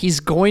now. He's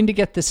going to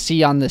get the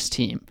C on this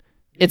team.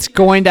 It's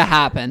going to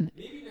happen.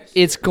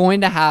 It's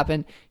going to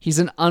happen. He's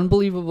an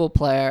unbelievable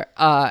player,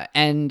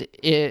 and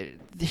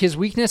his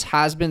weakness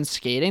has been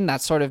skating.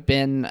 That's sort of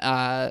been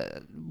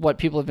what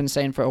people have been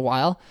saying for a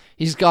while.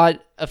 He's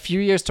got a few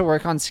years to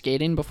work on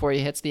skating before he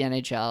hits the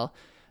NHL.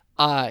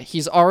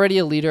 He's already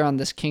a leader on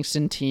this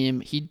Kingston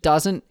team. He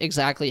doesn't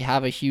exactly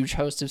have a huge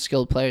host of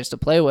skilled players to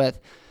play with.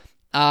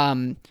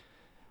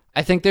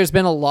 I think there's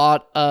been a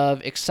lot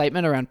of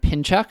excitement around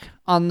Pinchuk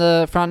on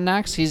the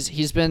Frontenacs.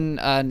 He's been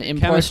an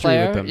import Chemistry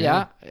player. with them,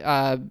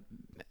 yeah.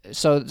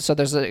 So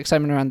there's an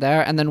excitement around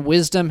there. And then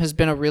Wisdom has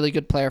been a really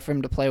good player for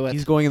him to play with.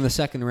 He's going in the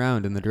second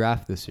round in the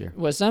draft this year.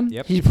 Wisdom?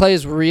 Yep. He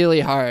plays really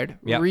hard.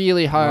 Yep.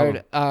 Really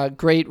hard.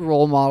 Great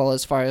role model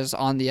as far as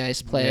on the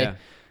ice play.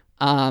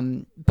 Yeah.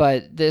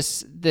 But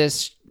this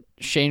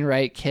Shane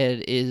Wright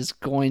kid is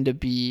going to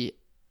be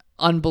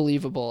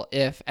unbelievable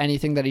if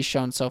anything that he's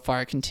shown so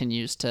far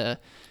continues to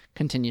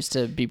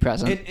be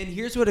present. And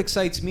here's what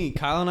excites me.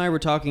 Kyle and I were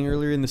talking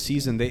earlier in the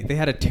season. They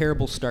had a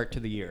terrible start to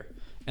the year.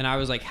 And I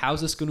was like,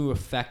 how's this going to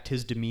affect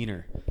his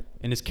demeanor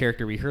and his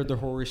character? We heard the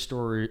horror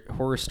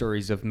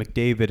stories of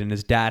McDavid and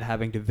his dad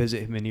having to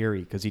visit him in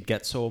Erie because he'd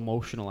get so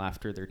emotional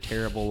after their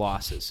terrible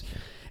losses.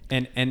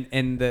 And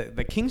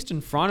the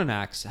Kingston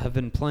Frontenacs have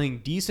been playing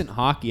decent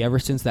hockey ever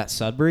since that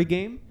Sudbury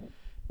game.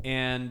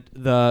 And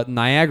the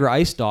Niagara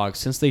Ice Dogs,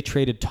 since they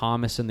traded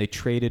Thomas and they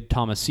traded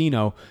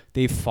Tomasino,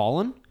 they've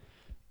fallen.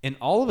 And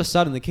all of a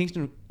sudden, the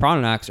Kingston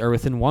Frontenacs are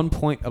within 1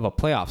 point of a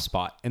playoff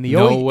spot. And the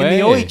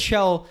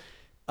OHL,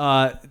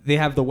 they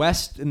have the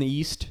West and the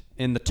East.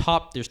 In the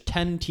top, there's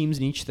 10 teams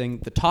in each thing.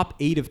 The top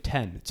 8 of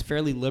 10, it's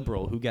fairly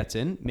liberal who gets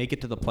in, make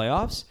it to the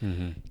playoffs.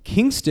 Mm-hmm.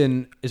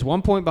 Kingston is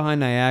 1 point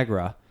behind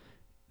Niagara.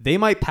 They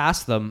might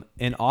pass them,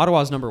 and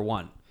Ottawa's number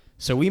 1.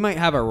 So we might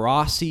have a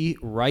Rossi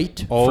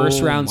Wright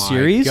first round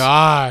series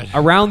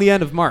around the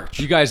end of March.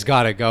 You guys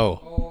got to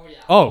go.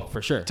 Oh,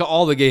 for sure. To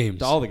all the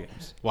games.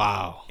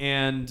 Wow.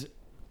 And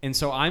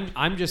so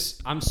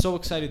I'm so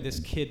excited this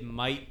kid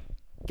might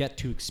get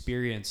to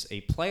experience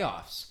a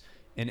playoffs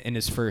in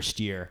his first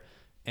year,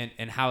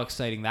 and how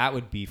exciting that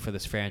would be for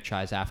this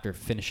franchise after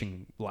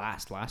finishing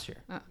last year.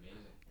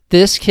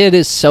 This kid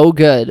is so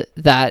good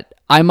that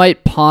I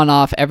might pawn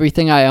off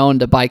everything I own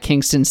to buy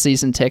Kingston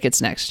season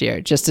tickets next year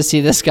just to see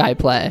this guy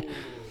play.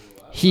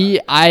 He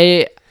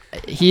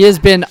has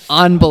been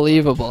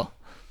unbelievable.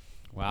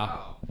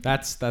 Wow.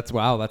 That's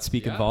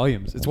speaking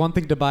volumes. It's one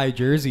thing to buy a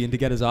jersey and to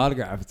get his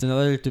autograph. It's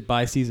another to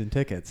buy season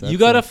tickets. You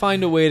got to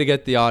find a way to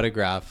get the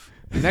autograph.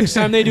 Next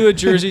time they do a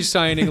jersey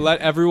signing, let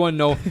everyone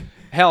know,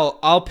 hell,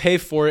 I'll pay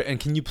for it, and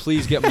can you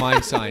please get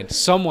mine signed?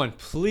 Someone,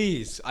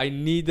 please. I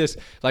need this.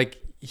 Like,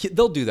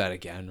 they'll do that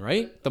again,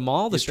 right? The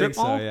mall, the strip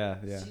mall? So,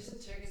 yeah. Season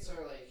tickets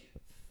are like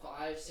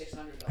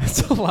 $500-$600.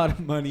 That's a lot of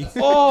money.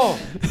 Oh,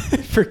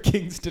 for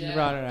Kingston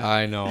Frontenacs.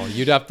 I know.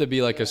 You'd have to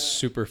be like a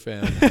super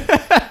fan.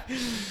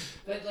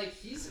 But like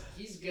he's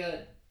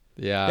good.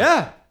 Yeah.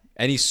 Yeah.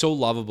 And he's so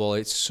lovable.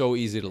 It's so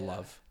easy to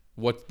love.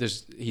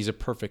 He's a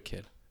perfect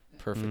kid.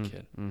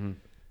 Kid.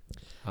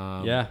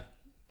 Mm-hmm. Yeah.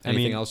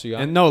 Anything else you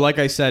got? And no, like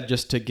I said,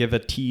 just to give a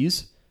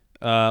tease,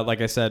 like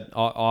I said,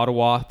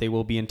 Ottawa, they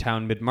will be in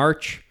town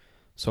mid-March.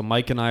 So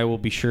Mike and I will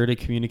be sure to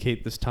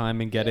communicate this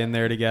time and get in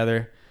there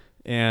together.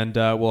 And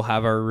we'll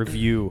have our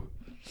review.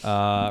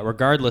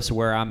 Regardless of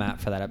where I'm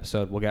at for that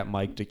episode, we'll get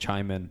Mike to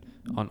chime in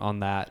on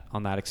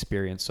that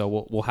experience.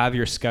 So we'll have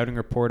your scouting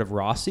report of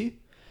Rossi.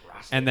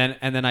 And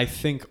then I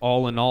think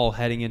all in all,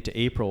 heading into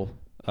April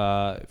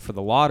for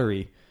the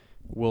lottery,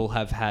 we'll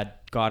have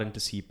gotten to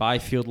see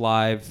Byfield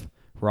live,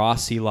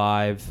 Rossi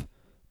live,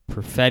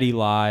 Perfetti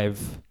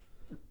live.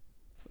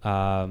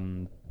 I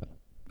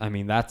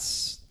mean,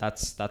 that's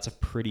a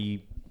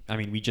pretty I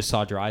mean, we just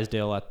saw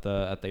Drysdale at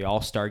the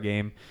All-Star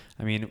game.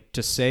 I mean,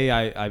 to say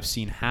I've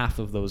seen half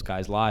of those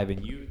guys live,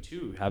 and you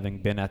too, having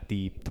been at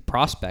the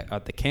prospect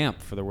at the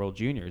camp for the World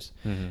Juniors.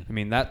 I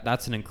mean,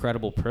 that's an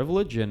incredible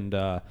privilege, and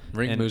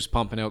Ring Moose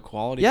pumping out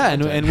quality. yeah,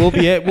 content.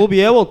 and we'll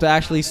be able to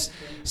actually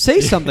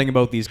say something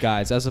about these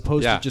guys as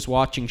opposed to just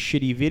watching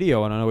shitty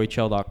video on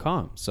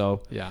OHL.com.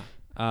 So yeah.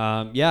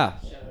 yeah.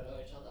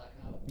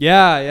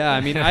 Yeah.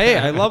 I mean,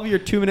 I love your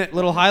 2-minute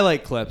little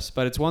highlight clips,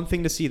 but it's one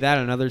thing to see that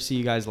and another to see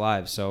you guys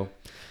live. So,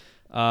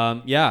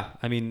 yeah,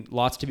 I mean,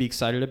 lots to be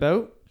excited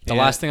about. The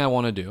last thing I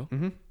want to do,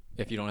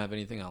 if you don't have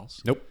anything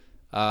else. Nope.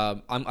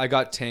 I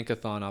got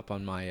Tankathon up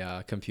on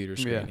my computer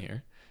screen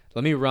here.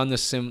 Let me run the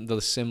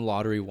sim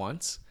lottery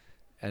once,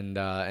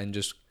 and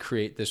just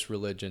create this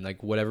religion.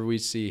 Like whatever we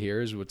see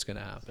here is what's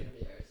gonna happen.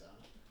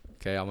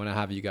 Okay, I'm gonna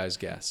have you guys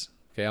guess.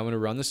 Okay, I'm gonna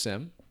run the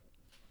sim.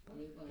 Let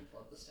me pull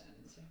up the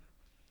standings here.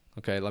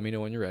 Okay, let me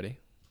know when you're ready.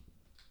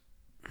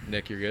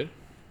 Nick, you're good?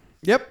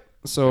 Yep.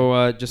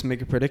 So just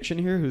make a prediction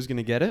here. Who's going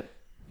to get it?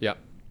 Yep.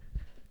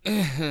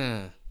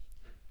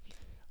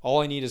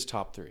 All I need is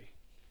top 3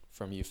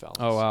 from you fellas.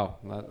 Oh, wow.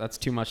 That's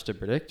too much to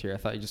predict here. I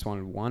thought you just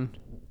wanted one.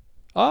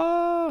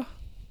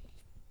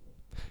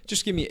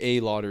 Just give me a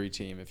lottery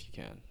team if you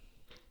can.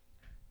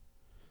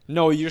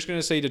 No, you're just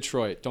gonna say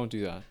Detroit. Don't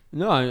do that.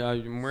 No,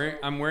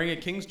 I'm wearing a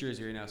Kings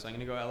jersey right now, so I'm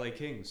going to go LA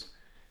Kings.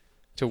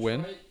 To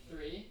win? Detroit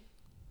 3,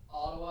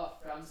 Ottawa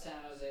from San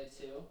Jose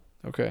 2,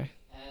 Okay.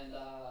 and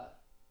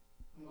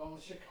I'm going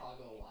with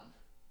Chicago 1.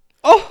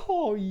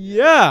 Oh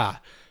yeah,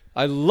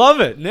 I love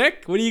it.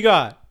 Nick, what do you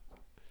got?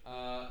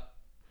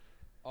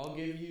 I'll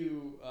give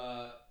you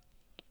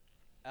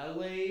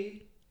LA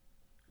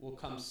will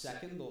come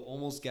second. They'll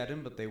almost get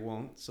him, but they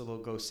won't, so they'll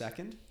go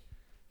second.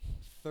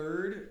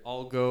 Third,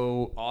 I'll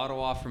go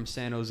Ottawa from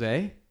San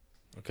Jose.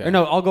 Okay. Or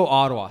no, I'll go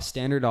Ottawa.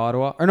 Standard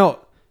Ottawa. Or no.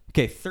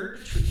 Okay, third.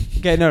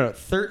 Okay, no.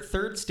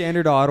 Third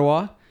standard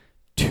Ottawa.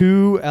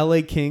 2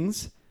 LA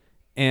Kings.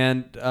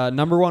 And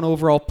number 1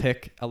 overall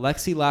pick,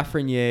 Alexis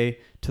Lafreniere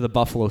to the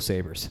Buffalo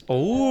Sabres.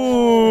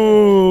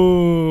 Oh,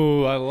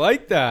 I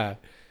like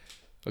that.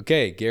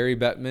 Okay, Gary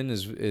Bettman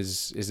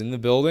is in the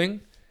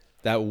building.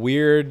 That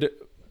weird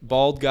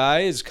bald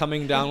guy is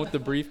coming down with the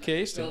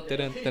briefcase. No,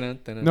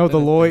 the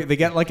lawyer. They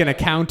get like an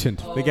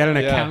accountant. They get an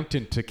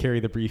accountant to carry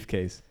the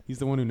briefcase. He's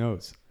the one who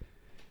knows.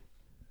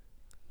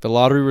 The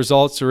lottery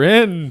results are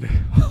in.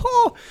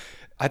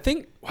 I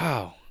think,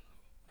 wow.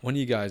 One of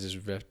you guys is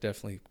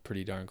definitely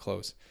pretty darn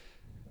close.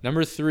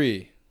 Number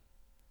 3.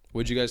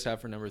 What'd you guys have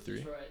for number 3?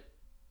 Detroit.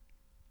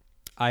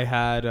 I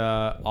had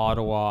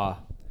Ottawa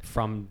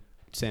from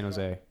San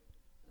Jose.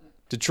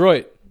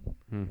 Detroit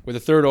with a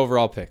 3rd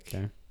overall pick.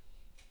 Okay.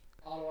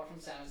 Ottawa from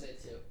San Jose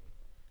 2.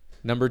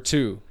 Number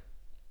 2.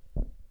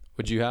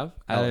 What'd you have?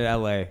 I had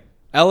LA.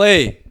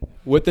 LA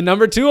with the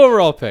number 2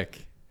 overall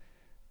pick.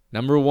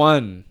 Number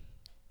 1,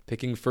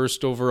 picking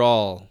 1st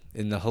overall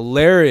in the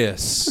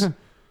hilarious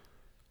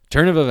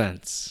turn of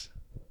events.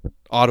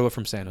 Ottawa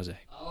from San Jose.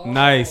 Oh,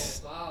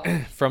 Nice. Wow.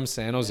 From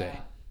San Jose. Yeah.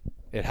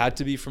 It had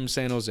to be from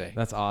San Jose.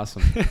 That's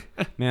awesome.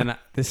 Man,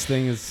 this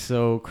thing is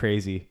so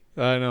crazy.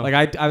 I know.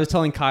 Like I was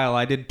telling Kyle,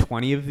 I did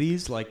 20 of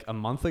these like a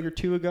month or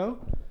 2 ago,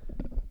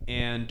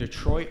 and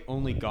Detroit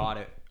only got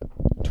it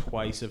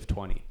twice of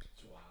 20. It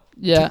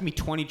Yeah. took me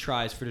 20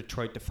 tries for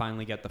Detroit to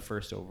finally get the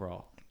 1st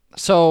overall.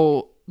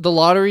 So the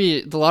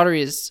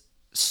lottery is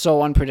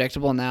so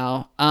unpredictable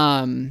now.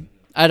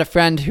 I had a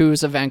friend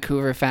who's a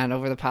Vancouver fan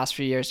over the past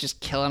few years, just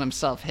killing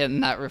himself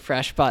hitting that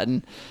refresh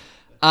button.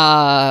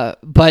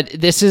 But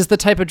this is the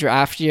type of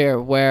draft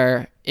year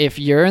where if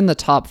you're in the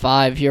top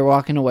 5, you're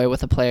walking away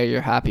with a player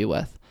you're happy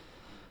with.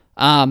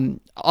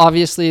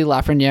 Obviously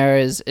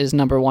Lafreniere is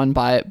number 1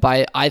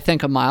 by I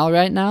think a mile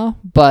right now,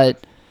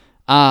 but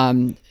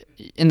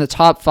in the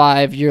top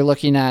 5, you're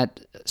looking at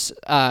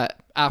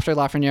after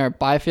Lafreniere,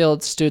 Byfield,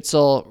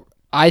 Stützle,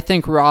 I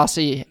think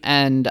Rossi,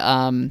 and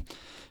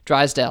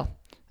Drysdale.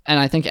 And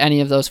I think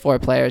any of those 4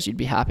 players you'd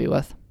be happy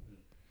with.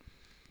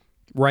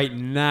 Right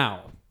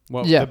now,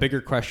 the bigger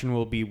question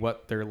will be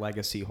what their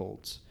legacy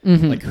holds.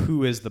 Mm-hmm. Like,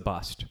 who is the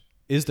bust?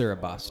 Is there a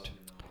bust?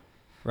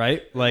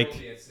 Right? Like,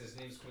 his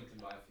name's Quinton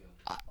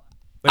Byfield.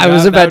 I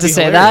was about to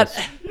say that.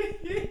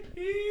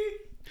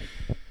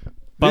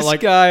 But This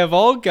this guy of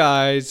all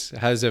guys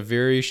has a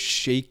very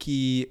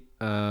shaky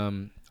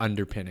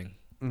underpinning.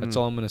 That's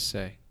all I'm gonna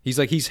say.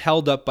 He's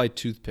held up by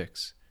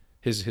toothpicks.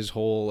 His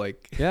whole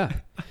like yeah.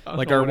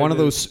 Like, know are what one it of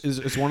those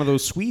is one of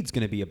those Swedes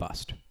going to be a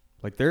bust?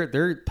 Like,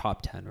 they're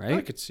top 10, right?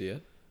 I could see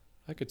it.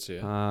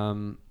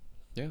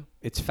 Yeah.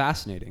 It's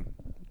fascinating.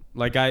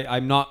 Like,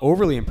 I'm not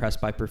overly impressed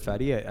by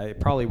Perfetti. I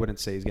probably wouldn't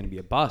say he's going to be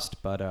a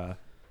bust, but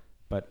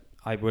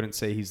I wouldn't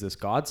say he's this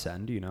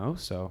godsend,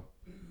 So,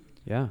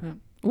 yeah.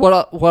 What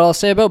I'll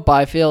say about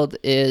Byfield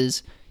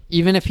is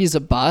even if he's a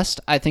bust,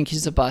 I think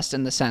he's a bust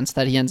in the sense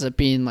that he ends up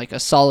being like a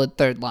solid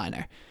 3rd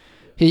liner.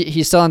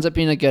 He still ends up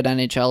being a good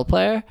NHL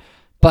player,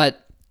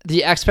 but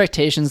the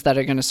expectations that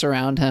are going to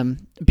surround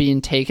him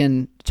being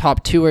taken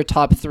top 2 or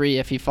top 3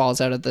 if he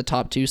falls out of the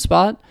top 2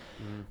 spot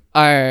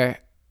are,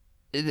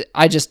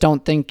 I just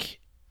don't think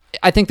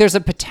I think there's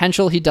a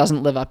potential he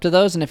doesn't live up to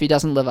those, and if he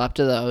doesn't live up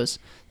to those,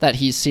 that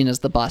he's seen as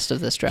the bust of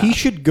this draft. He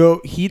should go.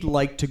 He'd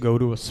like to go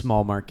to a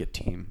small market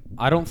team.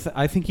 I don't.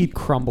 I think he'd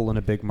crumble in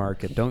a big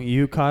market. Don't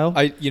you, Kyle?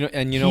 You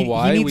know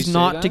why he we needs say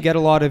not that? to get a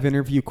lot of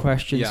interview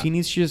questions. Yeah. He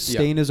needs to just Yeah.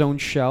 stay in his own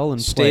shell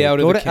and Stay play. out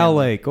of go the to camera.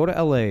 LA. Go to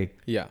LA.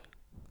 Yeah,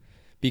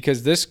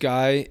 because this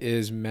guy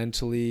is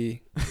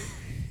mentally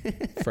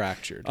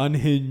fractured.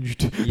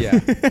 Unhinged. Yeah,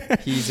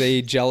 he's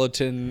a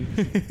gelatin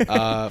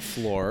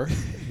floor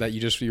that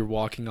you're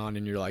walking on,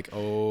 and you're like,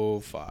 oh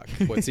fuck,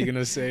 what's he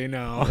gonna say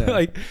now? Yeah.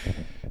 Like,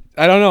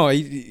 I don't know.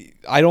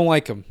 I don't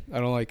like him.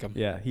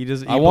 Yeah, he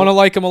does. I want to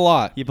like him a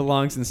lot. He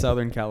belongs in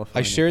Southern California.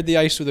 I shared the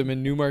ice with him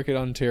in Newmarket,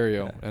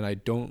 Ontario, and I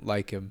don't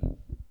like him.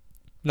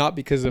 Not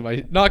because of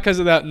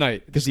that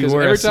night. because Just he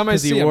wore every a, time I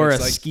 'cause see he him, wore it's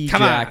a like, ski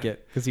come on.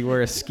 jacket. Because he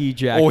wore a ski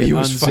jacket. Oh, he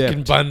was unzipped.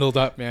 fucking bundled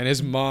up, man.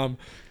 His mom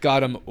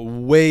got him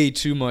way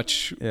too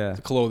much Yeah.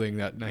 clothing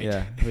that night.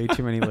 Yeah, way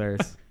too many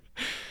layers.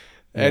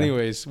 Yeah.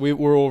 Anyways,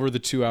 we're over the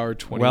 2 hour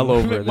 20. Well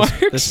over. minute mark,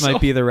 This so-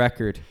 might be the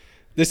record.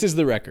 This is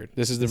the record.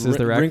 This is the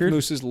record? Rink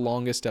Moose's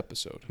longest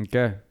episode.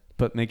 Okay,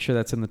 but make sure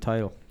that's in the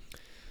title.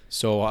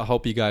 So I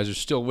hope you guys are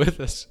still with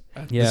us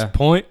at Yeah. this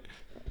point.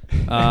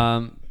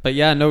 But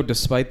yeah, no.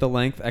 Despite the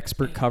length,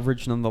 expert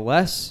coverage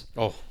nonetheless.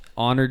 Oh,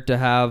 Honored to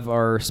have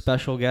our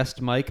special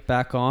guest Mike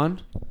back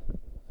on.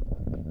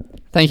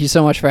 Thank you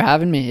so much for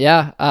having me.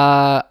 Yeah,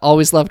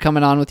 always love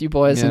coming on with you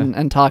boys Yeah.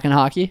 and talking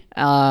hockey.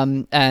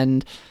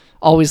 And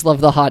always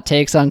love the hot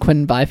takes on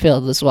Quinton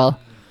Byfield as well.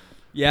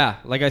 Yeah,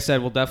 like I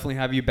said, we'll definitely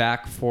have you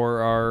back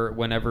for our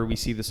whenever we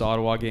see this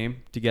Ottawa game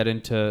to get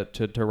into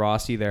to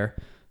Rossi there.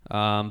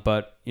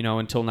 But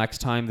until next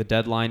time, the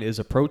deadline is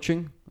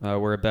approaching.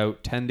 We're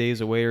about 10 days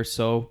away or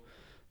so.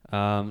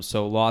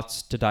 So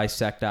lots to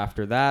dissect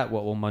after that.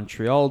 What will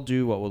Montreal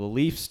do? What will the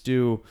Leafs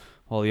do?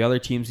 All the other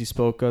teams he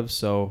spoke of.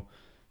 So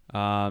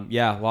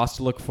lots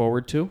to look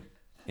forward to.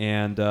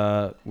 And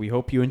we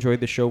hope you enjoyed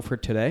the show for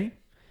today.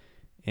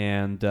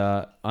 And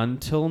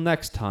until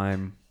next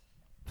time,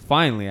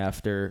 finally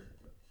after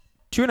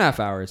 2.5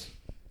 hours,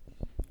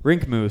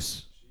 Rink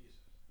Moose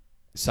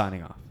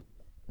signing off.